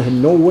 China had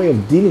no way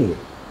of dealing with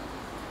it.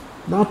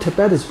 Now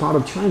Tibet is part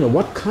of China.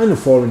 What kind of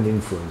foreign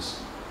influence?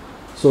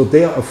 So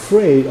they are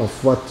afraid of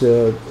what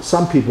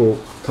some people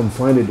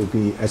confine it to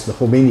be as the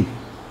Khomeini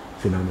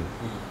phenomenon.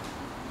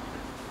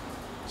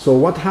 So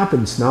what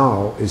happens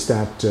now is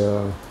that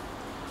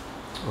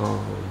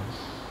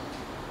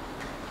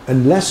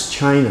unless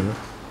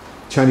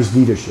Chinese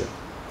leadership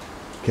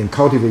can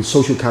cultivate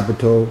social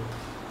capital,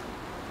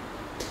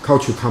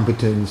 cultural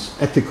competence,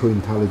 ethical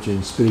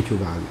intelligence, spiritual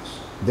values,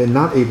 they're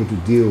not able to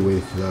deal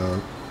with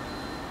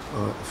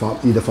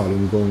either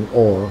Falun Gong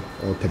or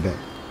Tibet.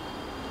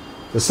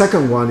 The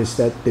second one is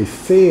that they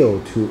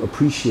fail to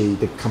appreciate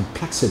the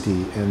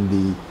complexity and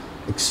the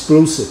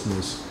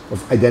explosiveness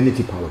of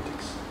identity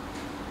politics.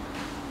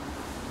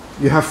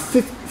 You have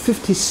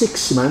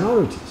 56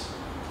 minorities.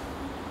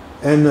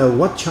 And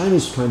what China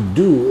is trying to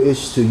do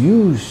is to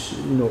use,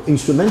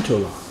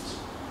 instrumentalize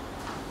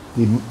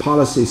the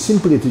policy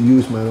simply to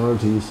use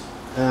minorities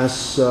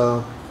as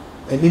an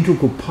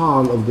integral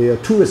part of their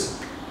tourism.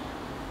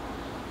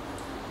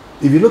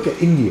 If you look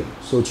at India,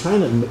 so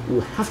China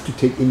will have to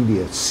take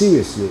India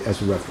seriously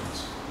as a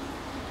reference.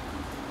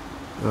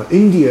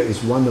 India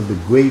is one of the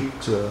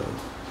great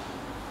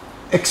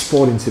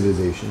exporting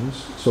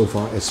civilizations so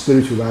far as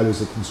spiritual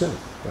values are concerned.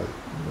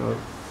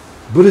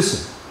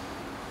 Buddhism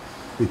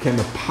became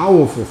a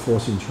powerful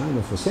force in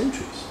China for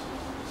centuries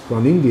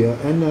from India,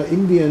 and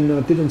India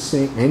didn't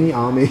send any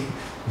army.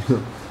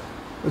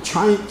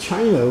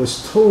 China was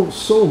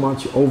so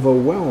much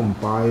overwhelmed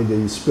by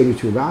the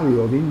spiritual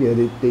value of India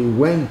that they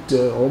went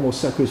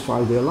almost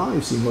sacrificed their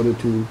lives in order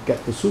to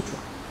get the sutra,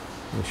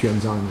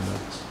 Xuanzang and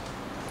others.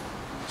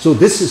 So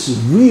this is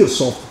real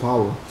soft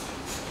power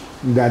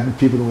that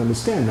people don't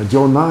understand.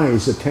 Joe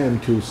Nye's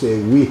attempt to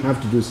say we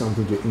have to do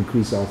something to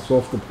increase our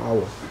soft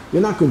power.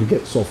 You're not going to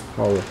get soft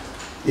power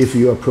if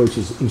your approach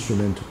is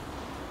instrumental.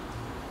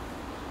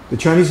 The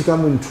Chinese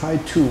government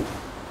tried to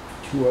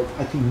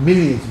I think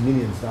millions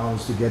of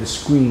dollars to get a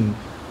screen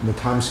in the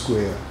Times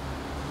Square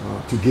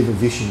to give a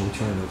vision of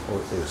China for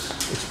this.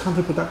 It's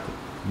counterproductive.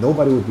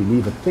 Nobody will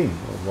believe a thing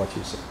of what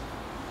you say.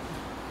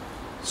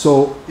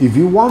 So if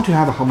you want to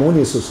have a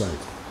harmonious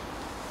society,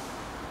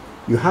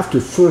 you have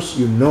to first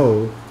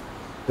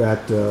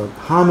that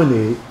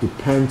harmony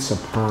depends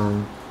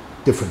upon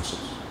differences,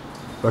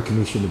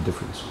 recognition of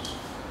differences.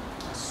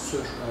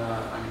 Sir,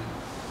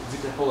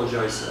 we'd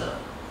apologize.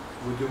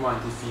 Would you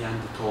mind if we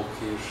end the talk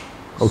here?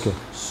 Okay.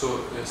 So,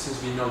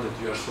 since we know that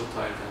you are so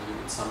tired and you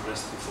need some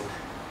rest before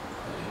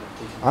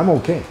taking... I'm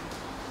okay.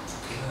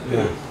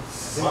 Yeah.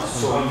 What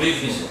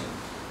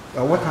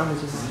time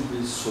is it?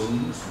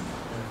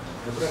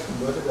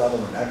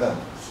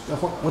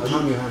 What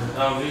time you have?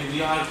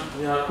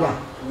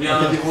 We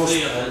are the host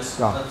free.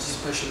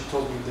 especially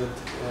told me that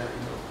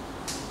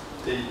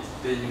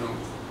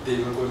they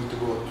were going to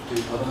go to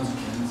the...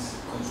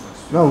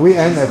 No, we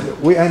end at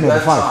 5. We end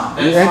at 5.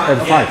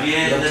 Yeah, we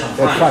end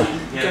at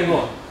 5. You can go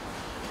on.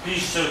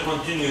 Please sir,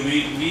 continue.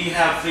 We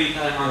have free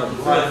time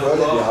until Var 5 böyle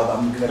bir o'clock.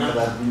 adam bugüne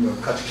kadar bilmiyorum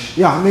kaç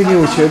kişi. Yeah, maybe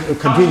we should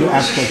continue 他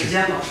们 ask 不是时 questions.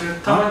 间，老师，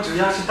他们主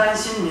要是担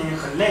心你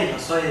很累了，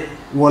所以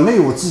我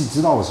累，我自己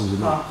知道我是不是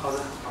累。啊，好的，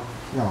好。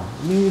呀，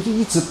你就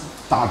一直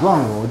打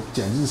断我，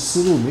简直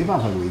思路没办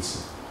法维持，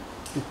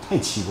这太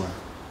奇怪了。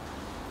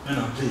 No,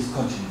 no, please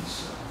continue,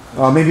 sir.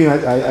 Maybe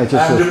I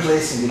just. I'm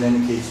replacing in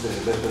any case the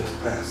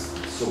past,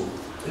 so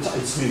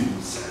it's me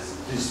who says.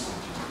 Please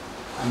continue.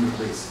 I'm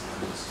replacing.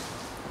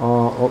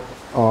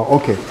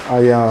 Okay.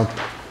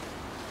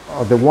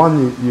 The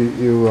one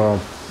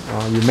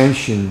you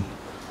mentioned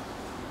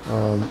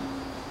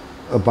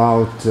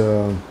about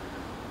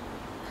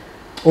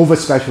over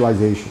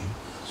specialization.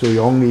 So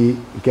you only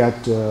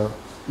get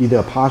either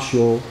a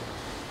partial,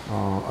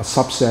 a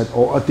subset,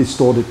 or a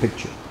distorted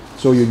picture.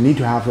 So you need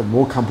to have a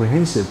more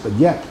comprehensive, but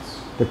yet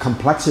the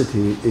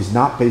complexity is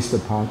not based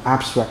upon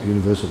abstract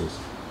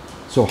universalism.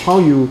 So how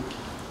you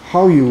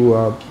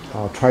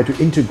try to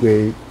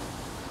integrate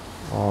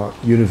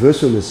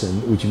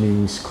universalism, which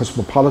means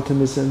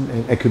cosmopolitanism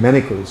and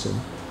ecumenicalism,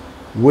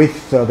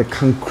 with the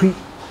concrete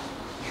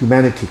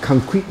humanity,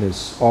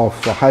 concreteness of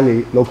a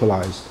highly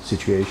localized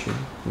situation,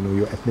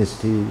 your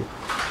ethnicity,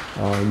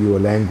 your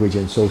language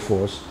and so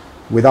forth,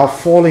 without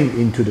falling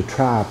into the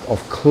trap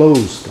of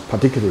closed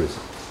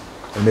particularism,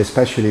 and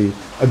especially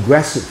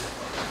aggressive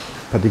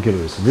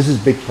particularism. This is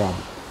a big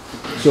problem.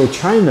 So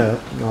China,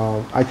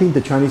 I think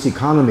the Chinese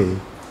economy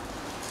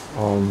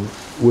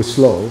was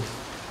slow,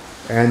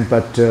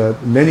 but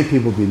many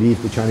people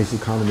believe the Chinese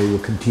economy will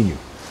continue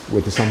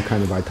with some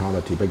kind of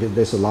vitality, but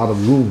there's a lot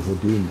of room for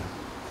doing that.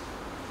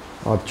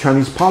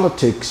 Chinese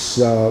politics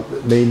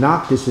may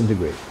not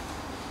disintegrate.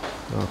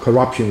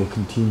 Corruption will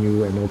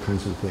continue and all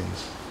kinds of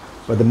things.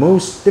 But the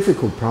most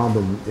difficult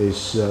problem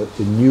is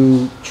the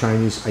new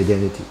Chinese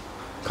identity,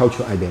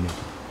 cultural identity.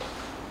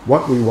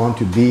 What we want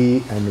to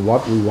be and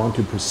what we want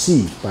to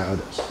perceive by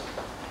others.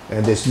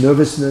 And there's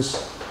nervousness.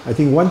 I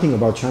think one thing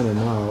about China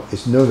now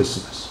is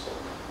nervousness.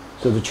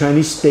 So the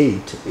Chinese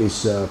state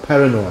is a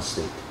paranoia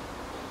state.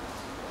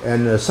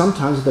 And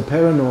sometimes the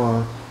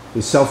paranoia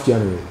is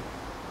self-generated.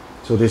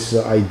 So this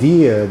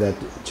idea that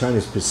China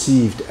is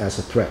perceived as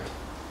a threat.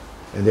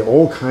 And there are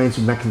all kinds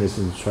of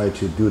mechanisms to try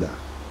to do that.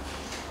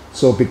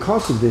 So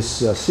because of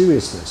this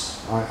seriousness,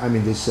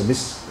 this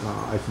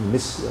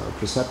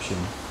misperception,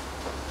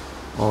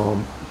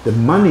 the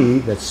money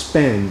that's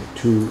spent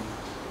to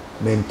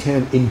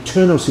maintain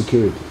internal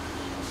security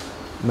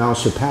now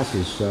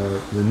surpasses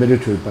the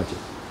military budget.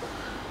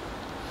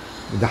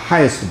 The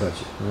highest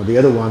budget. The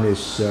other one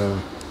is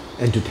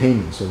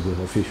entertainments of the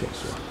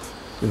officials.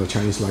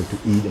 Chinese like to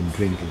eat and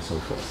drink and so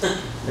forth.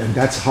 And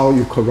that's how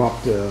you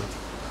corrupt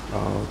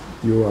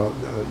your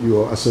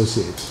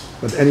associates.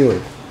 But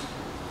anyway,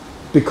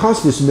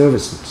 because this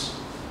nervousness,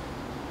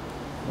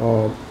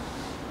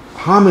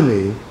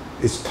 harmony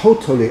is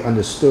totally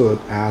understood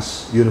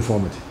as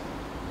uniformity.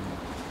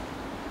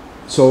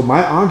 So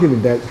my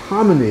argument that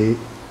harmony,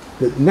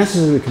 the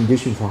necessary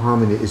condition for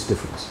harmony is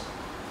difference.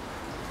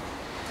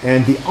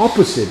 And the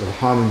opposite of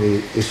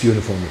harmony is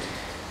uniformity.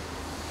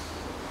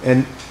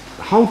 And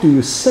how do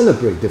you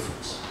celebrate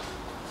difference?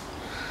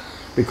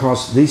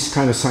 Because this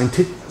kind of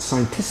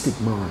scientific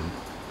mind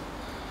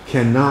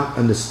cannot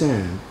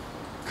understand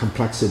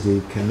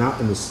complexity,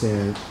 cannot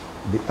understand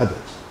the others.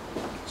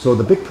 So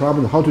the big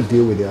problem is how to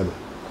deal with the other,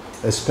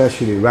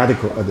 especially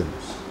radical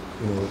otherness.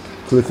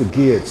 Clifford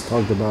Geertz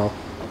talked about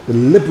the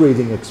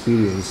liberating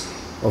experience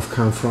of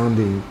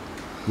confronting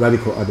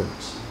radical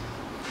otherness.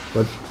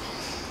 But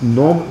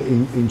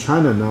in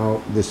China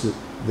now,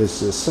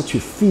 there's such a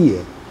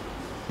fear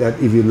that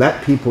if you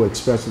let people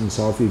express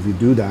themselves, if you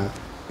do that,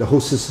 the whole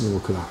system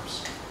will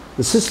collapse.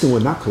 The system will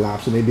not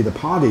collapse, and maybe the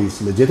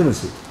party's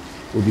legitimacy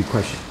will be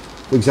questioned.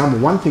 For example,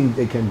 one thing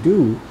they can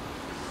do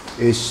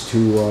is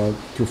to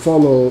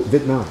follow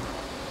Vietnam.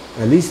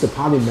 At least the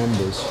party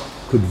members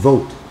could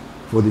vote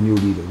for the new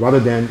leader, rather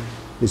than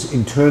this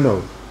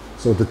internal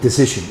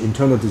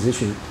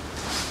decision.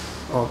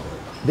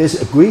 There's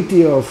a great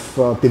deal of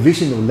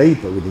division of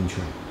labor within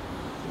China,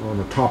 on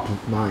the top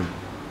 9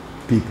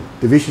 people,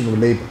 division of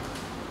labor,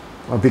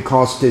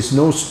 because there's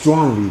no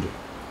strong leader.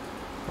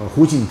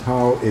 Hu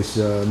Jintao is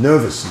a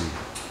nervous leader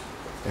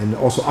and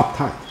also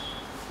uptight,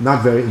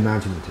 not very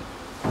imaginative.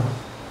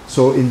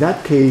 So in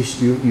that case,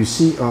 you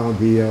see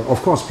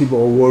of course people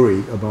are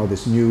worried about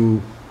this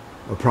new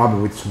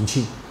problem with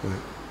Chongqing.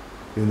 Right?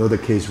 You know the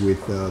case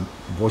with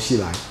Bo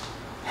Xilai.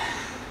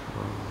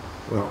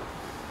 Well,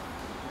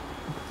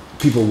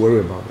 people worry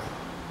about that.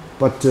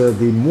 But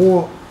the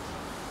more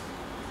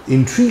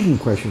intriguing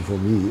question for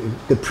me,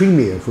 the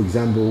premier, for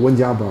example, Wen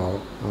Jiabao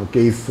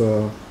gave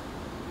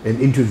an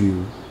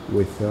interview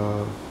with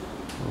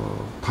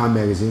Time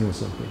magazine or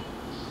something.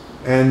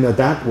 And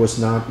that was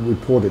not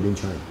reported in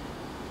China.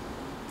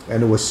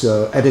 And it was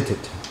edited.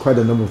 Quite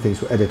a number of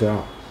things were edited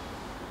out.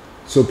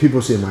 So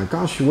people say, my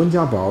gosh, Wen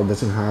Jiabao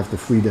doesn't have the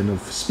freedom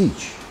of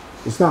speech.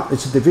 It's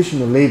a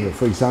division of labor.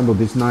 For example,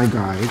 these 9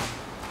 guys,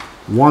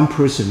 one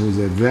person who is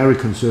a very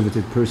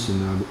conservative person,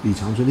 Li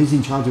Changchun, he's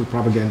in charge of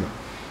propaganda.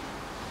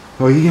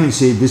 So he can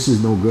say this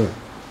is no good,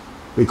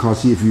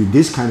 because if you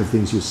this kind of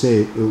things you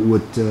say, it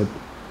would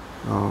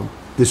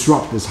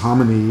disrupt this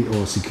harmony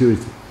or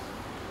security.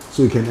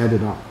 So you can add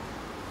it up.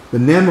 The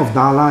name of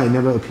Dalai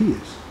never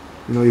appears.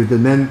 You know, if the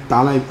name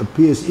Dalai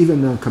appears,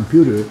 even on a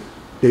computer,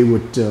 they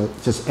would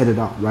just add it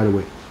up right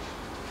away.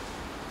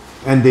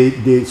 And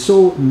they're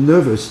so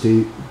nervous,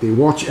 they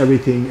watch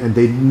everything and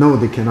they know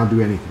they cannot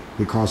do anything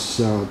because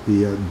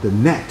the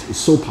net is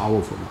so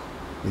powerful now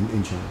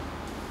in China.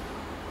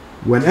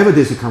 Whenever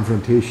there's a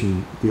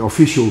confrontation, the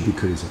official will be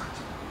criticized.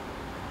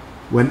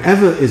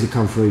 Whenever there's a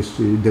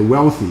confrontation, the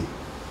wealthy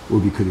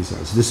will be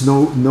criticized. There's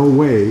no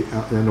way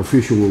an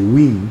official will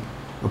win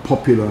a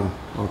popular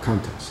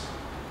contest.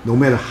 No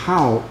matter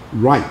how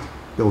right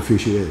the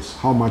official is,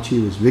 how much he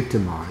was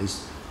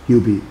victimized,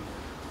 he'll be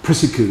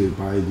persecuted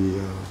by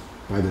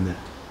the net.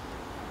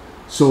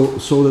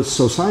 So the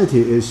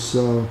society is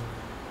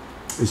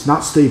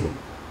not stable.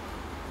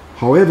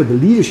 However, the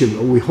leadership,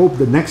 we hope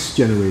the next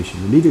generation,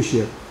 the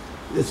leadership,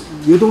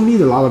 you don't need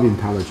a lot of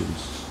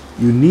intelligence.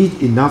 You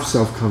need enough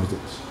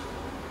self-confidence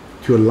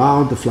to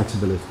allow the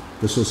flexibility.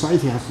 The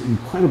society has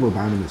incredible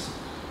dynamism,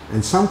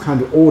 and some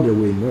kind of order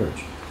will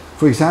emerge.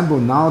 For example,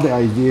 now the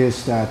idea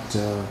is that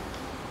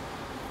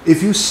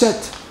if you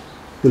set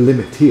the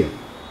limit here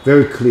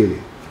very clearly,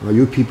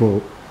 you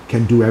people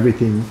can do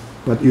everything,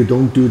 but you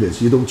don't do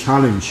this. You don't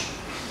challenge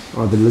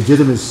the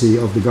legitimacy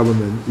of the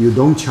government. You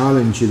don't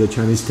challenge the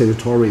Chinese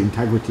territorial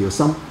integrity or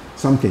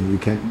something. You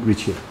can't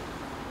reach here.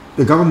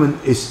 The government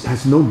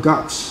has no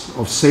guts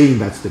of saying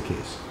that's the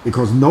case,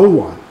 because no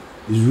one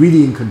is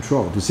really in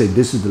control to say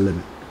this is the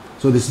limit.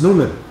 So there's no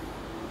limit.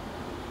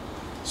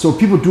 So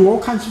people do all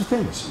kinds of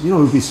things. You know,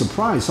 you'll be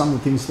surprised, some of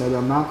the things that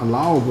are not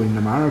allowable in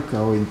America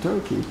or in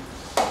Turkey,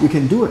 you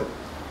can do it.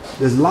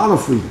 There's a lot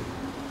of freedom.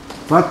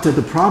 But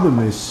the problem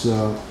is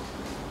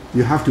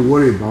you have to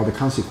worry about the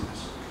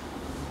consequence.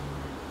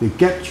 They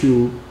get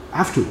you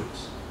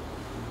afterwards.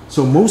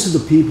 So most of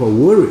the people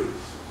worry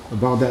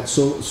about that,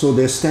 so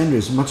their standard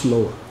is much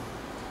lower.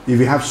 If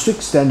you have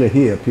strict standard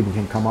here, people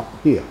can come up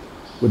here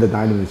with the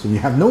dynamism. You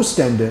have no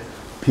standard,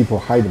 people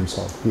hide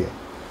themselves here.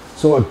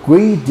 So a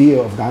great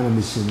deal of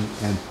dynamism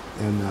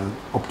and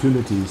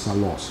opportunities are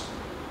lost.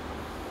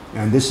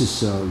 And this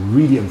is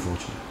really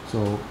unfortunate.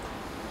 So,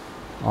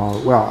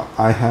 well,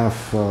 I have,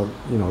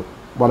 you know,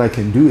 what I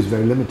can do is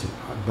very limited.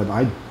 But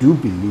I do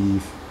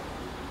believe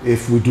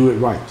if we do it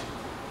right,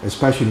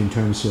 especially in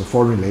terms of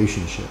foreign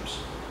relationships,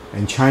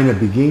 and China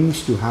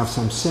begins to have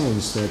some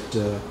sense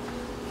that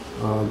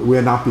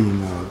we're not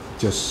being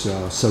just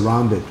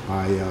surrounded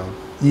by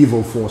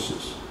evil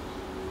forces.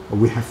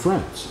 We have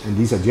friends, and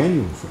these are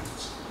genuine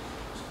friends.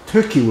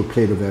 Turkey will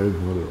play a very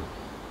important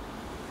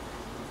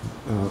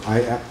role.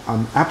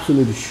 I'm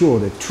absolutely sure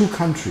that two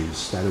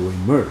countries that will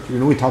emerge. You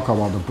know, we talk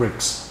about the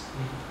BRICS.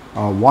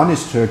 One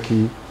is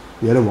Turkey,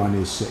 the other one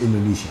is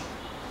Indonesia.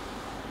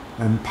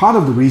 And part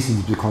of the reason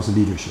is because of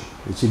leadership.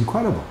 It's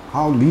incredible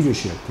how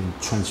leadership can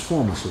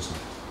transform a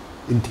society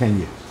in 10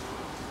 years.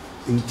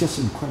 It's just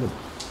incredible.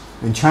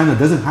 And China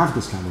doesn't have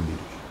this kind of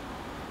leadership.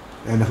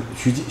 And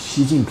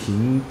Xi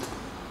Jinping,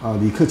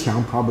 Li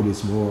Keqiang probably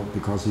is more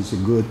because he's a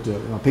good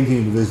Peking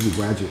University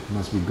graduate,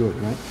 must be good,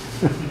 right?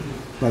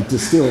 But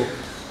still,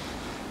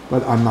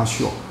 but I'm not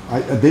sure.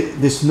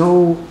 There's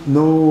no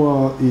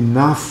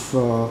enough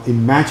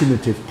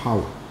imaginative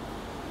power,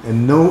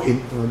 and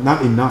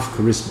not enough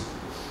charisma.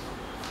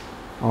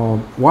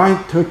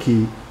 Why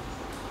Turkey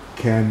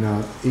can,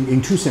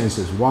 in two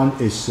senses. One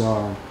is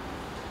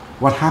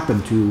what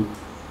happened to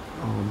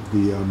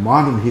the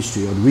modern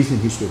history or the recent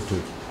history of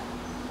Turkey.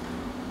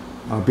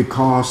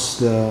 Because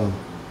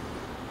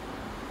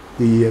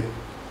the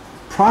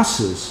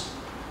process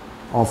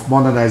of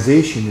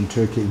modernization in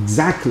Turkey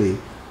exactly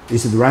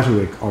is the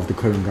rhetoric of the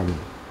current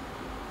government.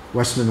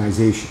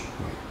 Westernization,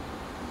 right?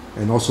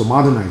 And also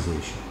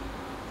modernization.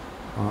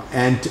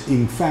 And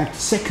in fact,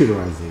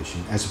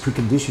 secularization as a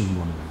precondition of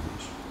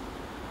modernization.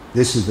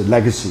 This is the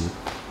legacy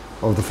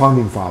of the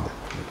founding father.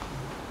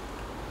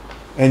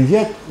 And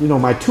yet, you know,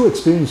 my two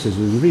experiences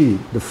was really,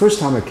 the first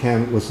time I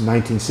came was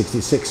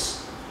 1966.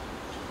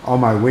 On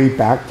my way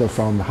back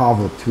from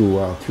Harvard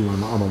to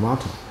my alma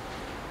mater.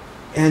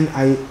 And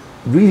I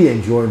really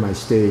enjoyed my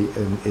stay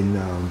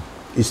in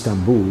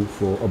Istanbul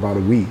for about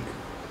a week.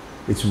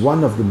 It's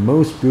one of the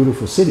most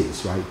beautiful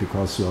cities, right?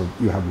 Because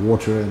you have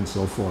water and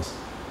so forth.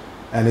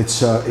 And it's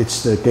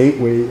the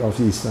gateway of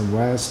the East and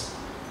West,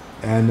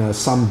 and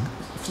some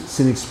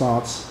scenic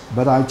spots.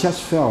 But I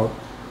just felt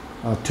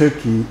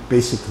Turkey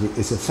basically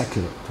is a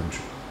secular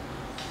country.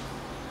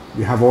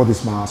 You have all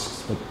these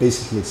mosques, but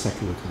basically a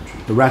secular country.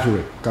 The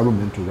rhetoric,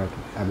 governmental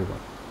rhetoric, everybody.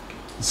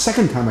 The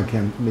second time I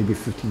came, maybe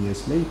 15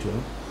 years later,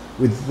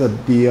 with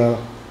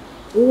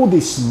all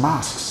these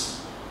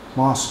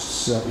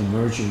mosques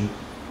emerging,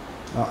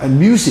 and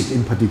music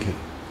in particular,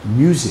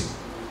 music.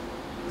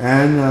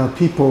 And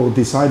people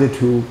decided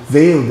to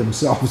veil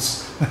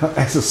themselves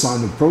as a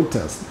sign of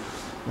protest,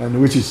 and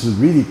which is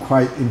really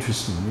quite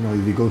interesting. You know,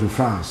 if you go to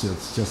France,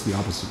 it's just the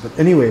opposite. But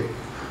anyway,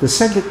 the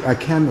second I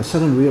came, I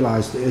suddenly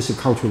realized there is a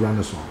cultural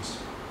renaissance.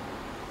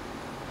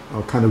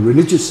 kind of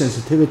religious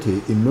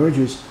sensitivity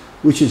emerges,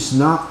 which is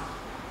not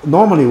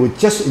normally we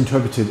just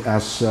interpret it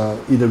as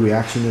either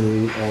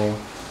reactionary or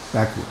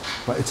backward,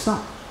 but it's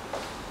not.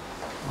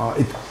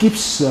 It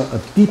gives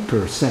a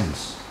deeper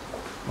sense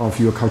of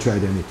your cultural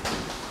identity.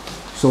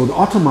 So the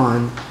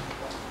Ottoman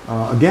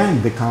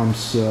again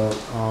becomes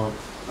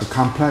a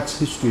complex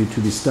history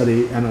to be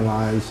studied,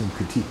 analyzed, and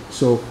critiqued.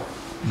 So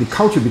the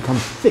culture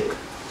becomes thick.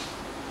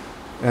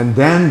 And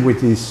then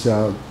with these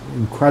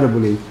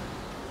incredibly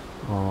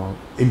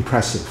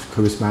impressive,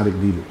 charismatic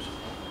leaders.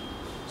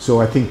 So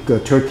I think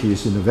Turkey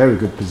is in a very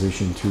good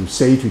position to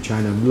say to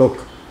China,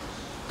 look,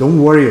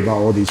 don't worry about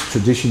all these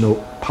traditional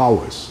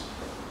powers,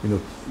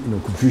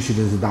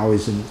 Confucianism,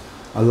 Taoism,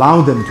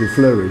 allow them to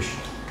flourish,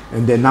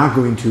 and they're not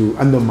going to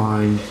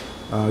undermine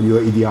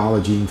your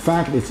ideology. In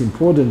fact, it's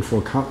important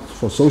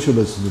for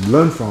socialism to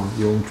learn from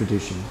your own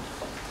tradition,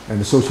 and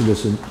the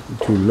socialism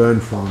to learn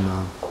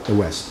from the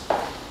West.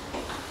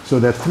 So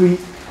there are three.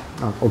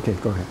 Okay,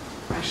 go ahead.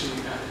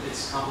 Actually,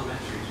 it's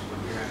complementary to what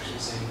you're actually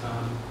saying,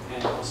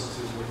 and also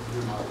to what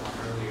you remarked on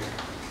earlier.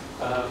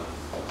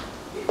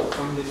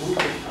 From the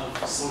movement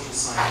of social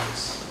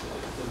science,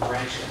 the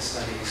branch that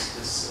studies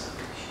this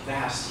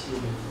vast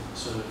human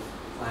sort of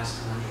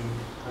last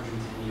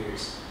 110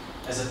 years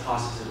as a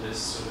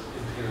positivist sort of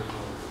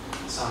empirical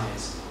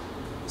science,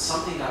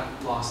 something got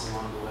lost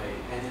along the way.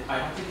 And I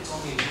don't think it's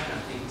only in China, I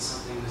think it's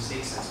something in the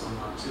States that's going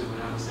on too.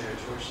 When I was there at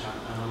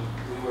Georgetown,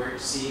 we were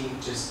seeing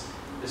just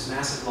this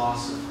massive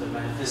loss of the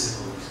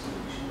metaphysical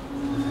explanation,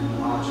 the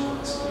phenomenological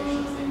explanation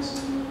of things.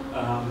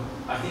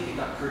 I think it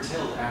got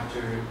curtailed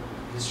after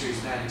history's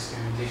bad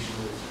experimentation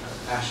with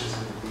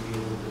fascism and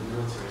reveal of the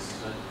militarism.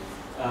 But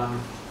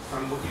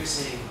from what you're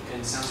saying,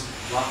 it sounds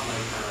a lot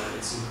like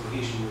it's in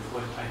cohesion with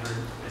what I heard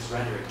as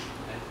rhetoric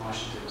at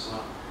Washington as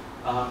well.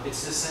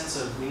 It's this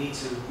sense of we need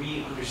to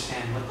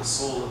re-understand what the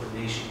soul of a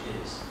nation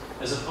is,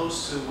 as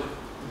opposed to what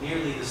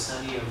merely the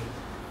study of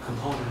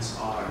components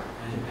are.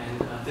 And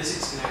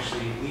physics can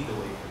actually lead the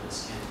way for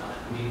this, can like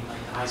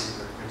the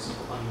Heisenberg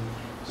principle.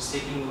 Just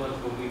taking a look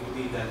when we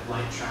believe that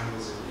light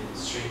travels in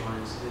straight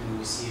lines, and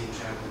we see it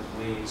travel in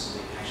waves,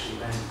 and they can actually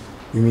bend.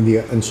 You mean the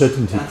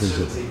uncertainty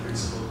principle? Uncertainty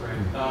principle,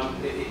 correct.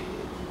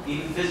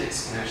 Even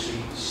physics can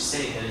actually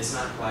say that it's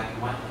not black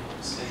and white like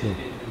this. Sure.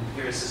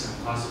 Empiricism,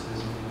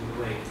 positivism can lead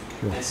the way.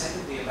 Sure. And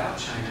secondly, about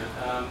China,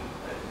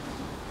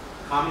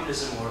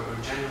 communism, or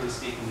generally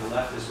speaking, the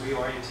left is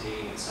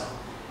reorientating itself.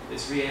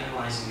 It's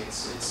reanalyzing its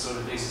sort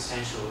of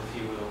existential, if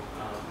you will,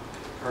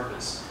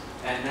 purpose.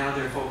 And now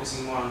they're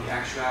focusing more on the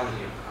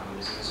actuality of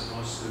communism as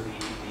opposed to the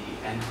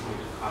end point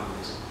of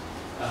communism.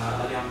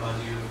 Alian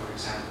Badiou, for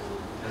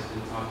example, has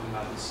been talking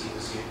about this. He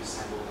was here in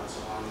Istanbul not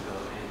so long ago.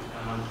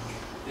 And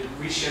they're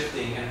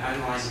reshifting and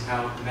analyzing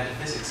how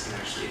metaphysics can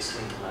actually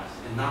explain the left,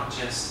 and not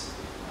just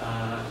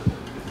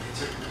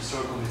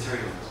historical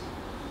materialism.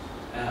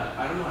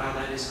 I don't know how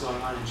that is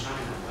going on in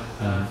China,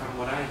 but from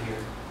what I hear,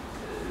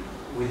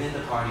 within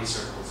the party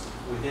circles,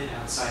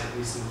 outside, at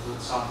least in the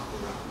philosophical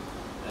realm,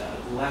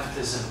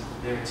 leftism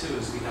there too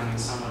is becoming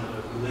somewhat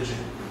of a religion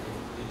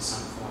in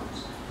some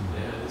forms.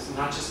 It's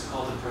not just a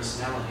cult of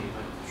personality,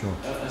 but Sure.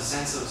 a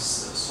sense of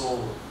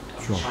soul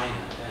of Sure. China.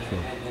 Sure.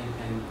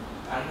 And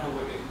I don't know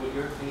what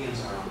your opinions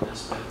are on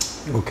this, but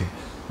Okay.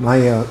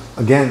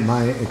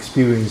 My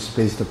experience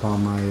based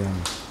upon my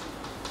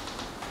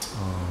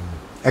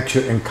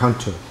actual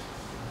encounter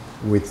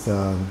with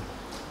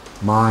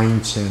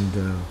minds and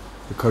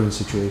the current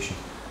situation.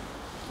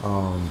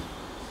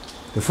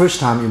 The first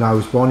time, I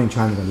was born in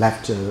China, but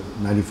left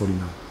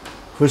 1949.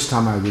 First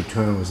time I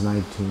returned was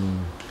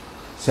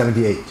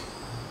 1978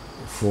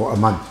 for a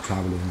month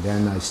traveling.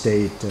 Then I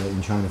stayed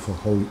in China for a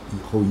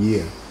whole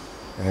year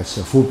as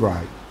a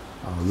Fulbright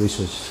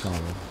research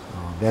scholar.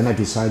 Then I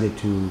decided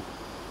to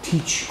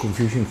teach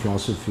Confucian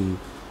philosophy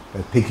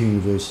at Peking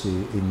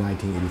University in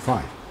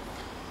 1985.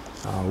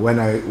 When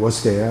I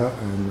was there,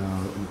 and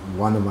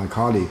one of my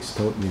colleagues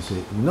told me,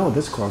 said,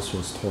 this course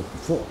was taught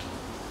before,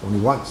 only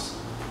once.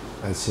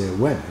 I said,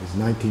 when? It's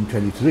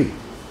 1923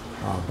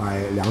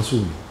 by Liang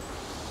Suni.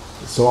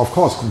 So of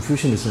course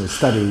Confucianism is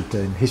studied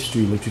in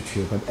history,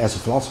 literature, but as a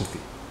philosophy.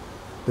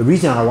 The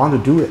reason I want to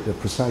do it is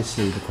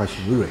precisely the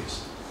question you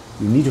raised.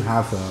 You need to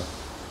have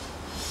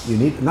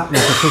not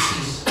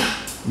metaphysics,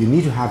 you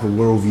need to have a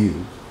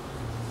worldview.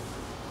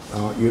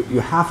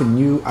 You have a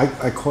new,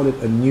 I call it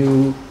a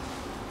new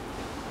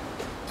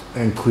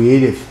and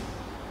creative,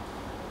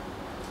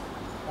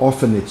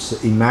 often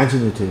it's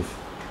imaginative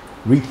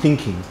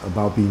rethinking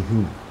about being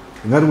human.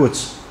 In other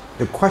words,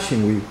 the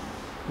question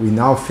we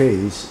now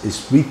face is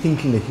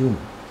rethinking the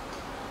human.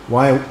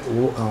 Why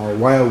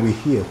are we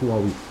here? Who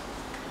are we?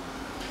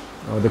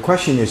 The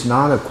question is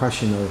not a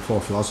question for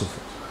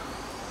philosophers.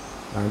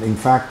 And in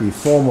fact, the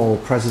former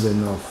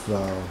president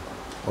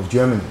of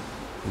Germany,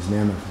 his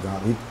name I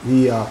forgot,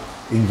 he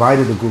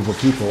invited a group of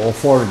people, all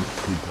foreign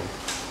people,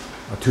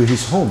 to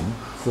his home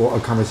for a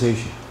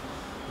conversation.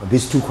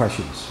 These two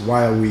questions: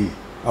 why are we?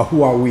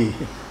 Who are we?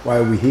 Why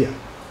are we here?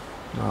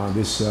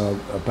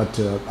 But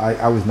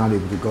I was not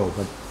able to go.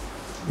 But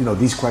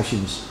these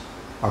questions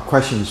are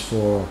questions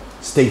for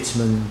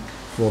statesmen,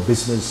 for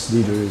business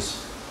leaders,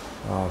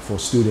 for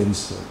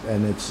students,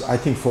 and it's, I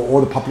think, for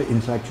all the public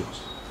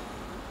intellectuals.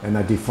 And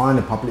I define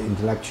a public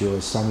intellectual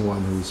as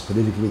someone who is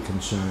politically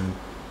concerned,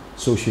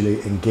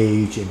 socially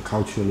engaged, and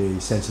culturally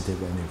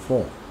sensitive and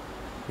informed.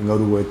 In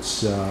other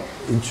words,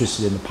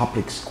 interested in the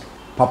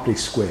public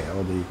square,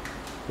 or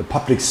the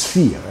public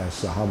sphere,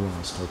 as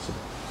Habermas talks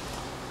about.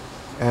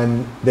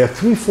 And there are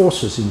three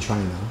forces in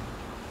China,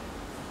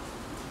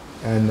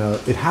 and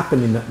it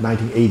happened in the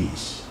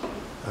 1980s.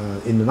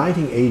 In the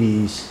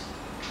 1980s,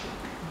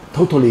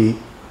 totally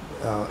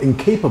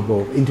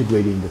incapable of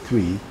integrating the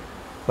three,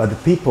 but the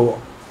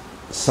people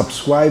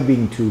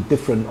subscribing to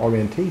different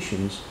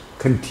orientations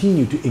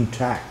continue to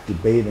interact,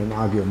 debate, and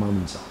argue among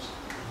themselves.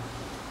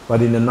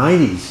 But in the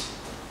 90s,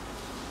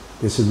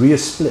 there's a real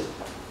split.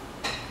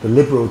 The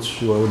liberals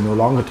will no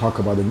longer talk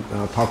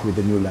with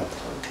the new left,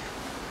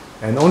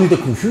 and only the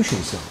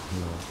Confucians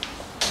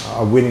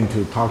are willing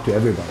to talk to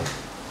everybody.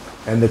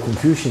 And the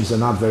Confucians are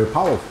not very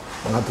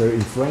powerful, not very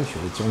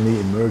influential. It's only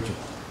emerging.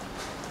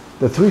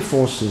 The three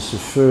forces,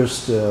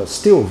 first,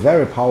 still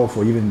very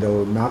powerful, even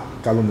though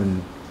not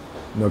government.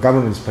 No,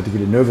 government is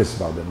particularly nervous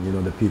about them. You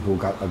know, the people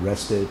got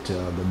arrested,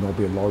 the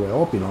Nobel laureate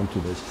all belong to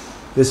this.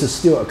 This is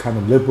still a kind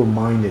of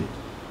liberal-minded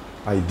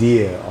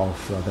idea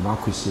of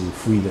democracy,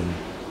 freedom,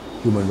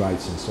 human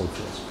rights, and so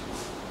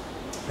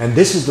forth. And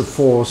this is the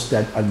force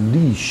that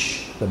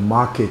unleashed the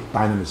market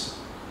dynamism.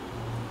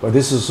 But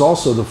this is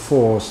also the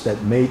force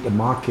that made the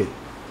market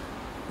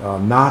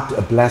not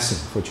a blessing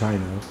for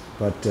China,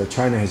 but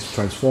China has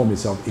transformed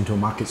itself into a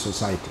market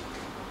society.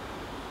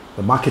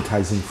 The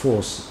marketizing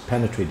force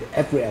penetrated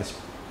every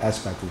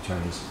aspect of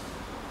Chinese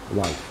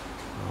life.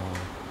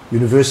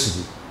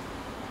 University,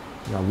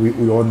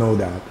 we all know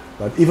that,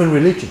 but even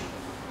religion.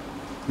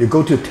 You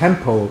go to a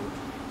temple,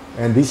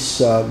 and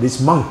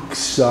these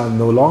monks are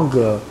no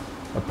longer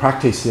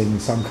practicing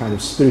some kind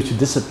of spiritual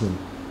discipline.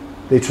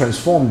 They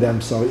transform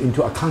themselves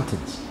into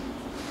accountants.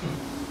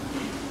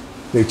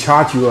 They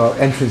charge you an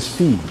entrance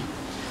fee.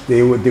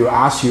 They will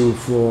ask you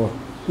for,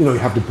 you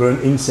have to burn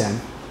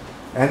incense.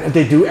 And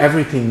they do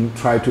everything,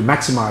 try to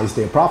maximize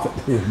their profit.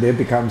 There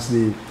becomes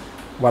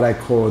what I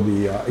call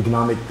the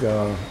economic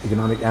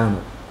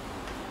animal.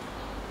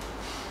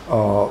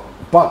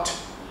 But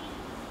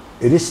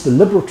it is the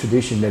liberal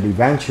tradition that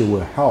eventually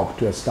will help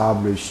to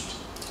establish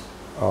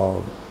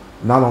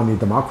not only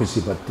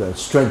democracy, but the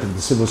strength of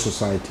the civil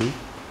society,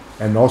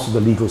 and also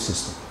the legal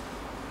system.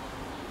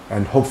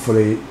 And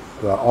hopefully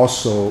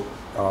also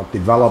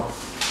develop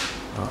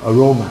a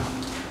roadmap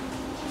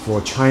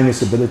for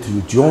China's ability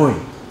to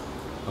join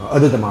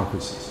other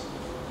democracies.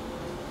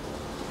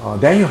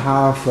 Then you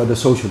have the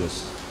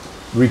socialists,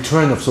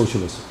 return of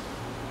socialism,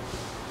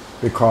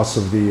 because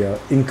of the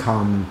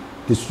income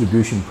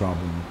distribution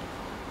problem,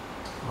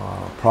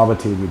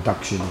 poverty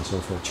reduction, and so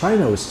forth.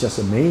 China was just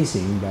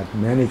amazing that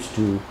managed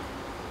to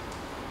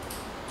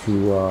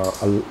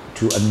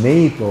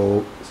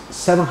enable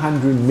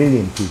 700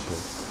 million people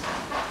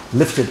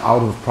lifted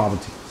out of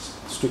poverty,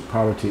 strict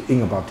poverty,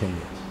 in about 10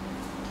 years.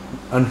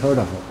 Unheard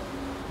of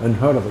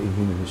in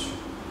human history.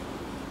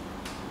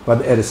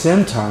 But at the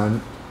same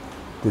time,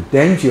 the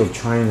danger of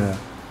China,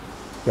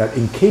 that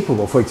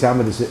incapable, for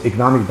example, this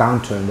economic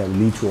downturn that will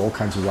lead to all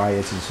kinds of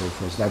riots and so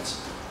forth,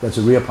 that's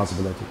a real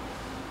possibility.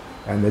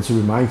 And that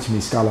reminds me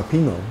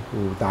Scalapino,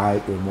 who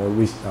died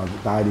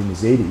in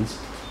his 80s.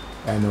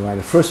 And when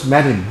I first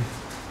met him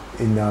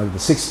in the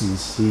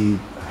 60s, he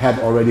had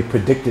already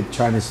predicted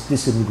China's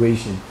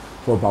disintegration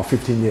for about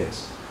 15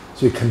 years.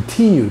 So he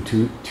continued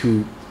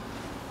to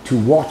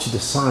watch the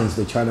signs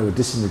that China would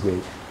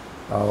disintegrate.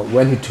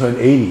 When he turned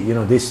 80,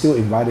 they still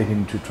invited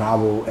him to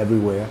travel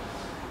everywhere.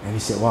 And he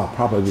said, well,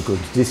 probably we're going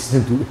to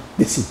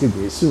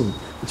disintegrate soon.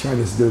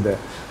 China's still there.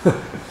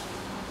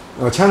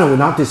 China will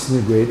not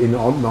disintegrate in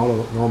all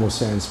normal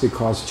sense,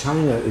 because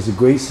China is a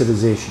great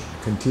civilization,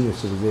 continuous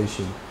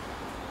civilization,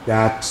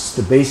 that's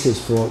the basis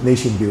for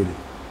nation building.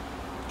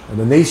 And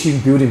the nation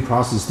building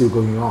process is still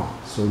going on.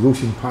 So Lu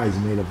Xingpai is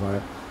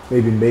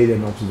maybe made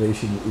an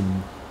observation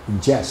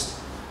in jest,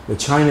 that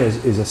China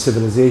is a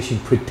civilization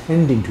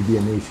pretending to be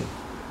a nation.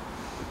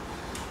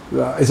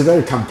 It's a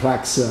very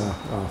complex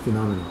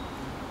phenomenon.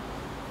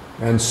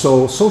 And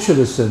so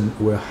socialism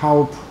will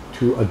help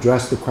to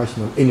address the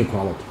question of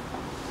inequality,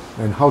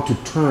 and how to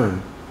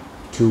turn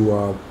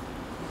to,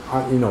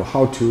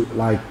 how to,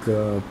 like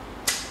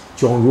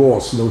John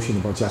Rawls' notion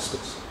about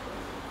justice.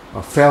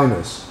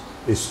 Fairness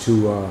is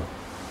to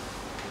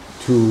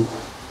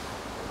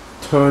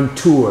turn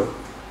toward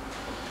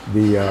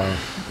the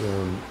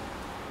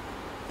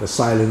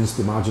silenced,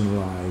 the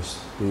marginalized,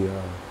 the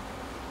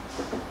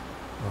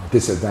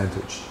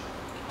disadvantaged.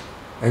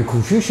 And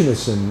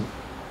Confucianism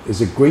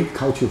is a great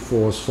cultural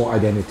force for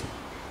identity.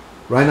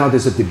 Right now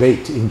there's a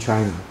debate in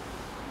China.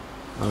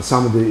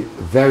 Some of the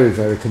very,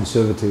 very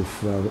conservative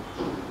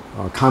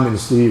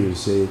communist leaders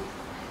say,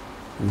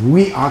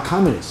 we are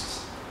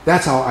communists.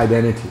 That's our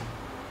identity.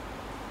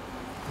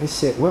 I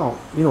said, well,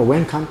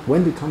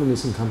 when did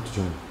communism come to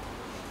China?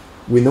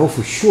 we know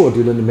for sure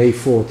during the May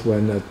 4th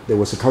when there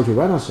was a cultural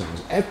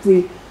renaissance,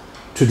 every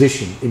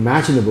tradition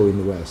imaginable in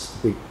the West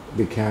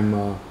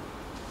became,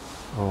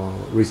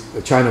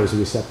 China was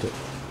receptive.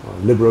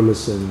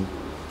 Liberalism,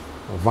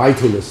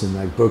 vitalism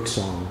like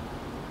BILGESAM,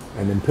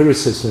 and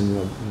empiricism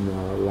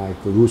like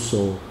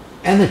Rousseau,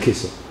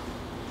 anarchism,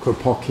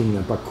 Kropotkin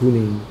and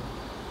Bakunin,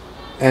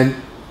 and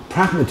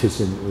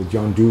pragmatism with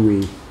John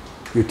Dewey,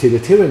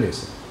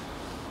 utilitarianism,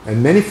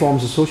 and many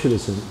forms of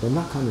socialism, but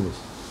not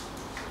communism.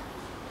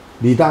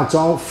 Li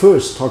Dazhao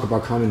first talked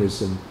about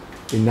communism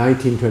in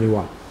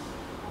 1921,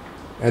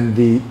 and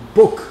the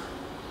book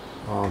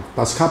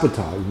Das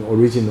Kapital, in the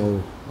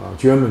original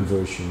German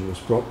version, was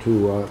brought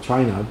to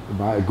China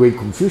by a great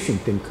Confucian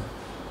thinker,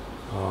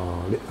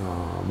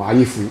 Ma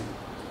Yifu,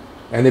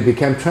 and it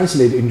became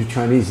translated into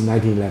Chinese in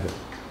 1911.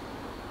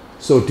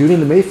 So during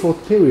the May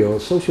 4th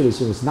period,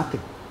 socialism was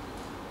nothing,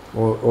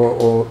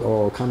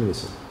 or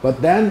communism.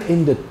 But then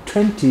in the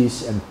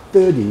 20s and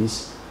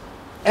 30s,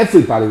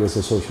 everybody was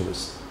a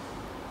socialist,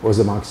 was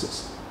a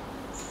Marxist.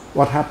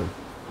 What happened?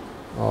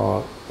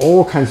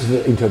 All kinds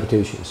of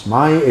interpretations.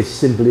 Mine is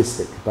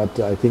simplistic, but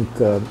I think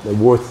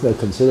worth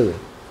considering.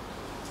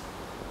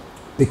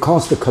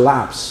 Because the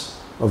collapse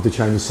of the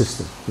Chinese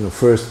system,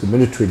 first the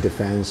military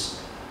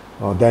defense,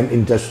 then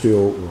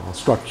industrial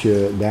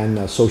structure,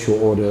 then social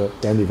order,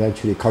 then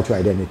eventually cultural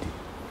identity.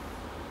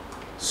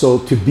 So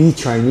to be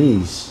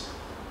Chinese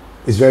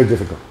is very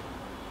difficult.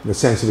 The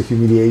sense of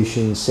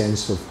humiliation,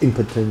 sense of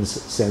impotence,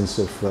 sense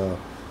of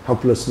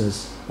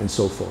helplessness, and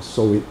so forth.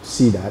 So we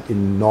see that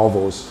in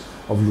novels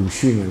of Lu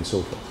Xun and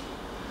so forth.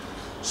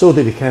 So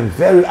they became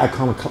very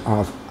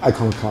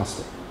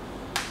iconoclastic.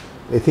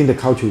 They think the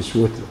culture is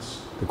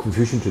worthless, the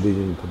Confucian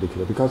tradition in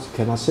particular, because it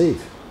cannot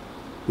save.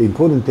 The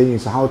important thing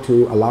is how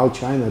to allow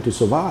China to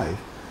survive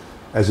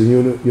as a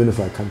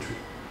unified country.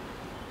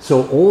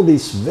 So all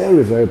these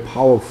very, very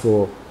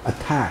powerful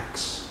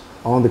attacks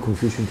on the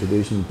Confucian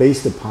tradition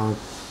based upon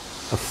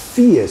a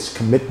fierce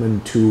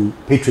commitment to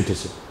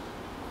patriotism.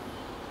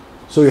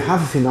 So you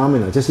have a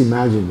phenomenon, just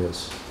imagine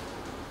this.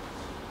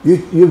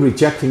 You're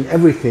rejecting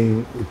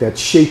everything that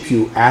shapes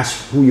you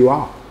as who you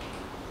are,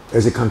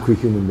 as a concrete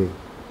human being.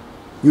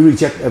 You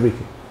reject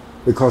everything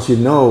because you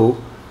know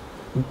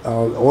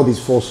all these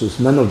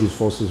forces, none of these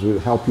forces will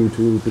help you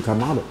to become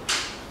modern.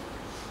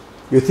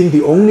 You think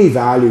the only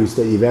values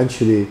that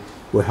eventually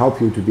will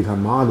help you to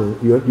become modern,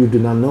 you do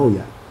not know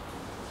yet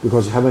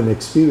because you haven't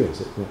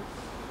experienced it.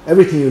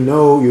 Everything you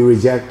know, you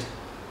reject,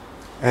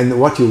 and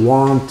what you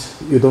want,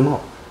 you don't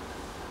know.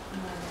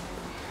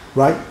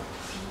 Right?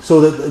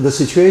 So the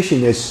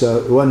situation is,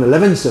 when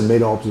Levinson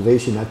made an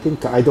observation, I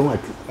think I don't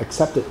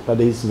accept it, but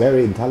he's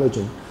very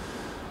intelligent,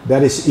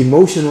 that is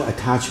emotional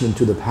attachment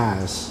to the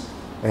past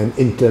and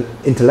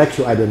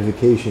intellectual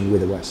identification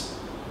with the West.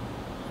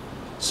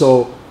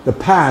 So the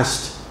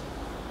past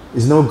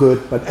is no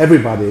good, but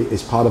everybody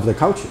is part of the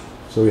culture.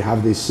 So you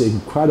have these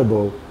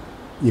incredible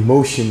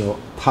emotional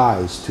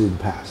ties to the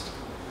past.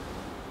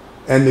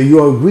 And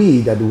you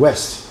agree that the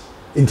West,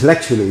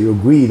 intellectually, you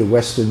agree the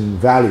Western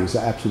values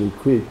are absolutely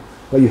great,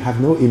 but you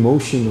have no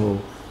emotional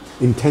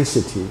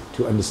intensity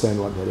to understand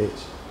what that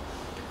is.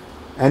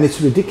 And it's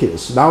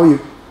ridiculous. Now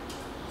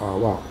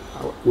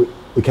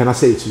we cannot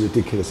say it's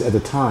ridiculous. At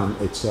the time,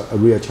 it's a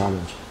real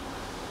challenge.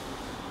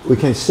 We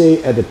can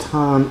say at the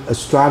time a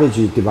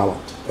strategy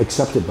developed,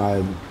 accepted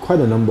by quite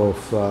a number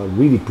of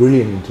really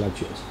brilliant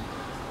intellectuals.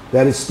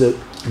 That is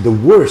the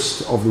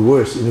worst of the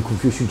worst in the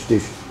Confucian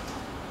tradition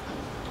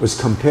was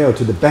compared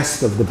to the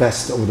best of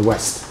the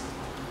West.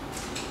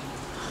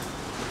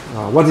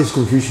 What is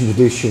Confucian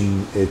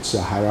tradition? It's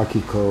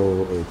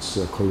hierarchical, it's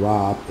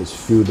corrupt, it's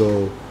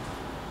feudal,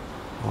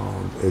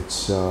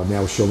 it's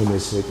male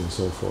chauvinistic and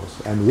so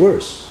forth. And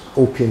worse,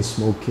 opium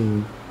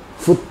smoking,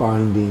 foot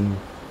binding,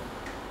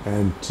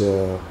 and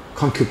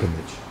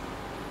concubinage.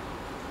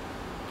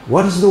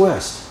 What is the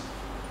West?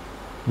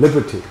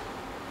 Liberty,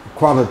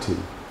 equality,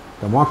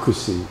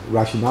 democracy,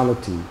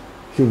 rationality,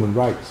 human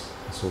rights,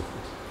 and so forth.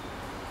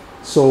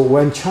 So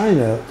when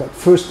China got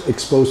first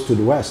exposed to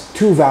the West,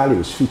 two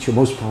values feature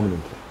most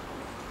prominently: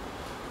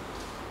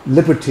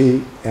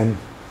 liberty and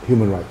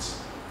human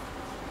rights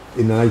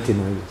in the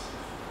 1990s.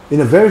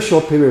 In a very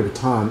short period of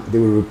time, they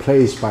were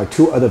replaced by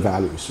two other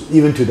values.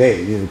 Even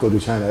today, you go to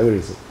China,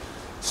 everything: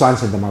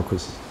 science and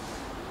democracy.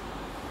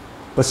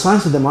 But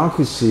science and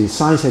democracy,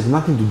 science has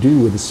nothing to do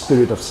with the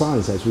spirit of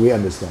science as we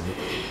understand it.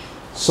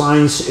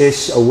 Science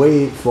is a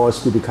way for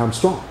us to become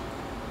strong.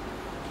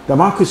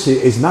 Democracy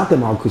is not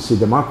democracy.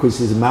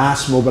 Democracy is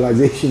mass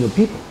mobilization of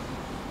people.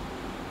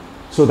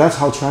 So that's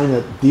how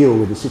China deals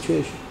with the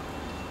situation.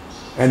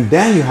 And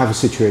then you have a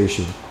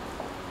situation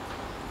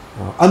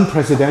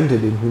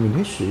unprecedented in human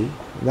history.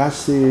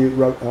 That's the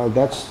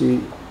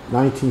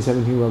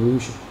 1917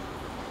 revolution.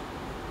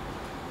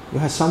 You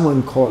have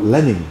someone called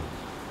Lenin.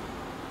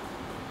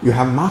 You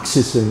have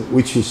Marxism,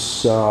 which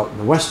is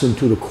Western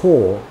to the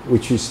core,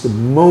 which is the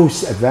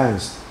most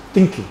advanced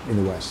thinking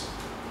in the West.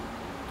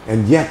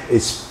 And yet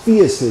it's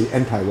fiercely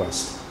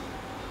anti-West,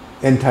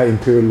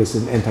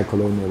 anti-imperialism,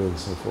 anti-colonialism, and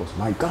so forth.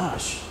 My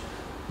gosh,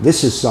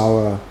 This is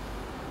our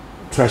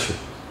treasure.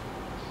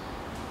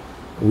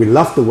 We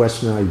love the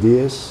Western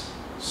ideas,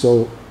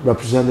 so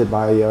represented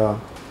by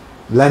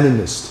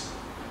Leninist,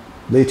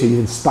 later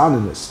even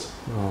Stalinist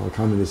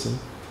communism,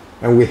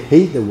 and we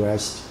hate the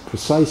West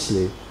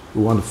precisely.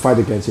 We want to fight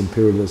against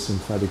imperialism,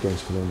 fight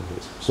against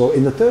colonialism. So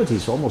in the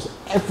 30s, almost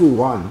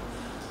everyone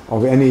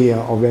of any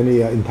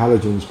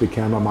intelligence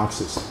became a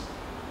Marxist.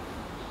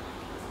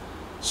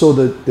 So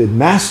the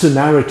master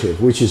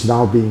narrative, which is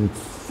now being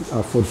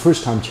for the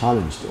first time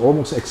challenged,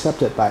 almost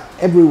accepted by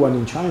everyone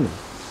in China,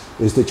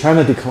 is the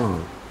China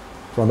decline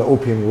from the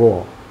Opium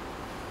War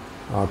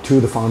to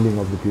the founding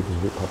of the People's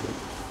Republic.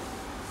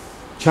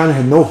 China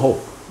had no hope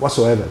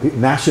whatsoever. The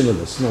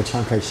nationalists,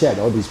 Chiang Kai-shek,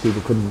 all these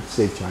people couldn't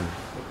save China.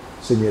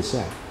 Sun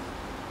Yat-sen.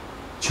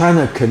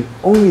 China can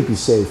only be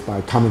saved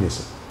by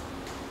communism.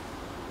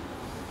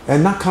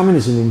 And not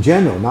communism in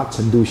general, not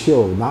Chen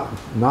Du-xiu, not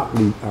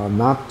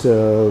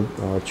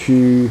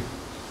Chu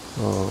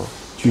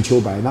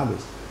Qiubai, not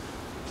this.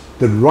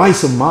 The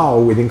rise of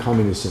Mao within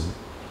communism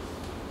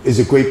is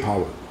a great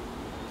power.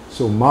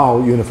 So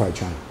Mao unified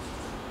China.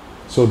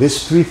 So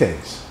these three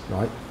things,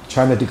 right?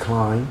 China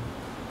decline,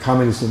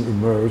 communism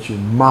emerged,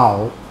 and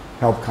Mao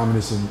helped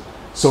communism.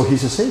 So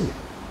he's a savior.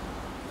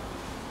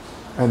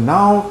 And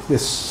now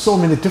there's so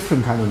many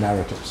different kind of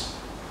narratives.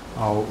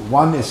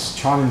 One is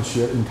challenge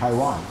in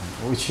Taiwan,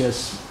 which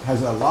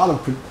has a lot of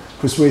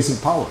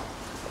persuasive power.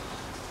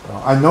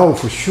 I know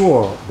for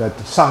sure that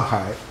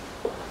Shanghai,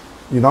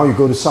 you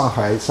go to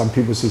Shanghai, some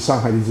people say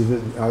Shanghai is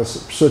even,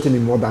 certainly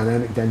more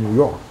dynamic than New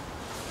York.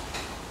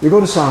 You go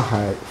to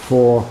Shanghai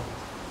for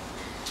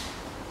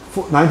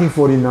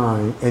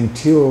 1949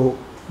 until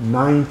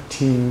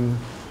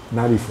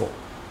 1994,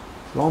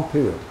 long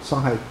period,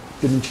 Shanghai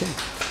didn't change,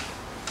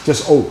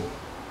 just old.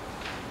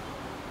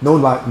 No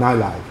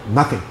nightlife,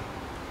 nothing.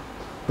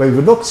 But if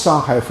you look at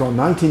Shanghai from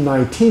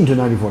 1919 to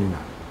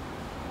 1949,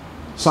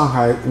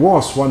 Shanghai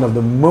was one of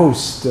the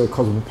most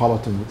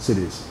cosmopolitan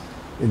cities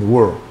in the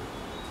world.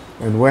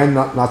 And when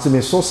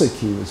Natsume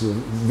Soseki, was a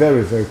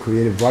very, very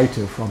creative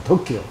writer from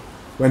Tokyo,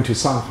 went to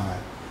Shanghai,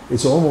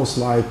 it's almost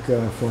like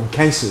from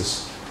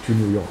Kansas to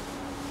New York.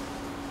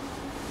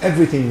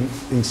 Everything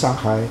in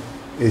Shanghai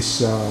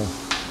is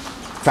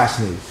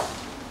fascinating.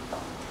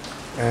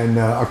 And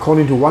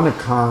according to one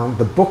account,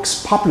 the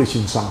books published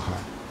in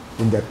Shanghai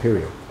in that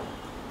period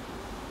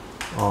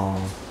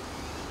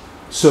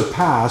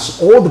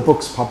surpass all the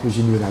books published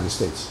in the United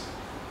States.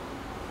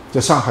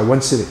 Just Shanghai,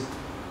 one city.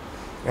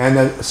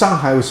 And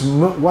Shanghai was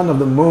one of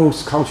the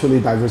most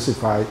culturally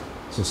diversified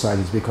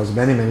societies because of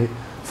many, many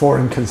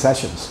foreign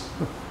concessions.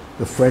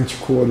 The French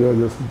Quarter,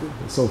 and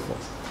so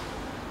forth.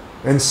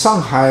 And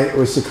Shanghai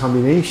was a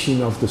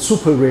combination of the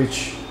super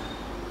rich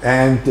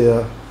and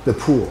the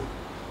poor.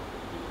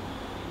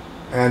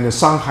 And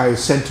Shanghai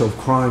is center of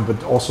crime,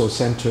 but also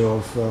center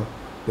of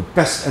the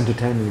best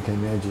entertainment you can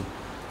imagine.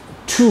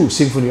 2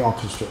 symphony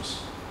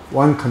orchestras.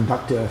 One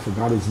conductor, I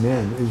forgot his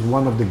name, is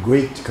one of the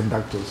great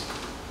conductors.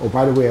 Oh,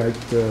 by the way,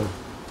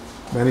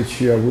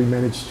 we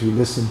managed to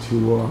listen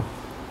to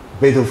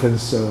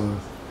Beethoven's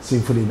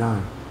Symphony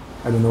 9.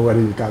 I don't know whether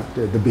you got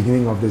the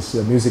beginning of this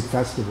music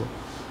festival.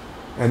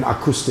 And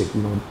acoustic,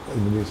 in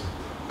the music.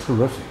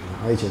 Terrific,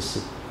 I just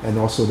see. And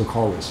also the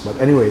chorus. But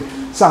anyway,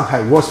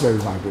 Shanghai was very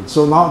vibrant.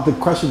 So now the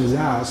question is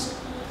asked,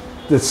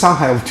 the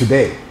Shanghai of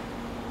today,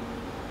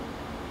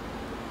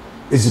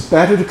 is it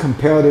better to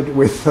compare it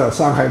with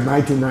Shanghai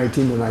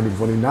 1919 to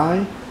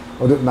 1949,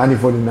 or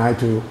 1949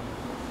 to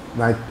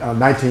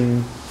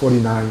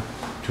 1949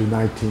 to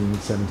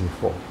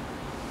 1974?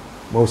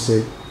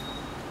 Mostly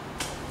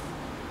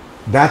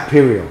that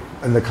period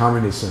in the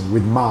communism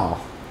with Mao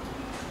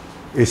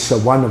is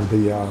one of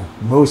the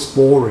most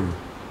boring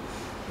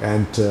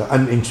and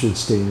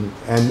uninteresting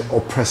and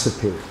oppressive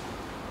period.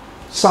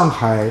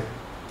 Shanghai,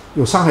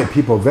 Shanghai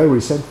people are very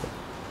resentful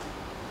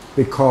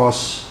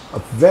because a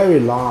very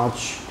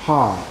large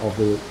part of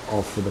the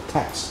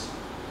tax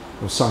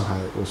of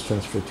Shanghai was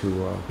transferred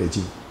to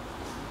Beijing.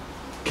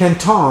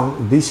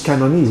 Canton, these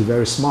Cantonese are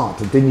very smart.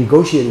 They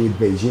negotiated with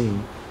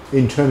Beijing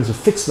in terms of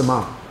fixed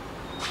amount.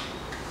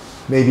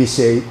 Maybe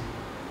say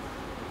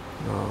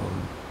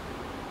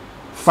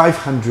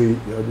 500,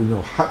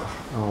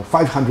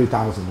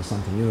 500,000 or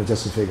something,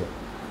 just a figure.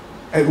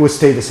 It would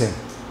stay the same.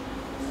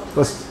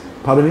 But,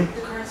 pardon me?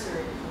 The currency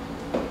rate.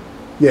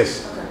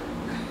 Yes. Okay.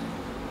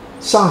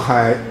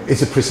 Shanghai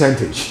is a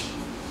percentage,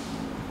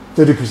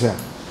 30%.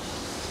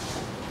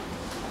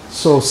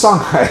 So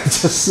Shanghai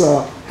just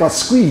got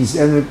squeezed,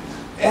 and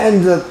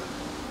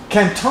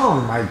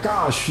Canton, my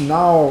gosh,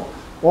 now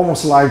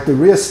almost like the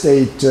real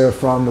estate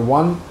from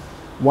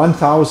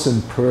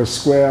 1,000 per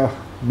square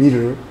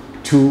meter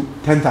to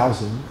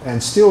 10,000,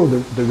 and still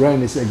the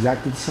rent is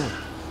exactly the same.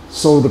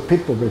 So the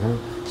people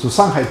so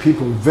Shanghai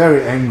people are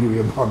very angry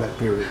about that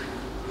period.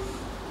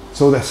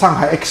 So the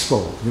Shanghai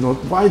Expo,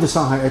 why the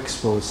Shanghai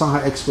Expo?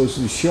 Shanghai Expo is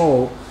to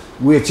show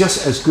we're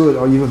just as good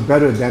or even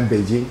better than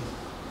Beijing.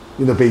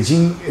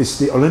 Beijing is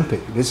the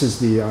Olympic. This is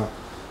the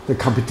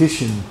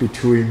competition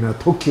between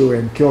Tokyo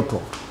and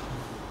Kyoto.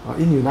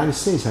 In the United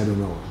States, I don't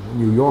know.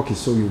 New York is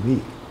so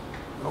unique.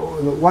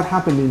 What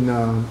happened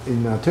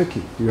in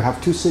Turkey? Do you have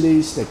two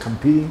cities that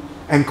competing?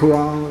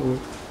 Ankara?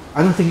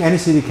 I don't think any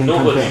city can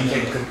Nobody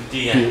compare. can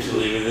compete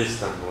actually with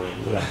Istanbul.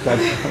 Yeah,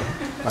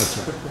 that's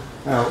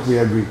right. We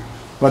agree.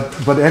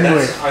 But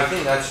anyway, I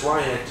think that's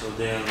why actually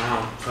they are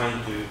now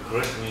trying to,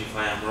 correct me if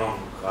I am wrong,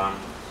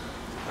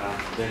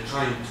 they're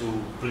trying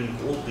to bring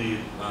all the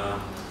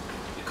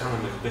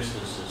economic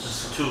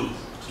businesses to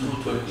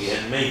Turkey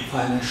and make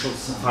Financial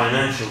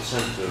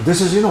center.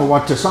 this is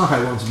what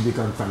Shanghai wants to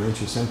become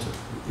financial center.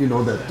 You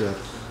know that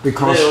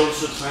because they're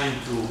also trying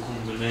to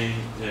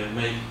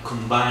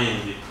combine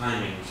the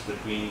timings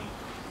between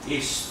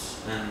East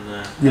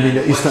and you mean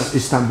and West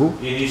Istanbul?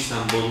 in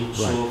Istanbul. Right.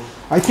 So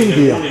I think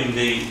in the morning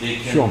they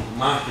can sure.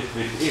 market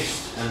with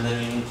East, and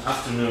then in the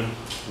afternoon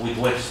with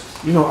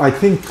West. I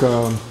think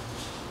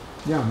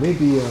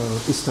maybe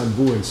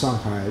Istanbul and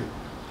Shanghai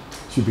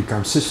should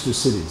become sister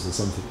cities or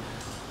something.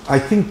 I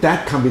think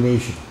that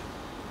combination,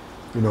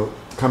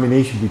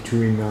 combination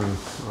between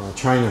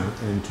China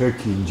and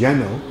Turkey in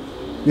general,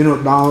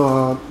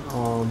 now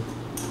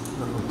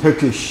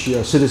Turkish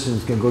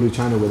citizens can go to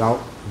China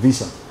without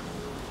visa.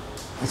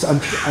 It's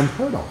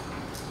unheard of.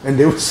 And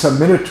there was a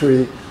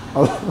military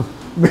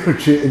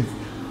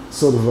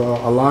sort of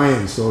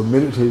alliance or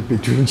military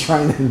between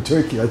China and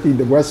Turkey. I think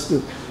the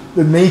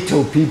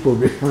NATO people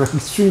were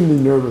extremely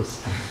nervous.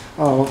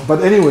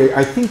 But anyway,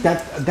 I think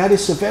that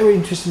is a very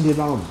interesting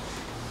development.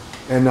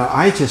 And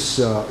I just,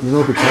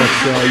 because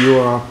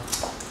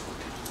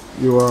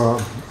you are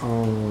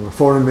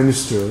foreign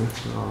minister,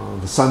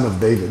 the son of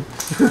David.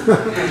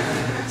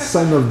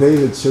 Son of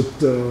David should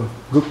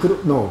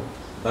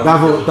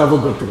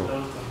Davul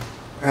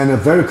and a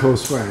very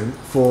close friend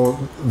for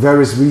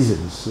various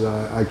reasons.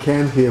 I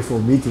came here for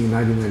a meeting in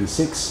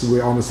 1996.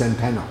 We're on the same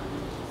panel.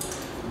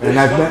 And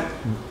I've met.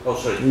 Oh,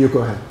 sorry. You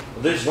go ahead.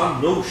 There's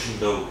one notion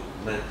though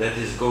that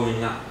is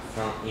going up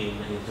in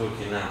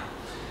Turkey now.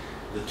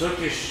 The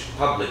Turkish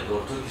public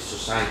or Turkish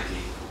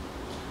society,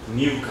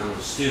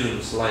 newcomers,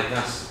 students like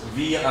us,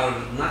 we are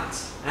not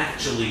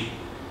actually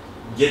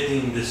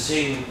getting the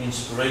same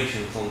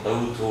inspiration from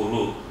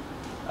Davutoğlu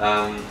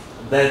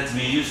that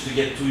we used to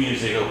get 2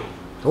 years ago.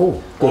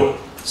 Oh, good.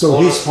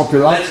 So his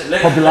popularity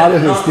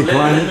is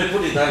declining. Let me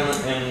put it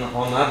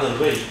on another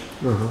way.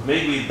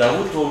 Maybe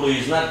Davutoğlu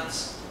is not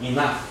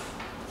enough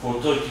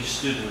for Turkish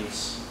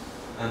students,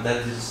 and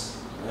that is.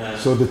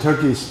 So the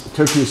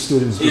Turkish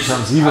students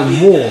becomes even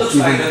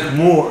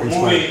more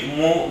inspiring.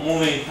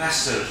 Moving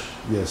faster.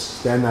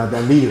 Yes, than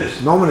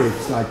leaders. Normally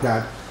it's like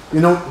that.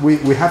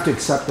 We have to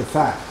accept the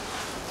fact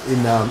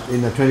in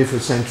the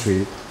 21st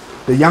century,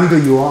 the younger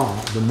you are,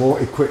 the more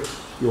equipped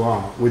you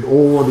are with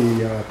all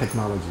the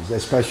technologies,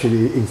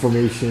 especially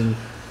information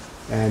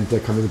and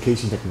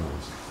communication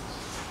technology.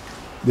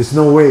 There's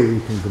no way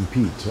you can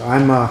compete.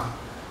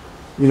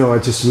 I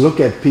just look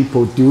at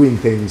people doing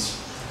things.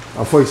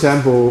 For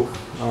example,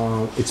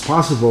 it's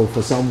possible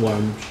for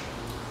someone,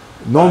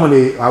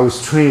 normally I was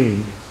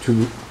trained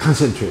to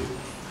concentrate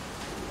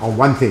on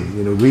one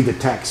thing, read the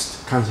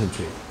text,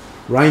 concentrate.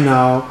 Right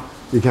now,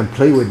 you can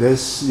play with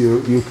this,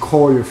 you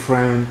call your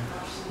friend,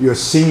 you're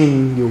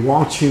singing, you're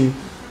watching,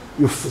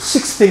 you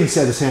 6 things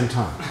at the same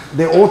time.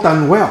 They're all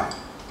done well.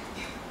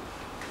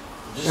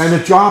 And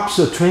the jobs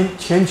are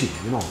changing,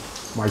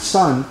 My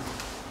son,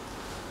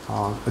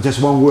 just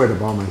one word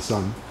about my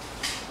son.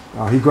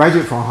 He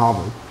graduated from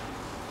Harvard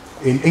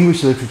in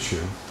English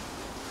literature,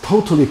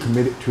 totally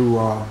committed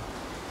to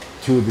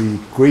the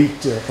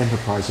great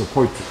enterprise of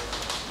poetry.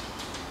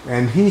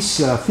 And his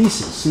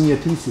senior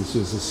thesis,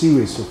 was a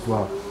series of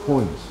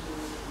poems.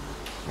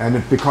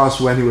 And because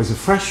when he was a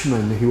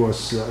freshman, he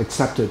was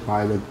accepted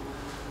by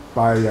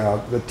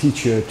the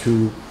teacher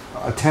to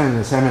attend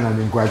a seminar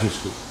in graduate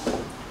school.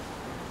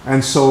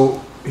 And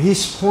so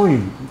his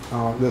poem,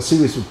 the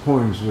series of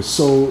poems was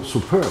so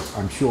superb,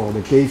 I'm sure,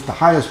 they gave the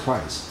highest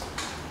prize.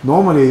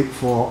 Normally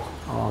for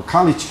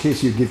college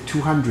kids, you give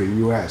 200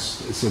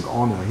 US, it's an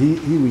honor.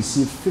 He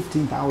received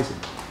 15,000.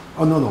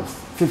 Oh, no,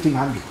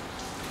 1,500.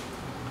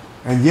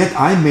 And yet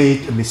I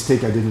made a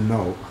mistake I didn't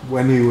know.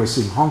 When he was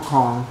in Hong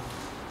Kong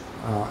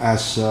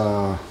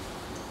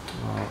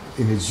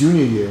in his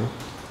junior year,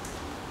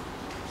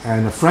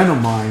 and a friend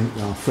of mine,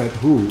 Fred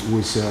Hu,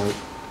 was,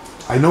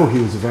 I know he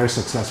was a very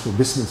successful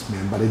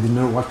businessman, but I didn't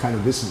know what kind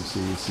of business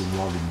he was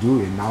involved in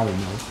doing, now I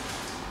know.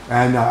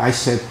 And I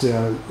said,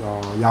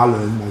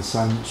 Yalun, my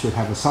son, should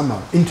have a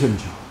summer intern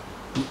job.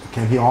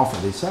 Can he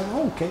offer? They said,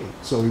 oh, okay.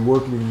 So he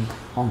worked in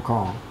Hong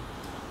Kong.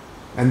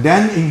 And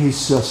then in his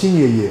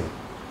senior year,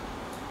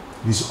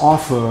 he's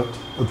offered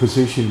a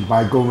position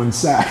by Goldman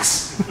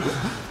Sachs.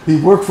 He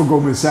worked for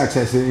Goldman Sachs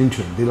as an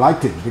intern. They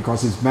liked him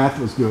because his math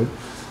was good.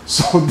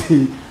 So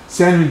they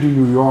sent him to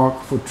New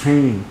York for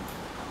training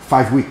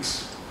 5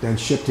 weeks, then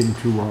shipped him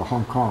to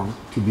Hong Kong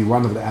to be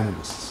one of the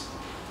analysts.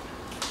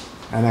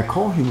 And I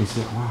called him and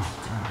said, oh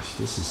gosh,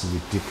 this is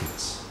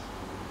ridiculous.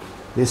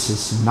 This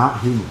is not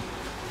human.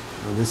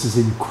 This is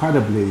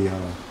incredibly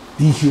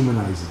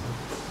dehumanizing.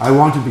 I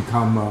want to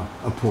become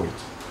a poet,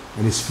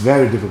 and it's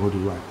very difficult to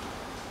write.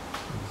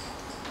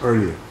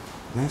 earlier.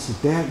 And I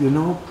said, Dad, you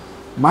know,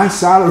 my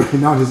salary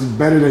now is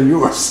better than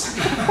yours.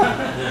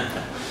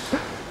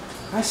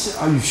 I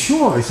said, are you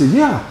sure? I said,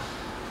 yeah.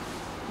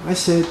 I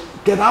said,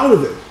 get out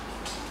of it.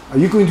 Are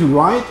you going to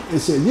write? I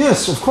said,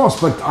 yes, of course,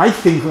 but I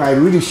think I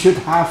really should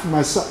have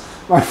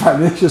my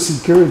financial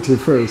security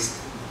first.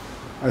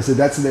 I said,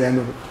 that's the end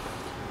of it.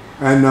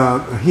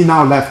 And he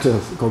now left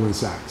Goldman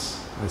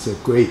Sachs. I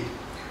said, great.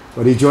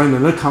 But he joined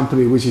another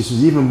company which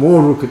is even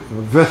more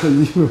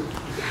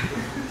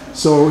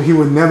so he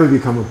would never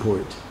become a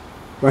poet.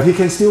 But he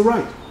can still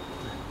write.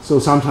 So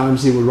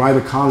sometimes he would write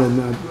a column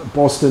at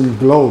Boston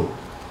Globe.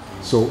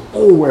 So,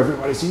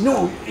 everybody says,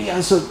 no, he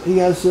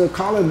has a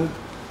column,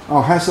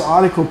 has an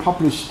article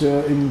published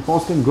in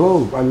Boston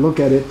Globe. I look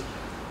at it.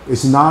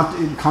 It's not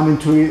in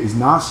commentary, it's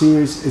not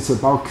serious, it's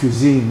about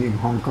cuisine in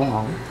Hong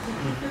Kong.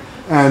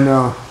 And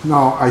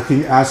now I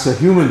think as a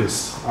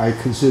humanist, I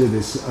consider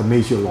this a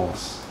major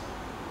loss.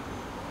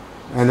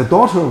 And a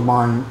daughter of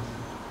mine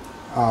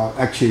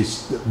actually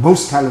is the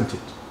most talented.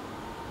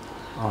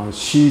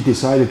 She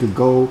decided to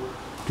go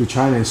to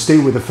China and stay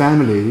with the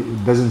family,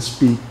 doesn't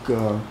speak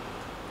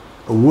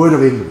a word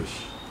of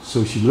English.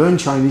 So she learned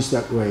Chinese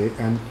that way,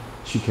 and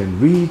she can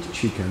read,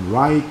 she can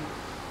write,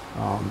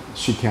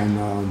 she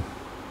can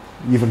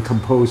even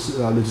compose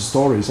little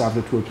stories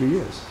after 2 or 3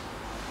 years.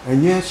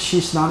 And yet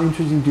she's not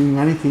interested in doing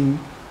anything,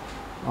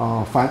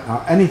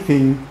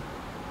 anything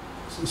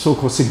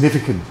so-called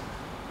significant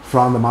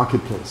from the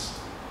marketplace.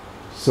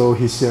 So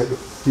he said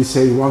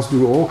he wants to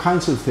do all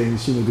kinds of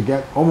things, you know, to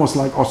get almost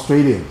like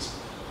Australians.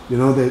 You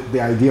know,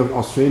 the idea of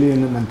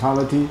Australian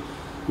mentality,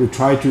 you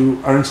try to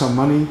earn some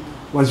money.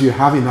 Once you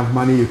have enough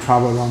money, you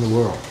travel around the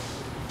world.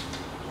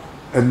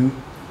 And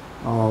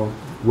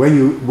when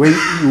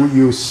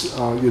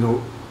you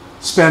know,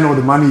 spend all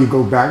the money, you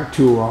go back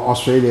to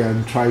Australia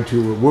and try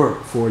to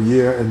work for a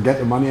year and get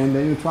the money, and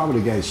then you travel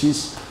again.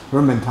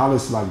 Her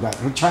mentality is like that.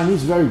 Her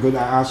Chinese is very good.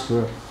 I asked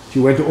her, she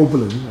went to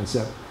Oberlin, I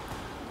said,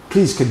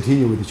 please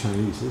continue with the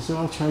Chinese. She said,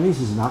 well,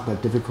 Chinese is not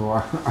that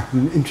difficult.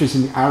 I'm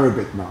interested in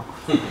Arabic now.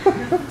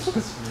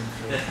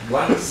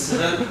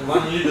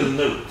 One little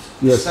note.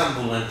 Yes.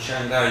 Istanbul and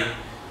Shanghai,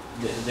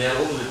 they are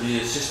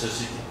already sister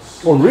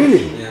cities. Oh,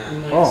 really? Yeah.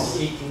 In Oh.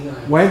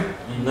 1989. When?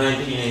 In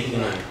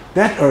 1989.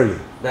 That early?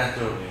 That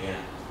early, yeah.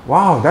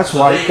 Wow, that's So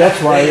why.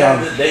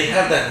 they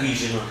have that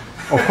vision.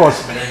 Of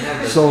course. They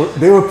have that So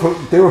they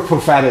were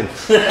prophetic.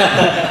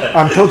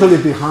 I'm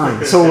totally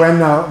behind. So when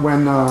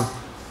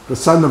the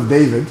son of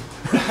David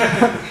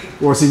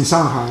was in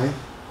Shanghai,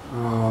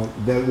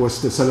 there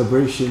was the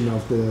celebration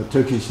of the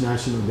Turkish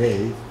National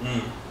Day.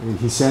 And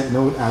he sent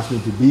note, asked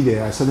me to be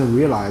there. I suddenly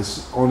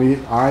realized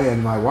only I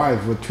and my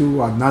wife were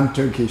two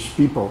non-Turkish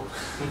people.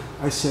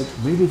 I said,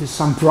 maybe there's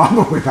some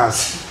problem with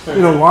us.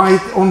 You know, why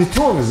only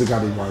two of us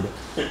got invited?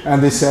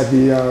 And they said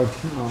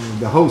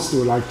the host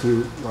would like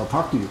to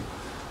talk to you.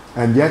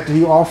 And yet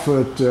he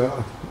offered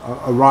a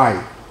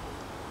ride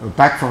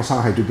back from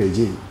Shanghai to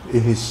Beijing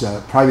in his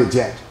private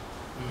jet.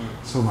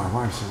 So my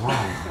wife said,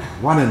 wow,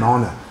 what an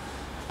honor.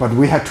 But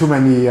we had too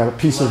many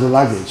pieces of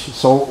luggage,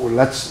 so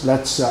let's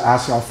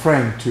ask our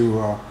friend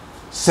to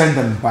send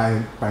them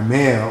by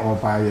mail or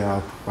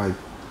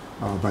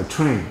by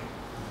train.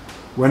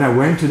 When I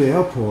went to the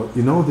airport,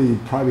 you know the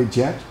private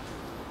jet?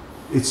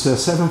 It's a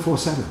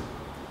 747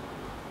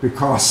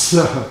 because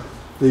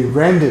they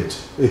rented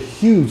a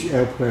huge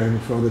airplane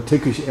from the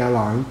Turkish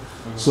airline.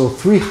 So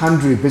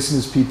 300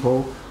 business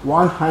people,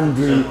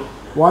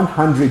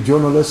 100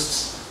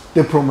 journalists,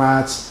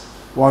 diplomats,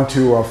 want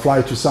to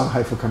fly to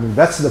Shanghai for coming.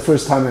 That's the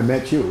first time I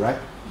met you, right?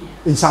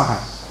 In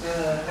Shanghai.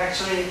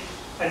 Actually,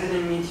 I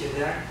didn't meet you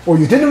there. Oh,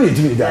 you didn't meet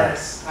me there?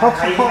 Yes. How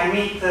I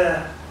meet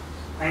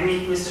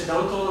Mr.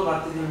 Davutoğlu,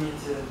 but didn't meet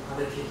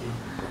other people.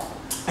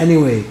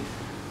 Anyway,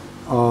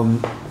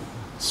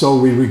 so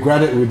we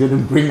regretted we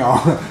didn't bring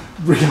our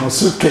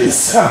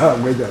suitcase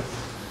with us.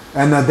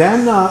 And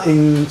then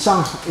in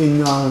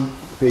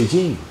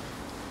Beijing,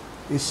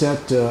 he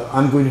said,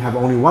 I'm going to have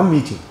only one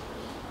meeting.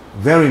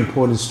 Very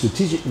important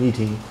strategic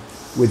meeting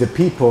with the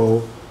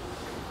people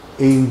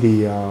in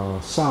the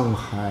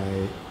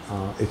Shanghai,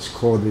 it's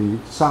called the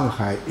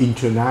Shanghai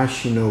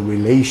International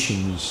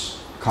Relations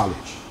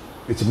College.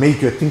 It's a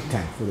major think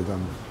tank for the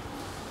government.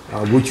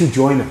 Would you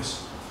join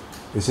us?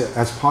 Is it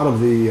as part of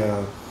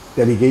the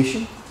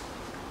delegation?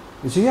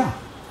 I said, yeah.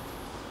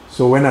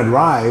 So when I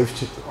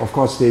arrived, of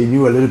course they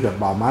knew a little bit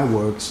about my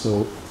work,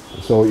 so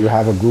you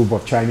have a group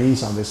of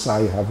Chinese on this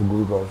side, you have a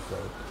group of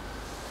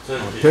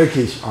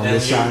Turkish on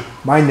this side.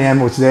 My name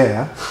was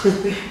there.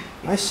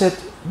 I said,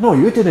 no,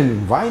 you didn't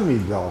invite me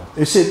though.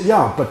 They said,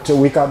 yeah, but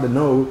we got to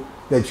know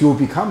that you'll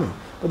be coming.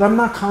 But I'm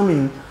not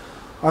coming.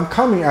 I'm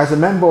coming as a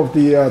member of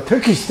the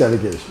Turkish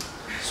delegation.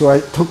 So I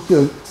took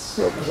the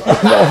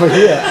over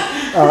here.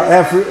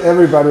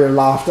 Everybody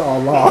laughed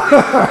out loud.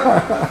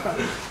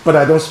 But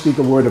I don't speak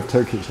a word of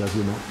Turkish, as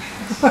you know.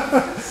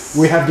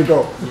 We have to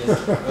go. Yes,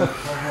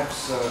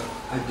 perhaps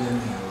I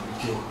don't know,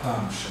 with your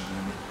permission,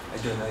 I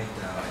don't know if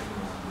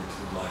anyone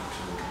would like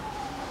to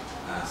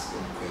ask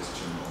any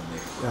question or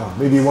make Yeah,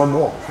 maybe one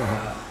more.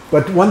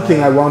 But one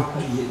thing I want,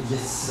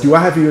 Yes. do I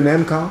have your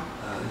name card?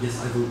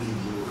 Yes, I will give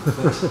you. But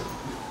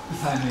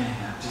if I may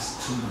have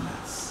just 2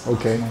 minutes.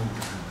 Okay. not more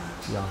than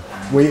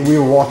that. Yeah. We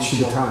watch With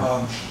the your time.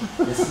 permission.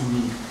 Yes,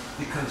 indeed.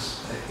 Because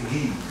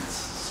again,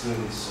 it's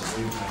really so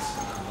very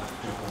impressive. I'd like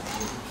to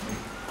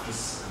make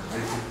just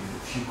very quickly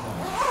a few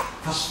comments.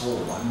 First of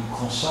all, I mean,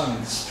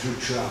 concerning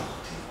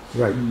spirituality.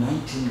 Right. In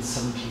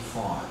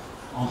 1975,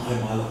 André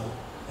Malraux,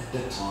 at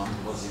that time,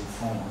 he was in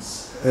France,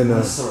 And,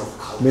 Minister of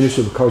Culture.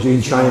 Minister of Culture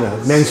in China,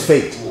 Man's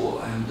Fate.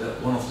 And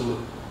one of the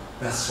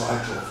best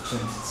writers of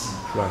 20th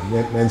century.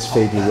 Right, Man's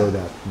Fate, he wrote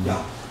that.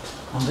 Yeah.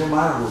 André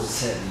Malraux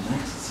said in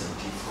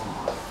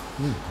 1975,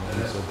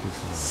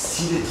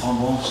 si les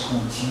tendances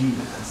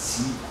continuent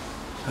ainsi,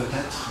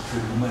 peut-être que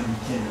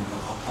l'humanité ne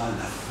verra pas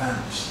la fin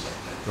du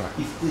siècle. Right.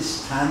 If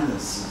these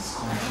tendencies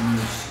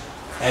continue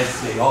as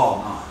they are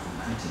now in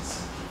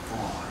 1975,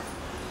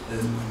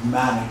 then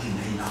humanity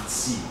may not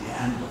see the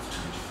end of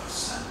 21st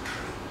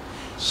century.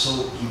 So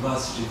he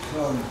was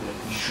referring that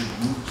we should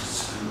move to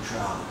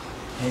spirituality.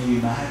 Can you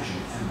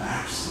imagine a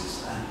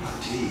Marxist and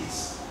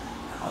atheist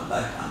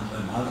like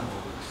André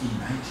Malraux in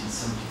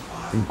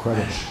 1975?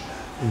 Incredible. mentioned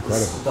that.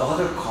 Incredible. The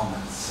other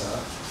comments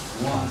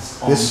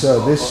was on This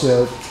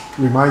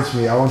reminds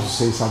me, I want to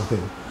say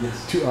something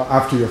yes,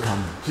 after your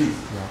comment. please.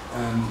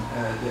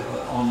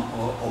 Yeah. On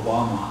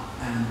Obama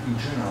and in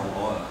general,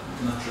 or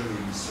not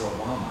really Mr.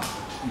 Obama,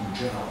 but in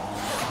general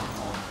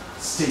on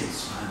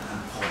statesmen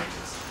and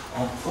politics.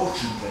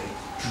 Unfortunately,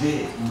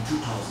 today in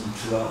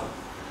 2012,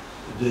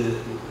 the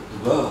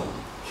world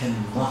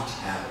cannot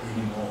have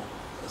any more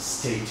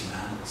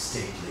statesmen or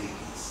state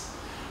ladies.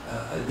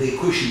 The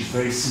equation is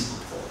very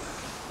simple for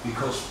them,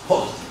 because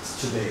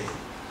politics today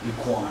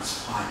requires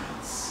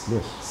finance.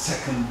 Yes.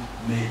 Second,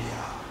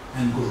 media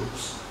and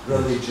groups,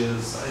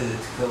 religious,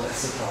 ethical,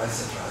 etc.,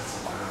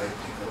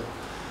 ethical.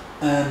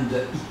 And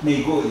it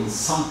may go in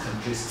some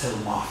countries till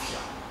mafia.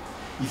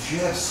 If you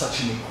have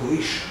such an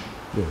equation,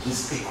 Yes.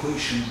 this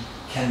equation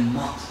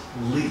cannot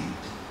lead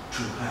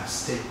to have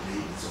state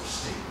ladies or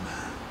state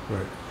men.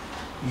 Right.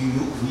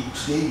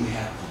 Today we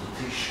have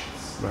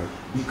politicians. Right.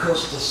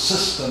 Because the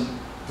system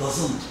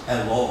doesn't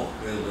allow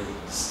really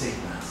the state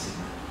man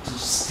to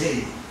stay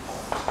in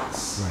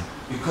politics. Right.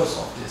 Because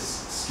of this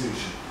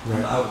situation. Right.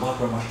 And I would like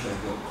very much to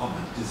have your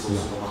comment. This is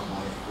also one of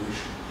my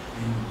equation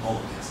in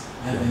politics.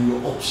 And when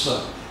you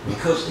observe,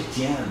 because at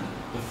the end,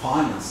 the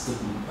finance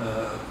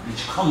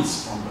which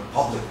comes from the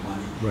public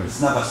money Right.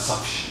 is never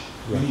sufficient.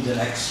 Right. You need an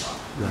extra.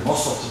 Right. And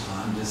most of the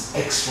time, this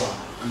extra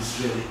is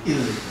really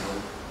illegal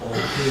or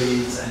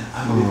creates an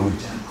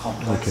ambiguity and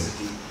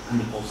complexity. And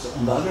also,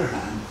 on the other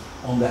hand,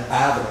 on the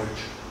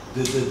average,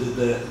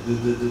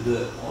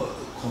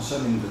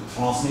 concerning the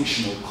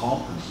transnational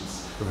companies,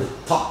 the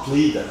top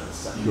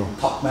leaders and Sure.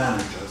 top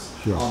managers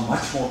Sure. are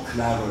much more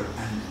clever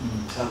and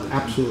intelligent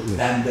Absolutely.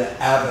 than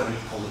the average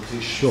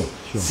politicians. Sure,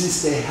 sure.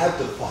 Since they have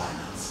the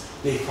finance,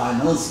 they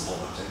finance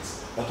politics,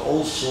 but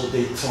also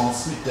they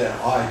transmit their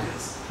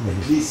ideas.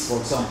 At least, for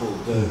example,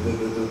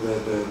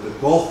 the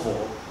Gulf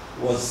War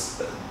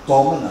was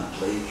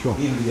dominantly, Sure.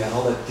 in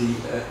reality,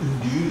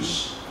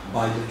 induced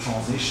by the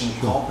transnational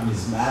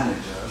companies'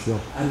 managers, Sure.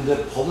 and the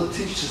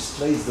politicians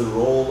plays the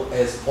role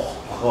as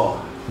porte-parole.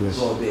 Yes.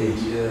 So they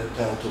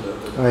tell to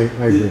I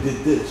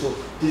agree. So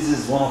this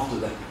is one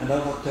of the, and I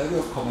will tell you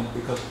a comment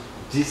because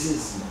this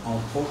is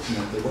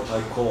unfortunately what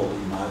I call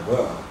in my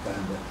work,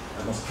 and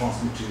I must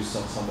transmit to you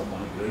some of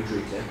my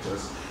graduate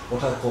lectures,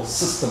 what I call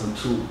system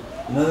 2.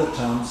 In other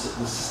terms,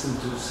 the system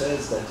 2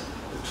 says that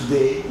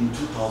today in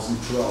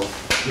 2012,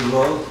 the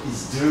world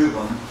is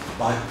driven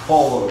by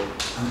power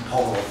and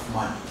power of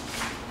money.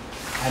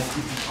 And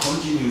if it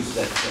continues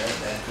that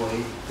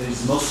way, there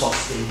is no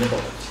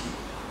sustainability.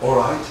 All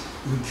right?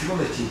 In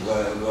cumulative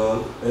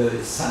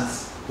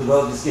sense, the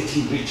world is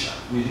getting richer.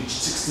 We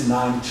reached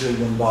 $69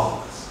 trillion.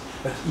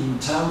 But in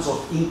terms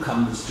of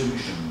income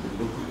distribution,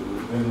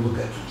 when we look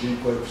at the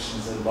Gini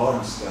coefficients and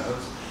Lawrence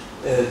curves,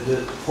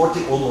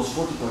 almost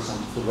 40%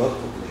 of the world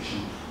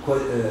population,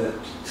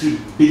 3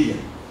 billion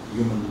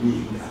human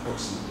beings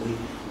approximately,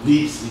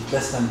 lives with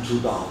less than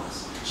 $2.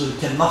 So you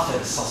cannot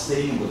have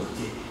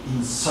sustainability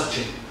in such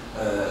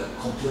a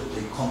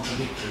completely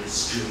contradictory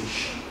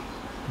situation.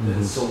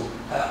 So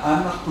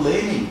I'm not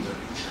blaming the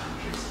rich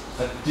countries,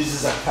 but this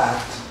is a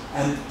fact.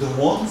 And the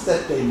ones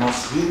that they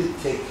must really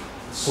take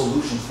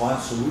solutions, find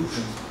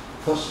solutions,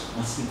 first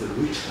must be the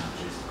rich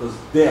countries, because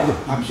they are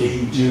in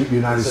danger.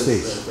 United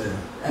States.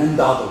 And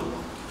the other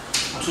one.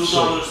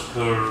 $2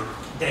 per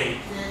Day.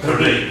 per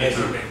day.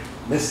 Per day.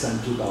 Less than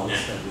 $2 Yeah.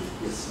 per day.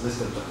 Yes, less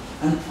than that.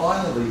 And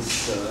finally,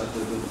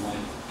 my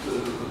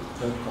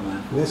third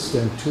comment. Less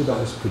than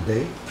 $2 per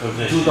day. Per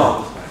day.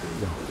 $2 per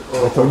day.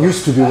 I thought it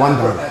used to be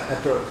 $1.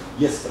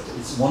 Yes, but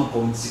it's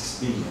 1.6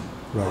 billion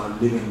Right. are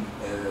living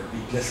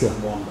with less Sure.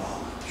 than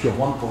 $1. Sure.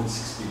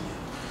 1.6 billion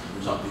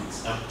human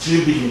beings. Yeah.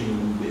 3 billion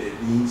human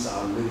beings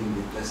are living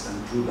with less than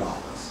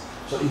 $2.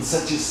 So in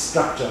such a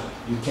structure,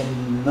 you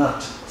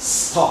cannot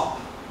stop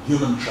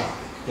human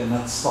traffic, you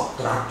cannot stop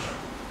drug traffic,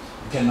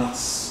 you cannot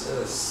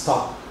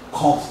stop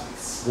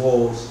conflicts,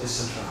 wars,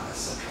 etc.,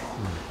 etc.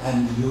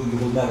 and you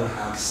will never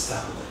have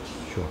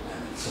stability. Sure.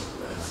 And so,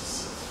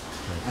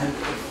 and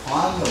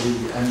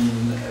finally, I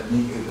mean,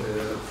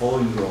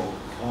 following your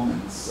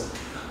comments,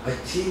 I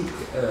think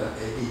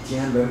at the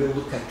end, when we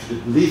look at the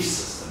belief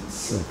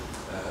systems,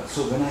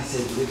 so when I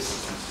say belief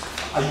systems,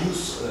 I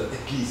use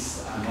at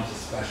least, I'm not a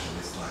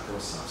specialist like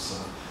yourself, so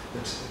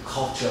but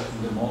culture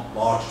in the more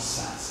larger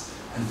sense.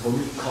 And for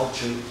me,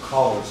 culture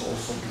covers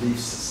also belief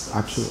systems.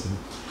 Absolutely.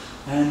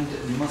 And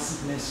you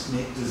mustn't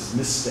make this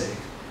mistake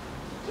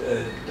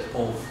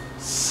of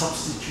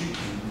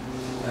substituting,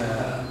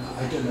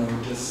 I don't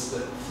know, just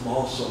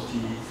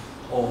philosophy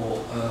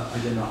or, I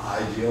don't know,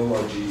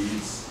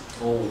 ideologies,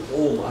 or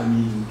all, I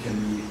mean,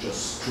 can be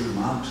just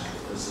instrumental.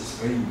 This is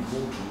very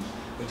important,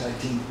 but I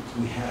think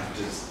we have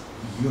this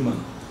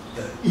human,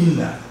 the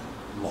inner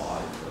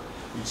life,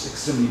 which is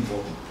extremely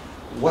important.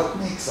 What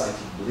makes, I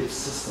think, belief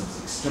systems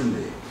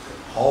extremely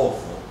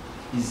powerful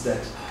is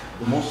that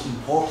the most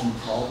important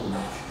problem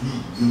of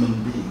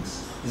human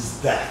beings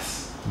is death.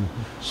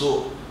 Mm-hmm.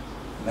 So,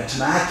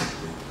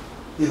 mathematically,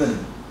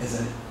 even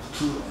as a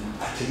true and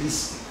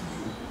atheistic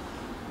view,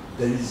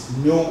 there is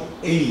no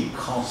any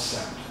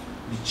concept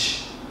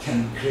which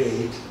can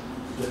create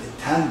the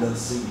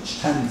tendency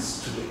which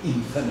tends to the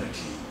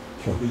infinity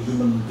for the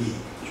human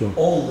being. Sure.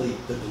 Only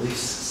the belief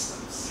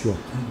systems. Sure.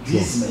 And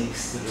this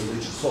makes the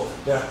religion. So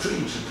there are three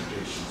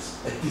interpretations,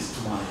 at least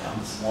to my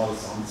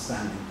smallest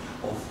understanding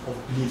of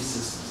belief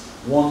systems.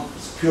 One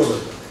is purely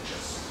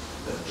religious,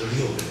 the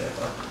real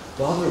believer.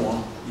 The other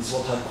one is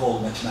what I call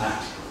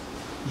mathematical.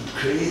 It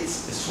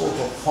creates a sort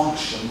of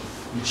function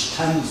which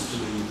tends to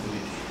the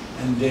infinity.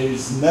 And there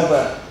is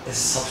never a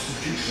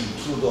substitution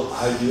through the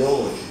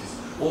ideologies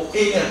or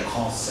any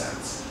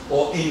concepts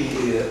or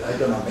any, I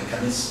don't know,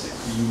 mechanistic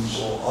views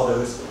or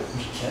others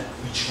which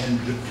can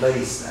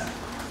replace them.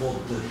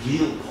 But the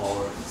real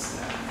power is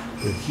there.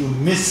 If you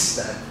miss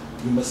that,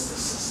 you miss the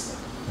system.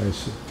 I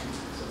see.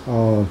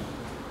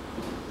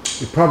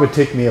 It probably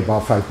take me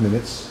about 5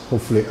 minutes,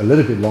 hopefully a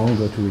little bit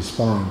longer, to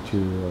respond to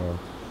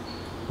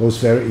those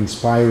very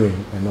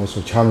inspiring and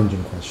also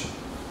challenging questions.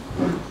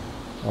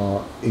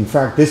 In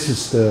fact, this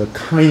is the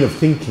kind of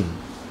thinking,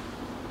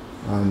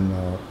 and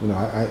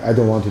I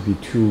don't want to be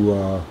too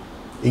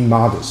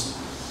immodest.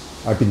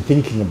 I've been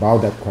thinking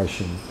about that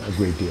question a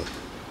great deal.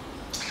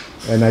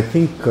 And I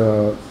think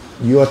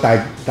your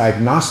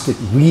diagnostic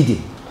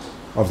reading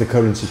of the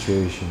current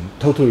situation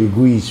totally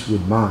agrees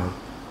with mine.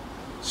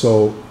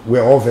 So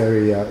we're all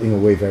very, in a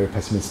way, very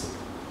pessimistic.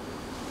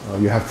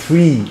 You have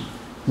three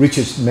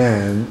richest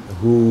men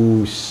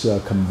whose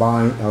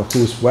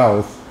whose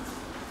wealth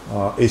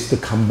is the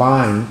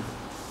combined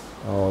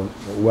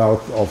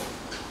wealth of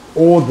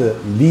all the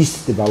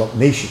least developed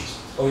nations.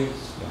 Oh, yes.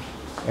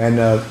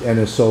 Yeah.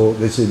 And so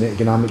this is an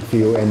economic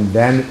field, and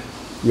then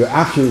you're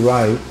absolutely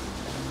right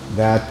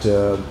that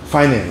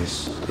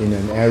finance in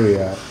an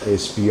area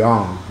is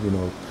beyond,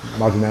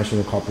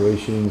 multinational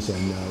corporations,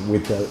 and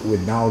with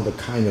now the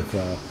kind of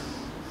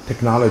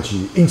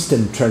technology,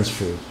 instant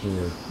transfer,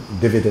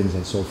 dividends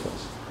and so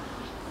forth.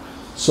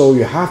 So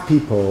you have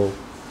people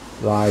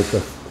like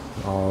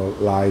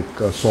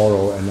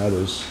Soros and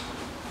others,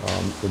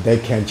 they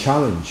can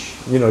challenge,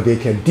 they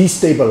can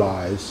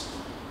destabilize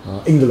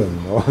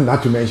England, or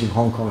not to mention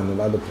Hong Kong and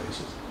other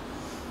places.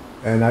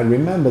 And I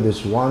remember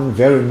this one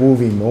very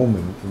moving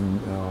moment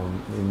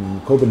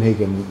in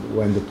Copenhagen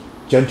when the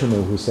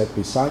gentleman who sat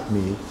beside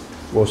me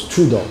was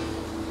Trudeau,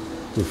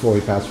 before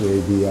he passed away,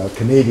 the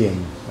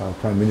Canadian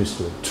Prime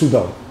Minister,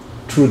 Trudeau,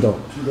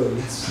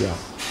 yes. Yeah.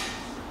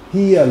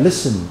 He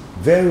listened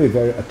very,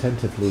 very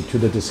attentively to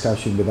the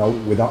discussion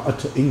without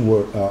uttering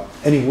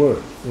any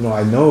word.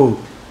 I know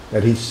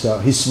that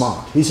he's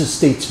smart. He's a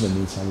statesman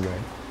in some way.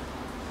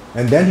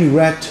 And then he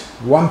read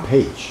one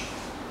page.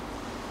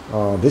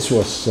 This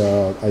was,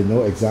 I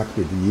know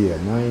exactly the year,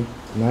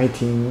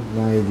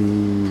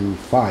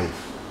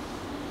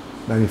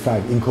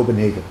 1995 in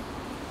Copenhagen.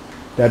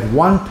 That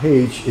one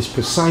page is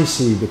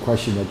precisely the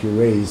question that you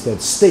raised,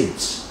 that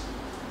states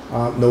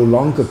are no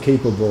longer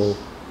capable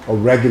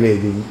of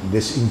regulating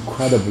this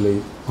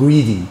incredibly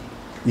greedy,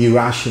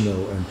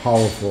 irrational, and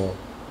powerful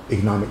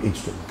economic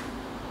instrument.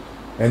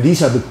 And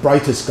these are the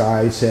brightest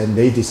guys, and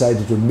they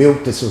decided to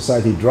milk the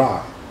society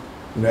dry.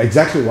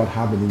 Exactly what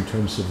happened in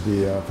terms of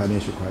the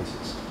financial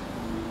crisis.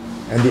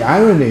 And the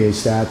irony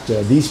is that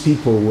these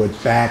people would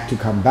beg to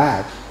come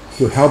back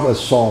to help us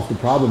solve the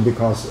problem,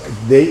 because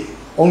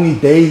only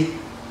they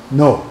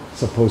know,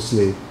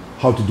 supposedly,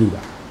 how to do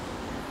that.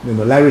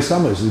 Larry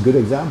Summers is a good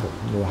example,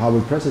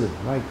 Harvard president,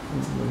 right?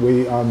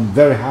 I'm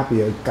very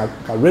happy I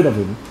got rid of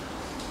him,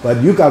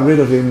 but you got rid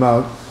of him,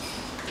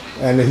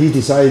 and he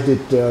decided,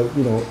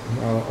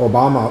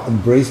 Obama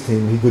embraced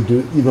him, he could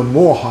do even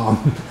more harm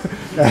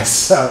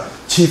as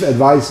chief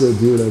advisor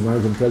to the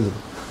American president.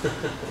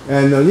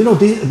 And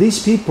these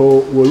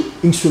people were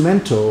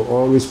instrumental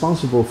or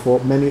responsible for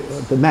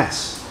the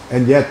mess,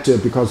 and yet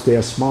because they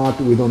are smart,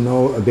 we don't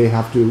know, they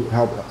have to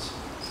help us.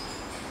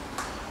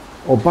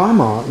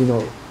 Obama,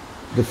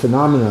 the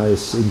phenomena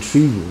is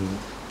intriguing.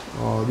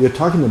 You're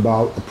talking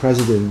about a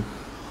president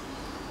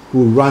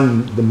who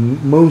run the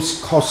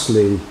most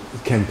costly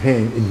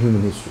campaign in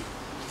human history.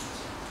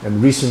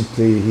 And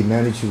recently he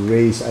managed to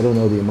raise, I don't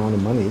know the amount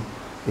of money,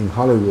 in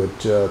Hollywood,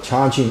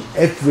 charging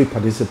every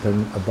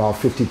participant about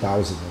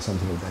 50,000 or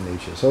something of that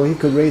nature. So he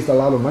could raise a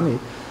lot of money.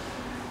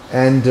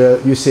 And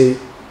you say,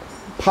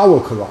 power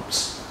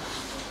corrupts.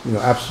 You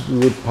know,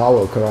 absolute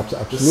power corrupts,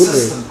 absolutely. The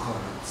system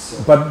corrupts.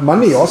 So But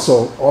money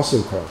also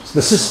corrupts.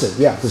 The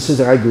system, yeah, the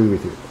system, I agree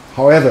with you.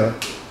 However,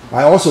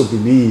 I also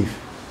believe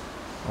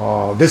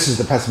this is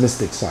the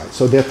pessimistic side.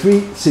 So there are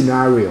three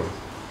scenarios.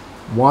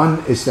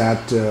 One is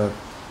that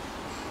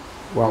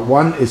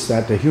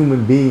the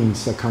human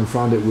beings are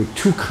confronted with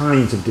two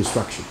kinds of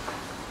destruction.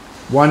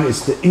 One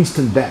is the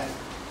instant death.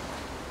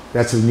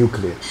 That's the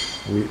nuclear.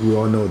 We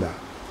all know that.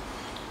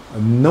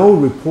 No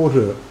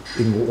reporter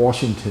in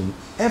Washington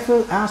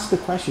ever asked the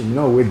question, you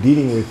know, we're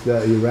dealing with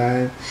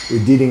Iran,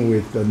 we're dealing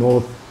with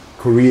North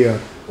Korea,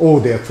 oh,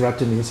 they're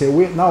threatening. They say,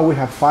 now we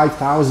have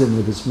 5,000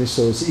 of these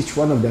missiles, each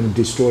one of them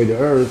destroy the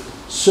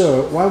earth.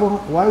 Sir, why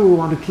we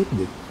want to keep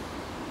it?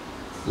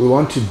 We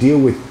want to deal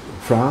with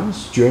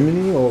France,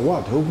 Germany, or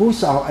what?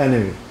 Who's our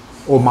enemy?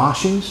 Or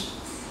Martians?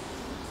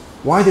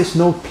 Why there's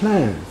no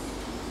plan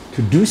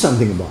to do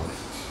something about it?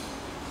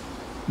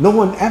 No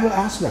one ever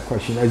asked that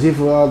question, as if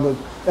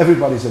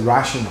everybody's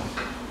irrational,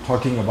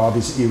 talking about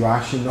this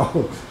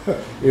irrational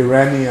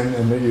Iranian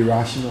and the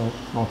irrational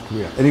North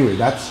Korea. Anyway,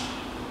 that's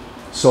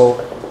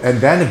so, and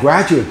then the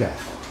gradual death,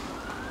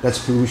 that's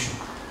pollution.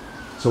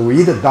 So we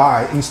either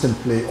die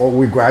instantly or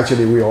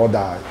we all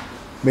die.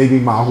 Maybe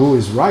Mahu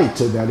is right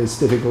that it's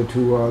difficult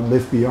to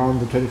live beyond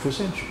the 21st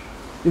century.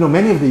 You know,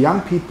 many of the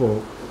young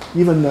people,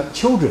 even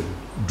children,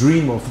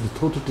 dream of the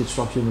total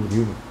destruction of the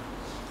human.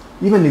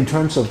 Even in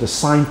terms of the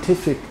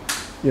scientific,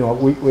 you know,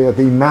 we have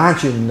to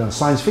imagine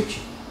science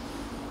fiction.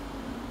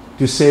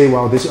 To say,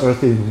 well, this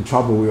earth is in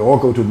trouble, we all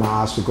go to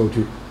Mars, we go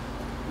to...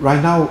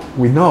 Right now,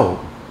 we know,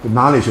 the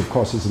knowledge, of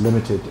course, is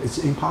limited. It's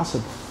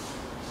impossible.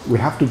 We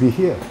have to be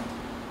here.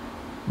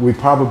 We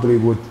probably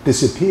would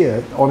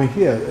disappear only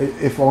here.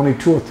 If only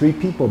 2 or 3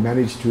 people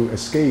manage to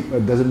escape,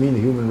 it doesn't mean the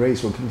human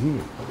race will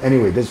continue.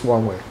 Anyway, that's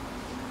one way.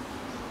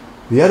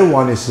 The other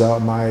one is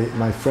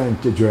my friend,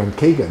 Joan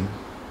Kagan.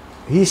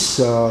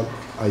 His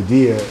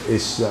idea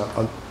is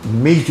a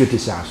major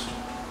disaster.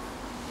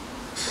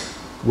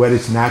 Whether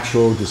it's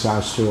natural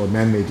disaster or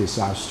man-made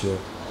disaster,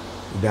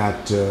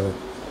 that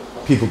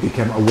people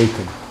become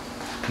awakened.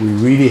 We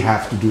really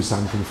have to do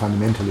something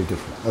fundamentally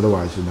different.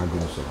 Otherwise, we're not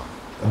going to survive.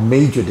 A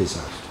major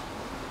disaster.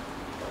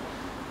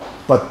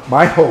 But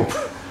my hope,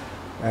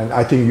 and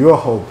I think your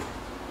hope,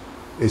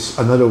 is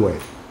another way.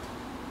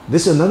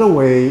 This another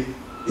way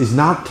is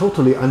not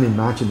totally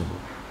unimaginable.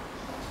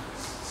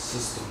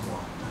 system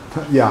one.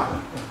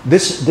 Yeah,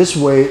 this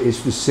way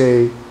is to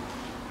say,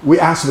 we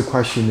ask the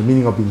question, the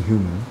meaning of being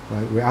human,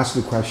 right? We ask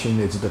the question,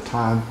 it's the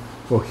time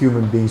for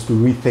human beings to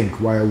rethink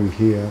why are we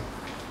here,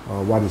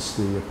 what is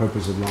the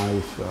purpose of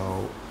life,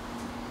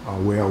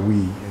 where are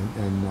we,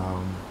 and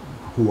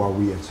who are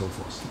we, and so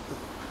forth.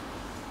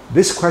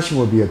 These questions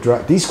will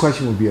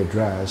be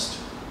addressed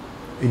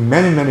in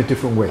many, many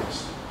different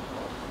ways.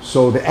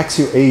 So the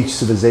axial age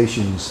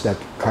civilizations that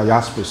Karl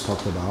Jaspers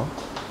talked about,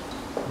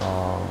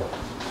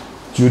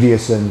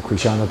 Judaism,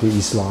 Christianity,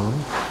 Islam,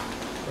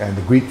 and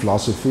the Greek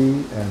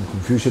philosophy, and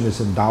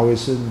Confucianism,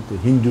 Taoism, the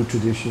Hindu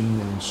tradition,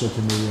 and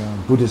certainly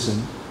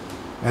Buddhism,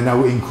 and I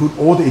will include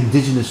all the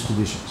indigenous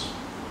traditions.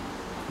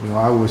 You know,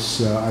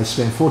 I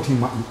spent 14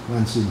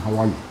 months in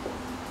Hawaii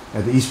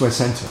at the East-West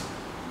Center.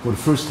 For the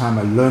first time,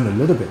 I learned a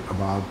little bit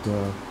about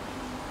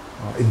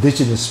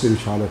indigenous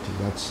spirituality.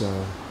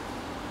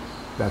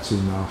 That's in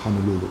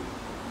Honolulu.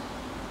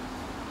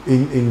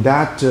 In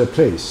that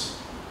place,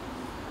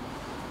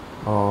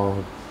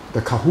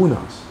 the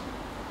kahunas,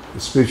 the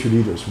spiritual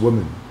leaders,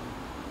 women,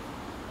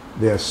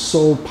 they are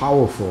so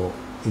powerful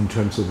in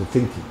terms of the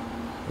thinking.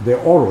 They're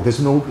oral, there's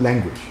no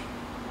language,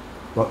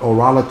 but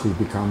orality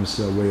becomes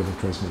a way of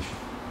transmission.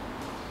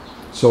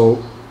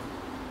 So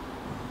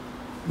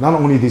not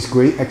only these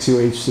great axial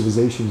age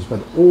civilizations,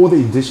 but all the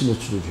indigenous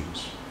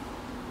traditions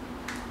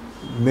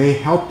may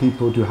help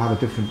people to have a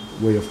different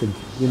way of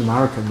thinking. In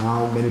America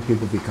now, many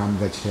people become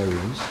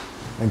vegetarians,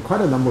 and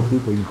quite a number of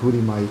people,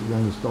 including my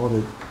youngest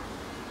daughter,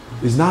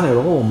 is not at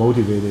all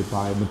motivated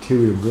by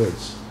material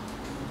goods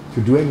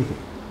to do anything.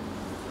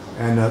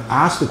 And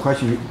asked the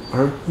question,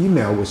 her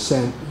email was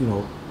sent, you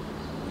know,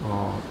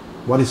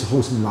 what is a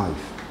wholesome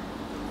life?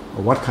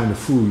 Or what kind of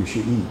food you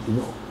should eat? You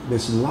know,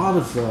 there's a lot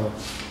of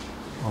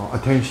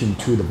attention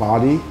to the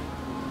body,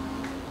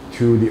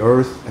 to the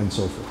earth, and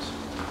so forth.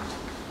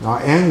 Now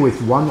I end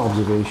with one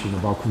observation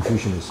about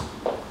Confucianism.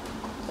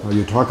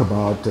 You talk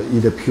about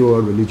either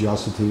pure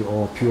religiosity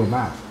or pure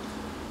math.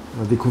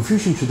 The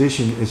Confucian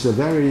tradition is a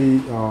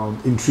very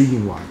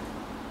intriguing one.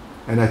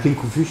 And I think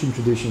Confucian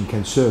tradition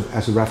can serve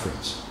as a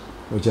reference,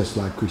 just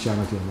like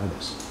Christianity and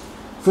others.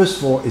 First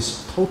of all,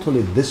 it's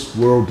totally this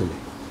worldly.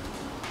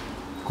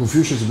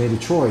 Confucius made a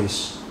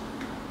choice.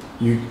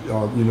 You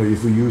know,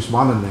 if we use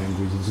modern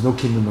language, there's no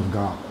kingdom of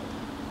God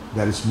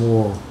that is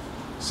more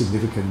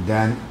significant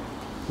than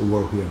the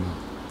world here now.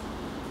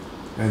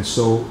 And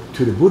so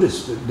to the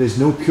Buddhists, there's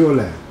no pure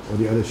land or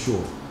the other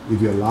shore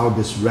if you allow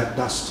this red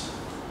dust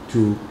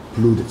to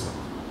pollute itself.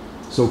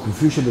 So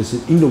Confucian is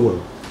in the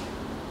world,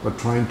 but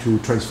trying to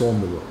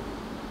transform the world.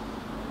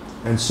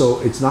 And so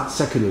it's not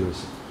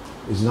secularism.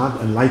 It's not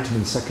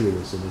enlightening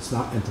secularism. It's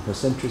not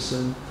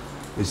anthropocentrism.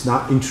 It's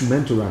not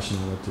instrumental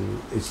rationality.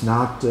 It's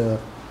not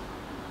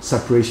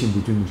separation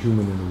between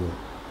human and the world.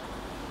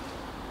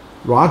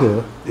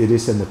 Rather, it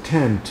is an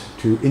attempt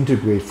to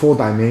integrate 4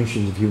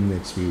 dimensions of human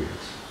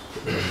experience.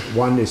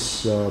 One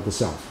is the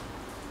self,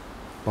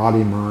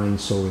 body, mind,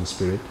 soul, and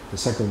spirit. The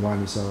second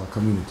one is our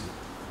community.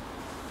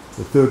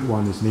 The third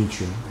one is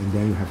nature, and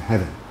then you have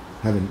heaven.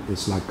 Heaven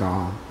is like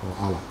God or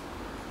Allah.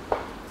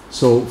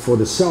 So for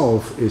the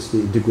self is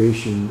the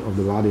integration of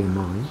the body and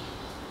mind,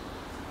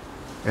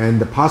 and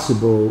the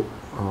possible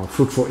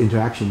fruitful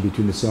interaction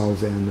between the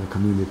self and the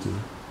community.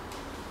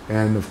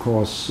 And of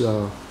course,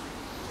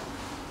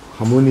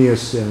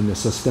 harmonious and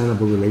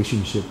sustainable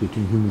relationship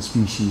between human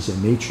species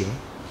and nature,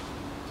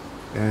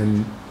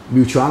 and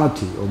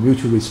mutuality or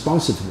mutual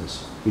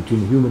responsiveness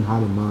between the human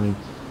heart and mind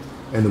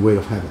and the way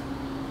of heaven.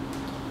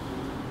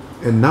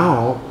 And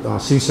now,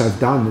 since I've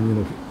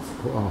done,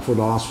 for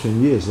the last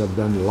 10 years, I've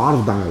done a lot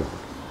of dialogue.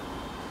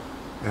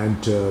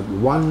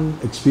 And one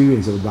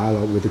experience of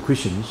dialogue with the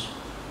Christians,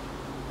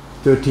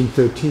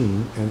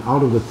 13, and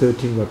out of the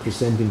 13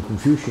 representing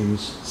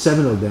Confucians,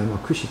 7 of them are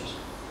Christians.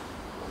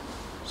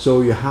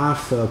 So you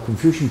have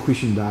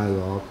Confucian-Christian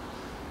dialogue,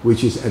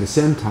 which is at the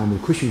same time a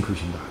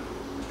Christian-Christian dialogue.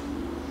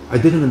 I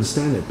didn't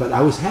understand it, but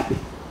I was happy.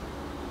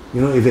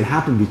 If it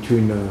happened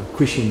between a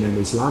Christian and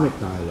Islamic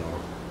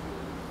dialogue,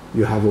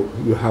 you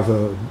have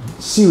a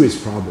serious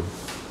problem.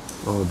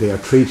 They are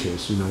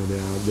traitors,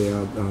 they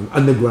are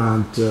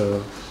underground.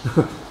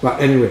 But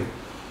anyway,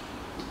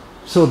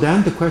 so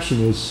then the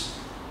question is,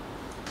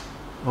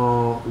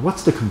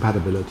 what's the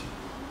compatibility?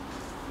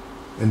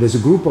 And there's a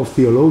group of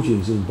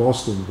theologians in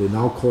Boston. They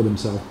now call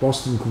themselves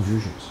Boston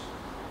Confucians.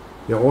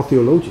 They're all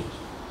theologians.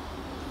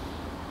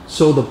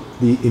 So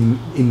the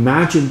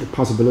imagined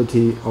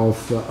possibility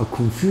of a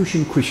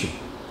Confucian Christian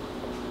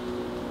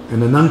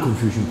and a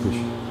non-Confucian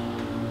Christian.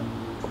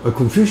 A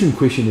Confucian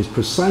Christian is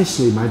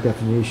precisely my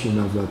definition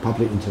of a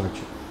public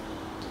intellectual.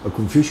 A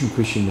Confucian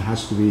Christian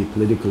has to be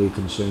politically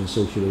concerned,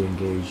 socially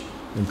engaged,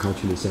 and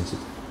culturally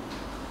sensitive.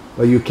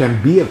 But you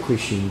can be a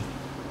Christian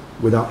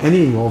without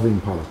any involvement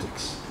in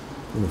politics,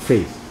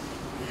 faith,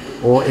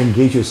 or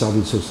engage yourself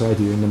in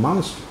society in the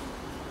monastery.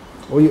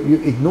 Or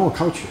you ignore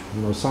culture.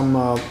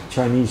 Some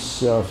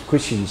Chinese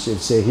Christians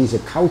say he's a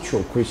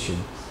cultural Christian,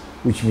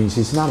 which means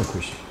he's not a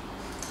Christian.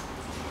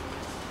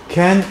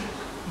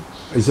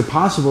 Is it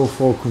possible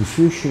for a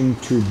Muslim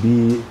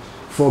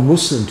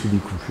to be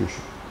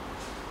Confucian?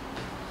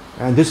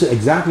 And this is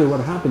exactly what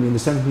happened in the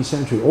 17th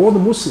century. All the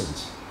Muslim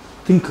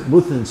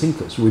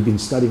thinkers, we've been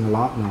studying a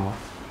lot now,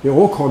 they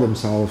all call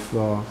themselves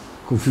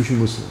Confucian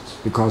Muslims,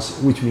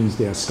 which means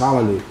they are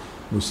scholarly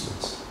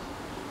Muslims.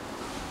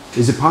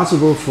 Is it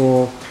possible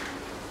for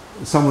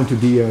someone to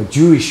be a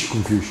Jewish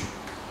Confucian?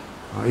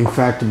 In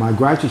fact, my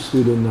graduate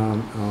student,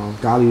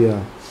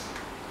 Galia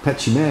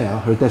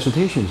Petchimea, her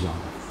dissertation is on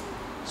it.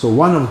 So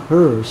one of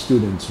her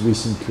students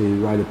recently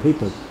wrote a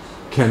paper,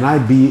 can I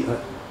be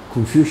a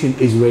Confucian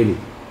Israeli?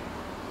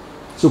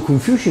 So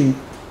Confucian,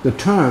 the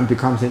term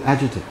becomes an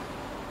adjective,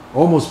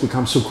 almost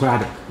becomes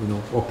Socratic,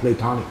 or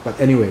Platonic. But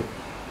anyway,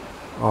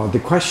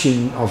 the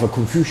question of a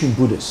Confucian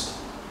Buddhist.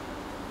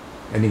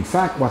 And in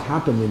fact, what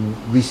happened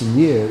in recent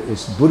years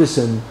is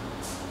Buddhism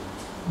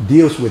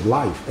deals with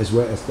life as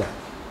well as death.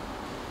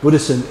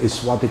 Buddhism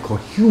is what they call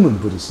human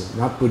Buddhism,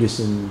 not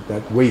Buddhism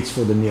that waits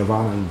for the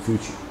nirvana in the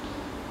future.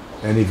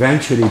 And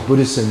eventually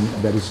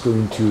Buddhism that is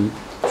going to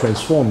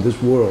transform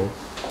this world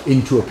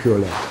into a pure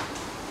land.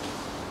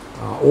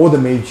 All the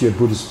major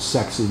Buddhist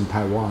sects in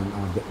Taiwan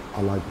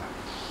are like that.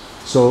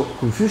 So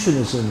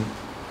Confucianism,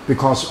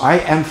 because I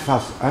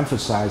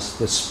emphasize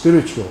the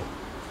spiritual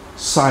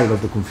side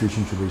of the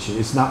Confucian tradition,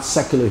 it's not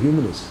secular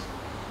humanism.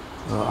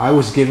 I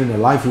was given a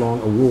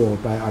lifelong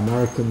award by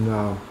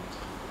American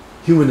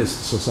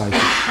Humanist Society.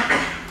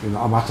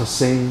 Amartya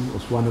Sen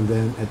was one of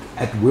them,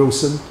 Ed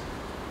Wilson.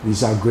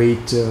 These are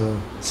great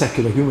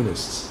secular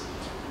humanists.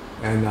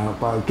 And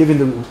by giving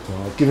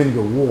the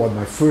award,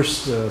 my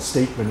first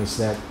statement is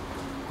that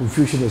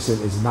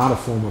Confucianism is not a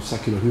form of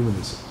secular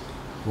humanism.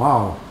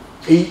 Wow,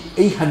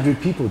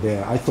 800 people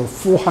there. I thought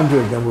 400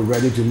 of them were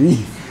ready to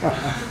leave.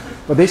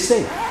 But they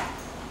stayed.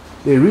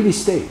 They really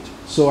stayed.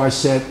 So I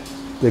said,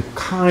 the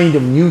kind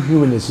of new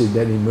humanism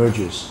that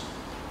emerges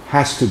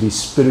has to be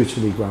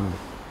spiritually grounded.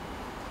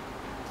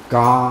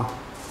 God,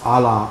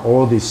 Allah,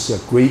 all these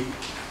great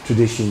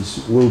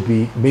traditions will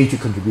be major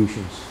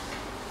contributions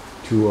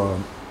to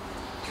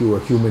a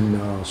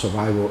human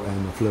survival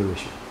and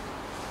flourishing.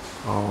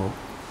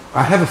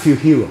 I have a few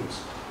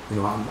heroes.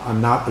 I'm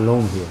not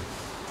alone here.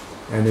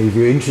 And if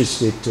you're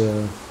interested,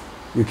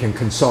 you can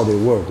consult their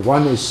work.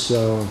 One is,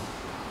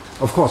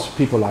 of course,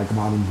 people like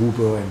Martin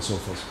Buber and so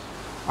forth.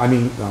 I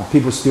mean,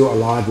 people still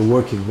alive and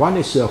working. One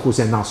is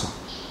Hussein Nasr.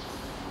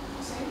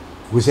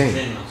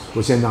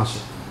 Hussein Nasr.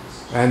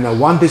 And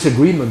one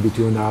disagreement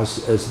between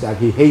us is that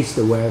he hates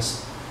the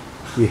West,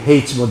 he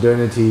hates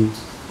modernity,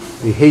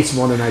 he hates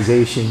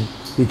modernization,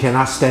 he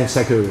cannot stand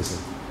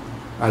secularism.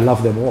 I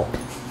love them all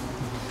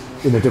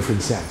in a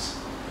different sense.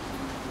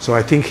 So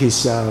I think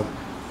he's a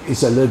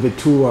little bit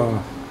too,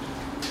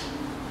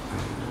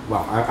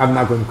 well, I'm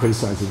not going to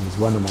criticize him, he's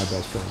one of my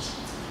best friends.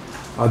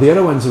 The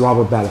other one is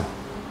Robert Bellah.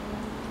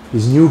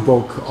 His new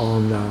book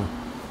on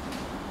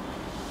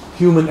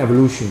human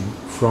evolution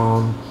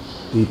from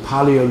the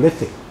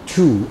Paleolithic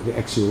to the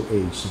Axial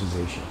Age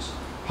civilizations.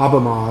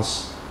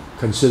 Habermas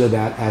considered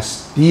that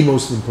as the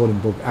most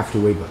important book after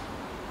Weber.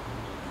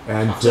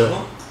 And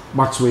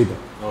Max Weber.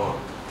 Oh.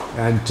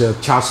 And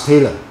Charles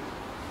Taylor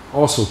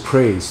also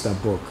praised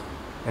that book,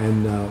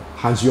 and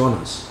Hans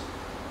Jonas.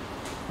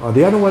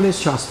 The other one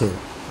is Charles Taylor.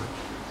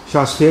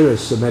 Charles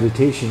Taylor's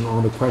meditation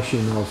on the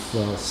question of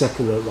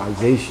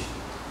secularization,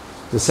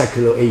 the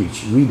secular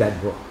age. Read that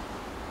book.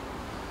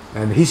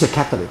 And he's a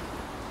Catholic,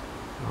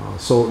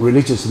 so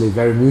religiously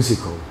very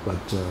musical.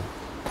 But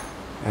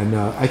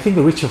I think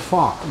Richard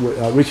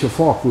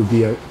Falk would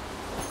be a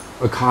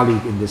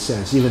colleague in this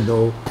sense, even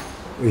though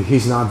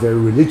he's not very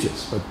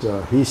religious. But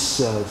his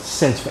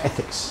sense for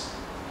ethics,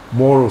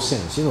 moral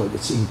sense,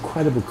 it's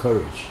incredible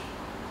courage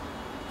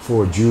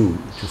for a Jew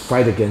to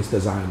fight against the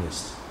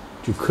Zionists,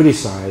 to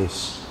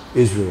criticize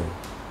Israel,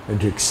 and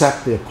to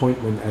accept the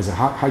appointment as a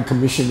High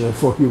Commissioner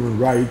for Human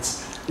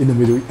Rights in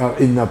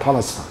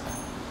Palestine.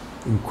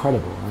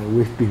 Incredible.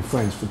 We've been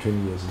friends for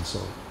 20 years and so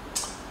on.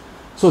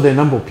 So there are a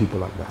number of people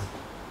like that.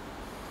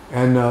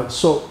 And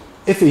so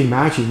if you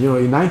imagine,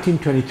 in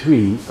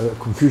 1923, a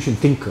Confucian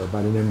thinker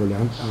by the name of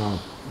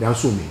Liang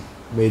Suming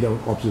made an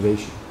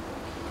observation.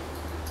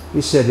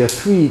 He said there are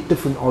three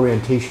different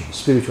orientations,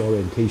 spiritual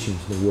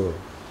orientations in the world.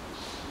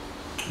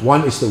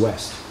 One is the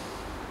West,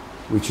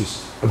 which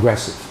is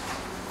aggressive,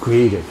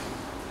 creative,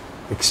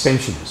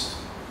 expansionist.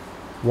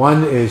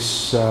 One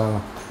is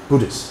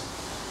Buddhist.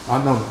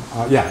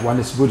 One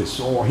is Buddhist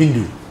or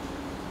Hindu.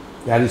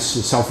 That is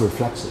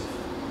self-reflexive,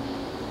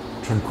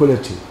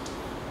 tranquility,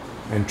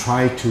 and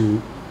try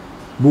to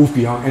move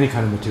beyond any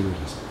kind of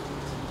materialism.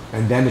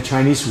 And then the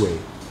Chinese way.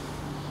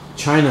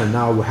 China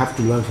now will have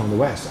to learn from the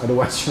West,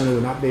 otherwise China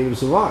will not be able to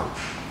survive.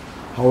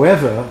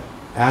 However,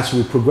 as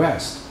we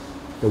progressed,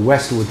 the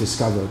West will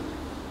discover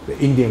the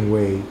Indian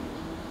way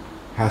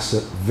has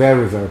a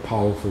very, very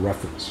powerful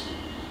reference.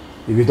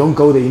 If you don't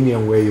go the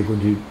Indian way,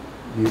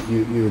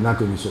 you're not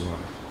going to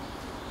survive.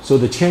 So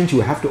the change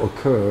will have to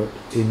occur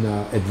in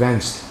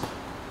advanced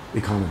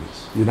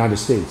economies, United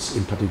States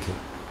in particular.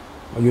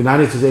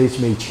 United States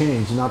may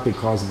change not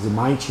because of the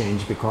mind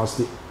change, because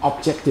the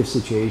objective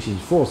situation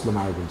forced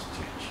Americans to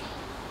change.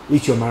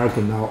 Each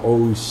American now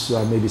owes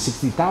maybe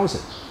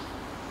 60,000,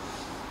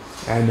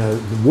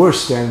 and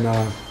worse than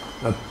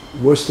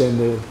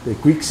the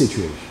Greek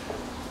situation.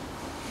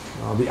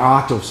 The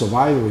art of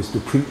survival is to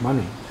print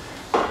money,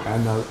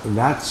 and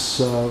that's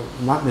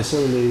not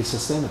necessarily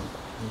sustainable.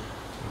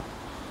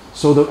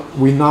 So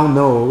we now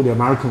know the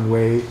American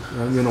way.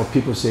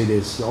 People say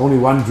there's only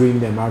one dream,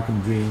 the American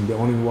dream. The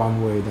only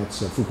one way,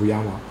 that's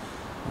Fukuyama,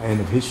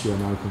 end of history,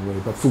 American way.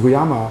 But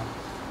Fukuyama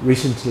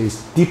recently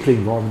is deeply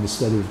involved in the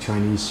study of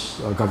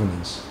Chinese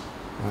governance.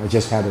 I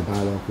just had a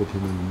dialogue with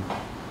him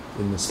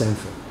in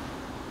Stanford.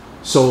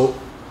 So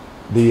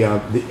the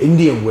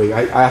Indian way,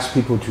 I asked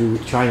people to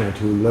China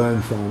to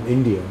learn from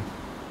India,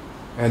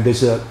 and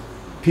there's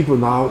people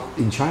now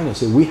in China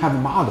say we have a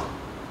model.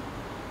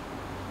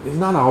 It's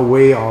not our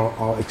way,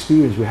 our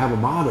experience. We have a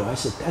model. I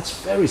said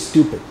that's very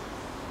stupid.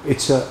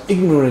 It's an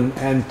ignorant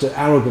and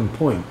arrogant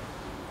point.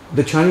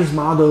 The Chinese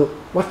model,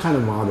 what kind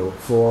of model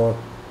for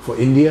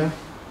India?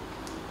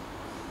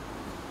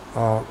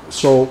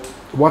 So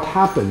what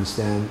happens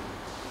then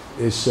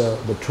is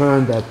the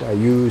term that I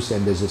use,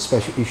 and there's a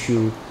special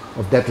issue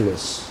of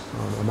Daedalus,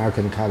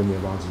 American Academy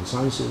of Arts and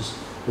Sciences.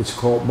 It's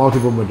called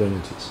multiple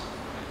modernities.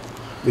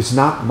 It's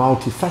not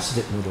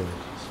multifaceted modernities.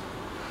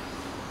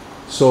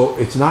 So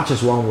it's not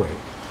just one way.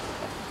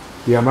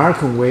 The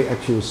American way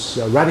actually is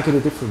radically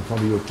different from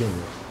the European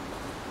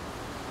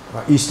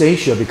way. East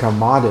Asia become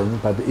modern,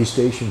 but the East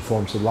Asian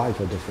forms of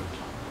life are different.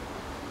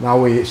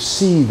 Now we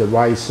see the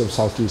rise of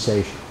Southeast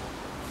Asia,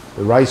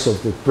 the rise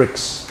of the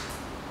BRICS.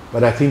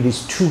 But I think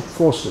these two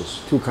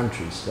forces, two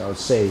countries, I would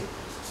say,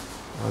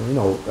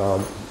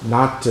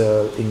 not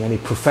in any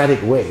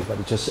prophetic way,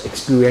 but just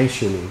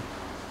experientially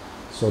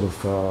sort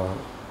of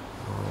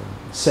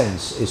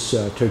sense, is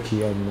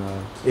Turkey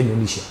and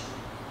Indonesia.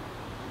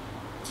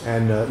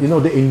 And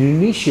the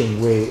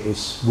Indonesian way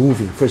is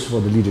moving, first of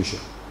all, the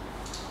leadership.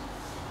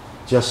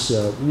 Just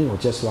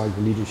like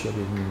the leadership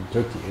in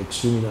Turkey,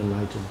 extremely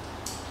enlightened.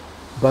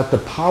 But the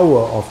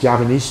power of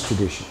Javanese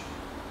tradition,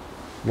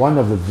 one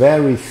of the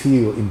very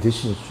few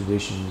indigenous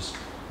traditions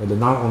that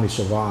not only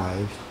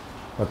survived,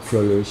 but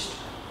flourished.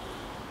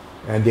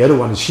 And the other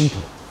one is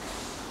Shinto.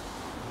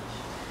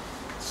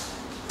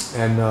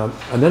 And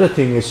another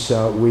thing is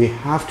we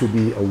have to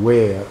be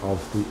aware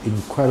of the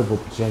incredible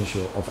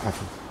potential of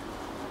Africa.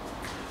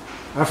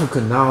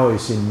 Africa now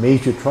is in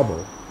major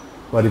trouble,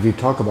 but if you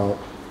talk about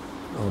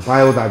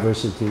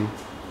biodiversity,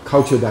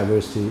 cultural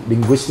diversity,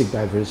 linguistic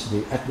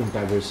diversity, ethnic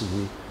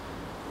diversity.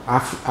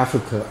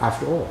 Africa,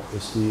 after all,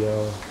 is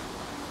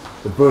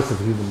the birth of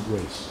the human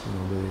race,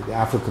 the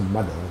African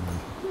mother.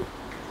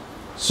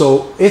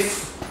 So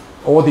if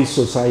all these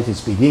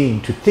societies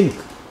begin to think,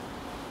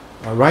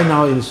 right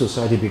now in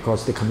society,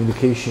 because the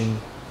communication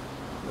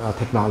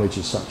technology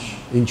is such.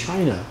 In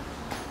China,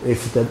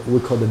 if we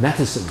call the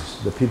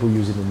netizens, the people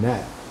using the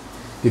net,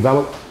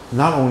 develop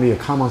not only a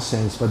common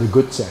sense but a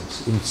good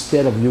sense.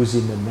 Instead of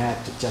using the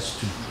net just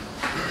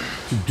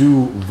to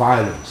do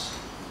violence,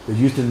 they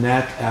use the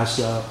net as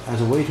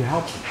a way to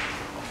help them.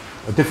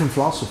 A different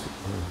philosophy,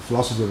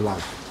 philosophy of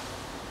life.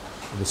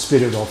 The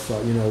spirit of,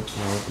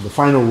 the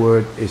final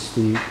word is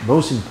the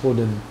most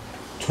important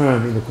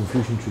term in the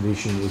Confucian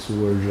tradition is the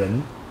word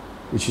人,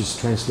 which is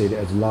translated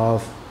as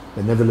love,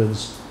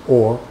 benevolence,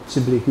 or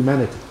simply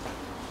humanity.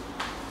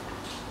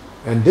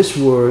 And this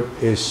word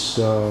is,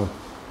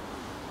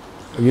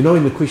 in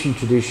the Christian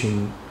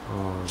tradition,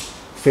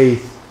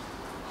 faith,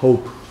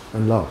 hope,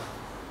 and love.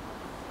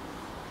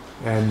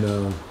 And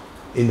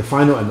in the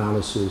final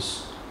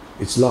analysis,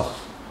 it's love,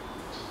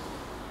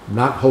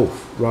 not hope.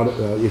 Rather,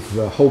 if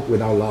hope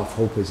without love,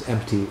 hope is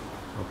empty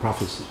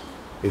prophecy.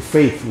 If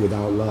faith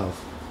without love,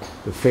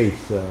 the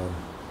faith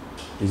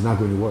is not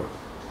going to work.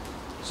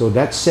 So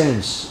that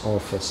sense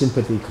of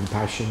sympathy,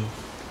 compassion,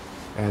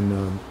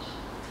 and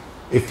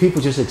if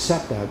people just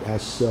accept that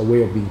as a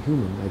way of being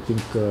human, I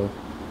think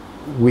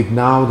with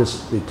now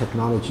the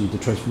technology, the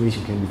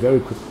transformation can be very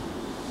quick.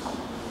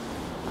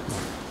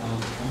 On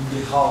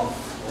behalf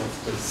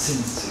of the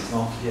since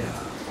not here,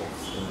 of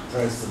the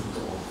president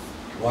of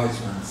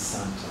Weizmann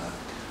Center,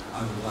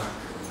 I would like,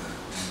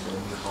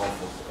 on behalf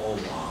of all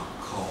our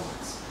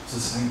colleagues, to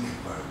thank you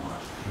very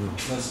much.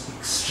 It was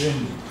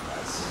extremely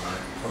impressive.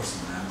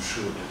 Personally, I'm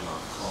sure that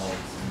our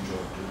colleagues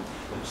enjoyed it.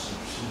 It's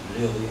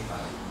really,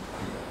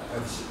 I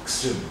was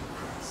extremely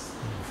impressed.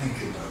 Thank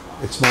you very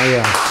much.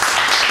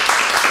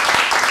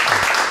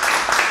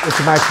 It's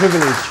my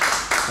privilege,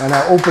 and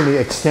I openly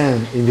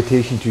extend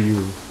invitation to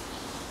you.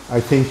 I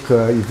think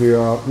if you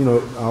are,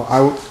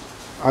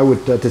 I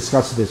would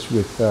discuss this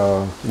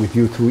with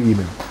you through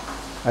email.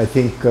 I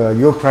think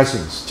your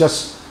presence,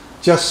 just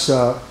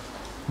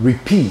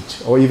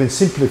repeat or even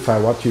simplify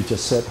what you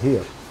just said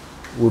here,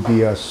 will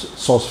be a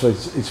source of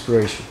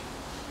inspiration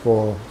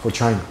for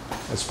China,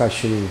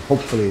 especially,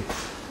 hopefully,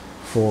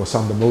 for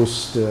some of the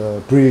most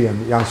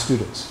brilliant young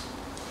students.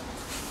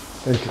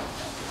 Thank you.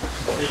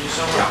 Thank you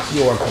so much.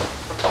 You're welcome.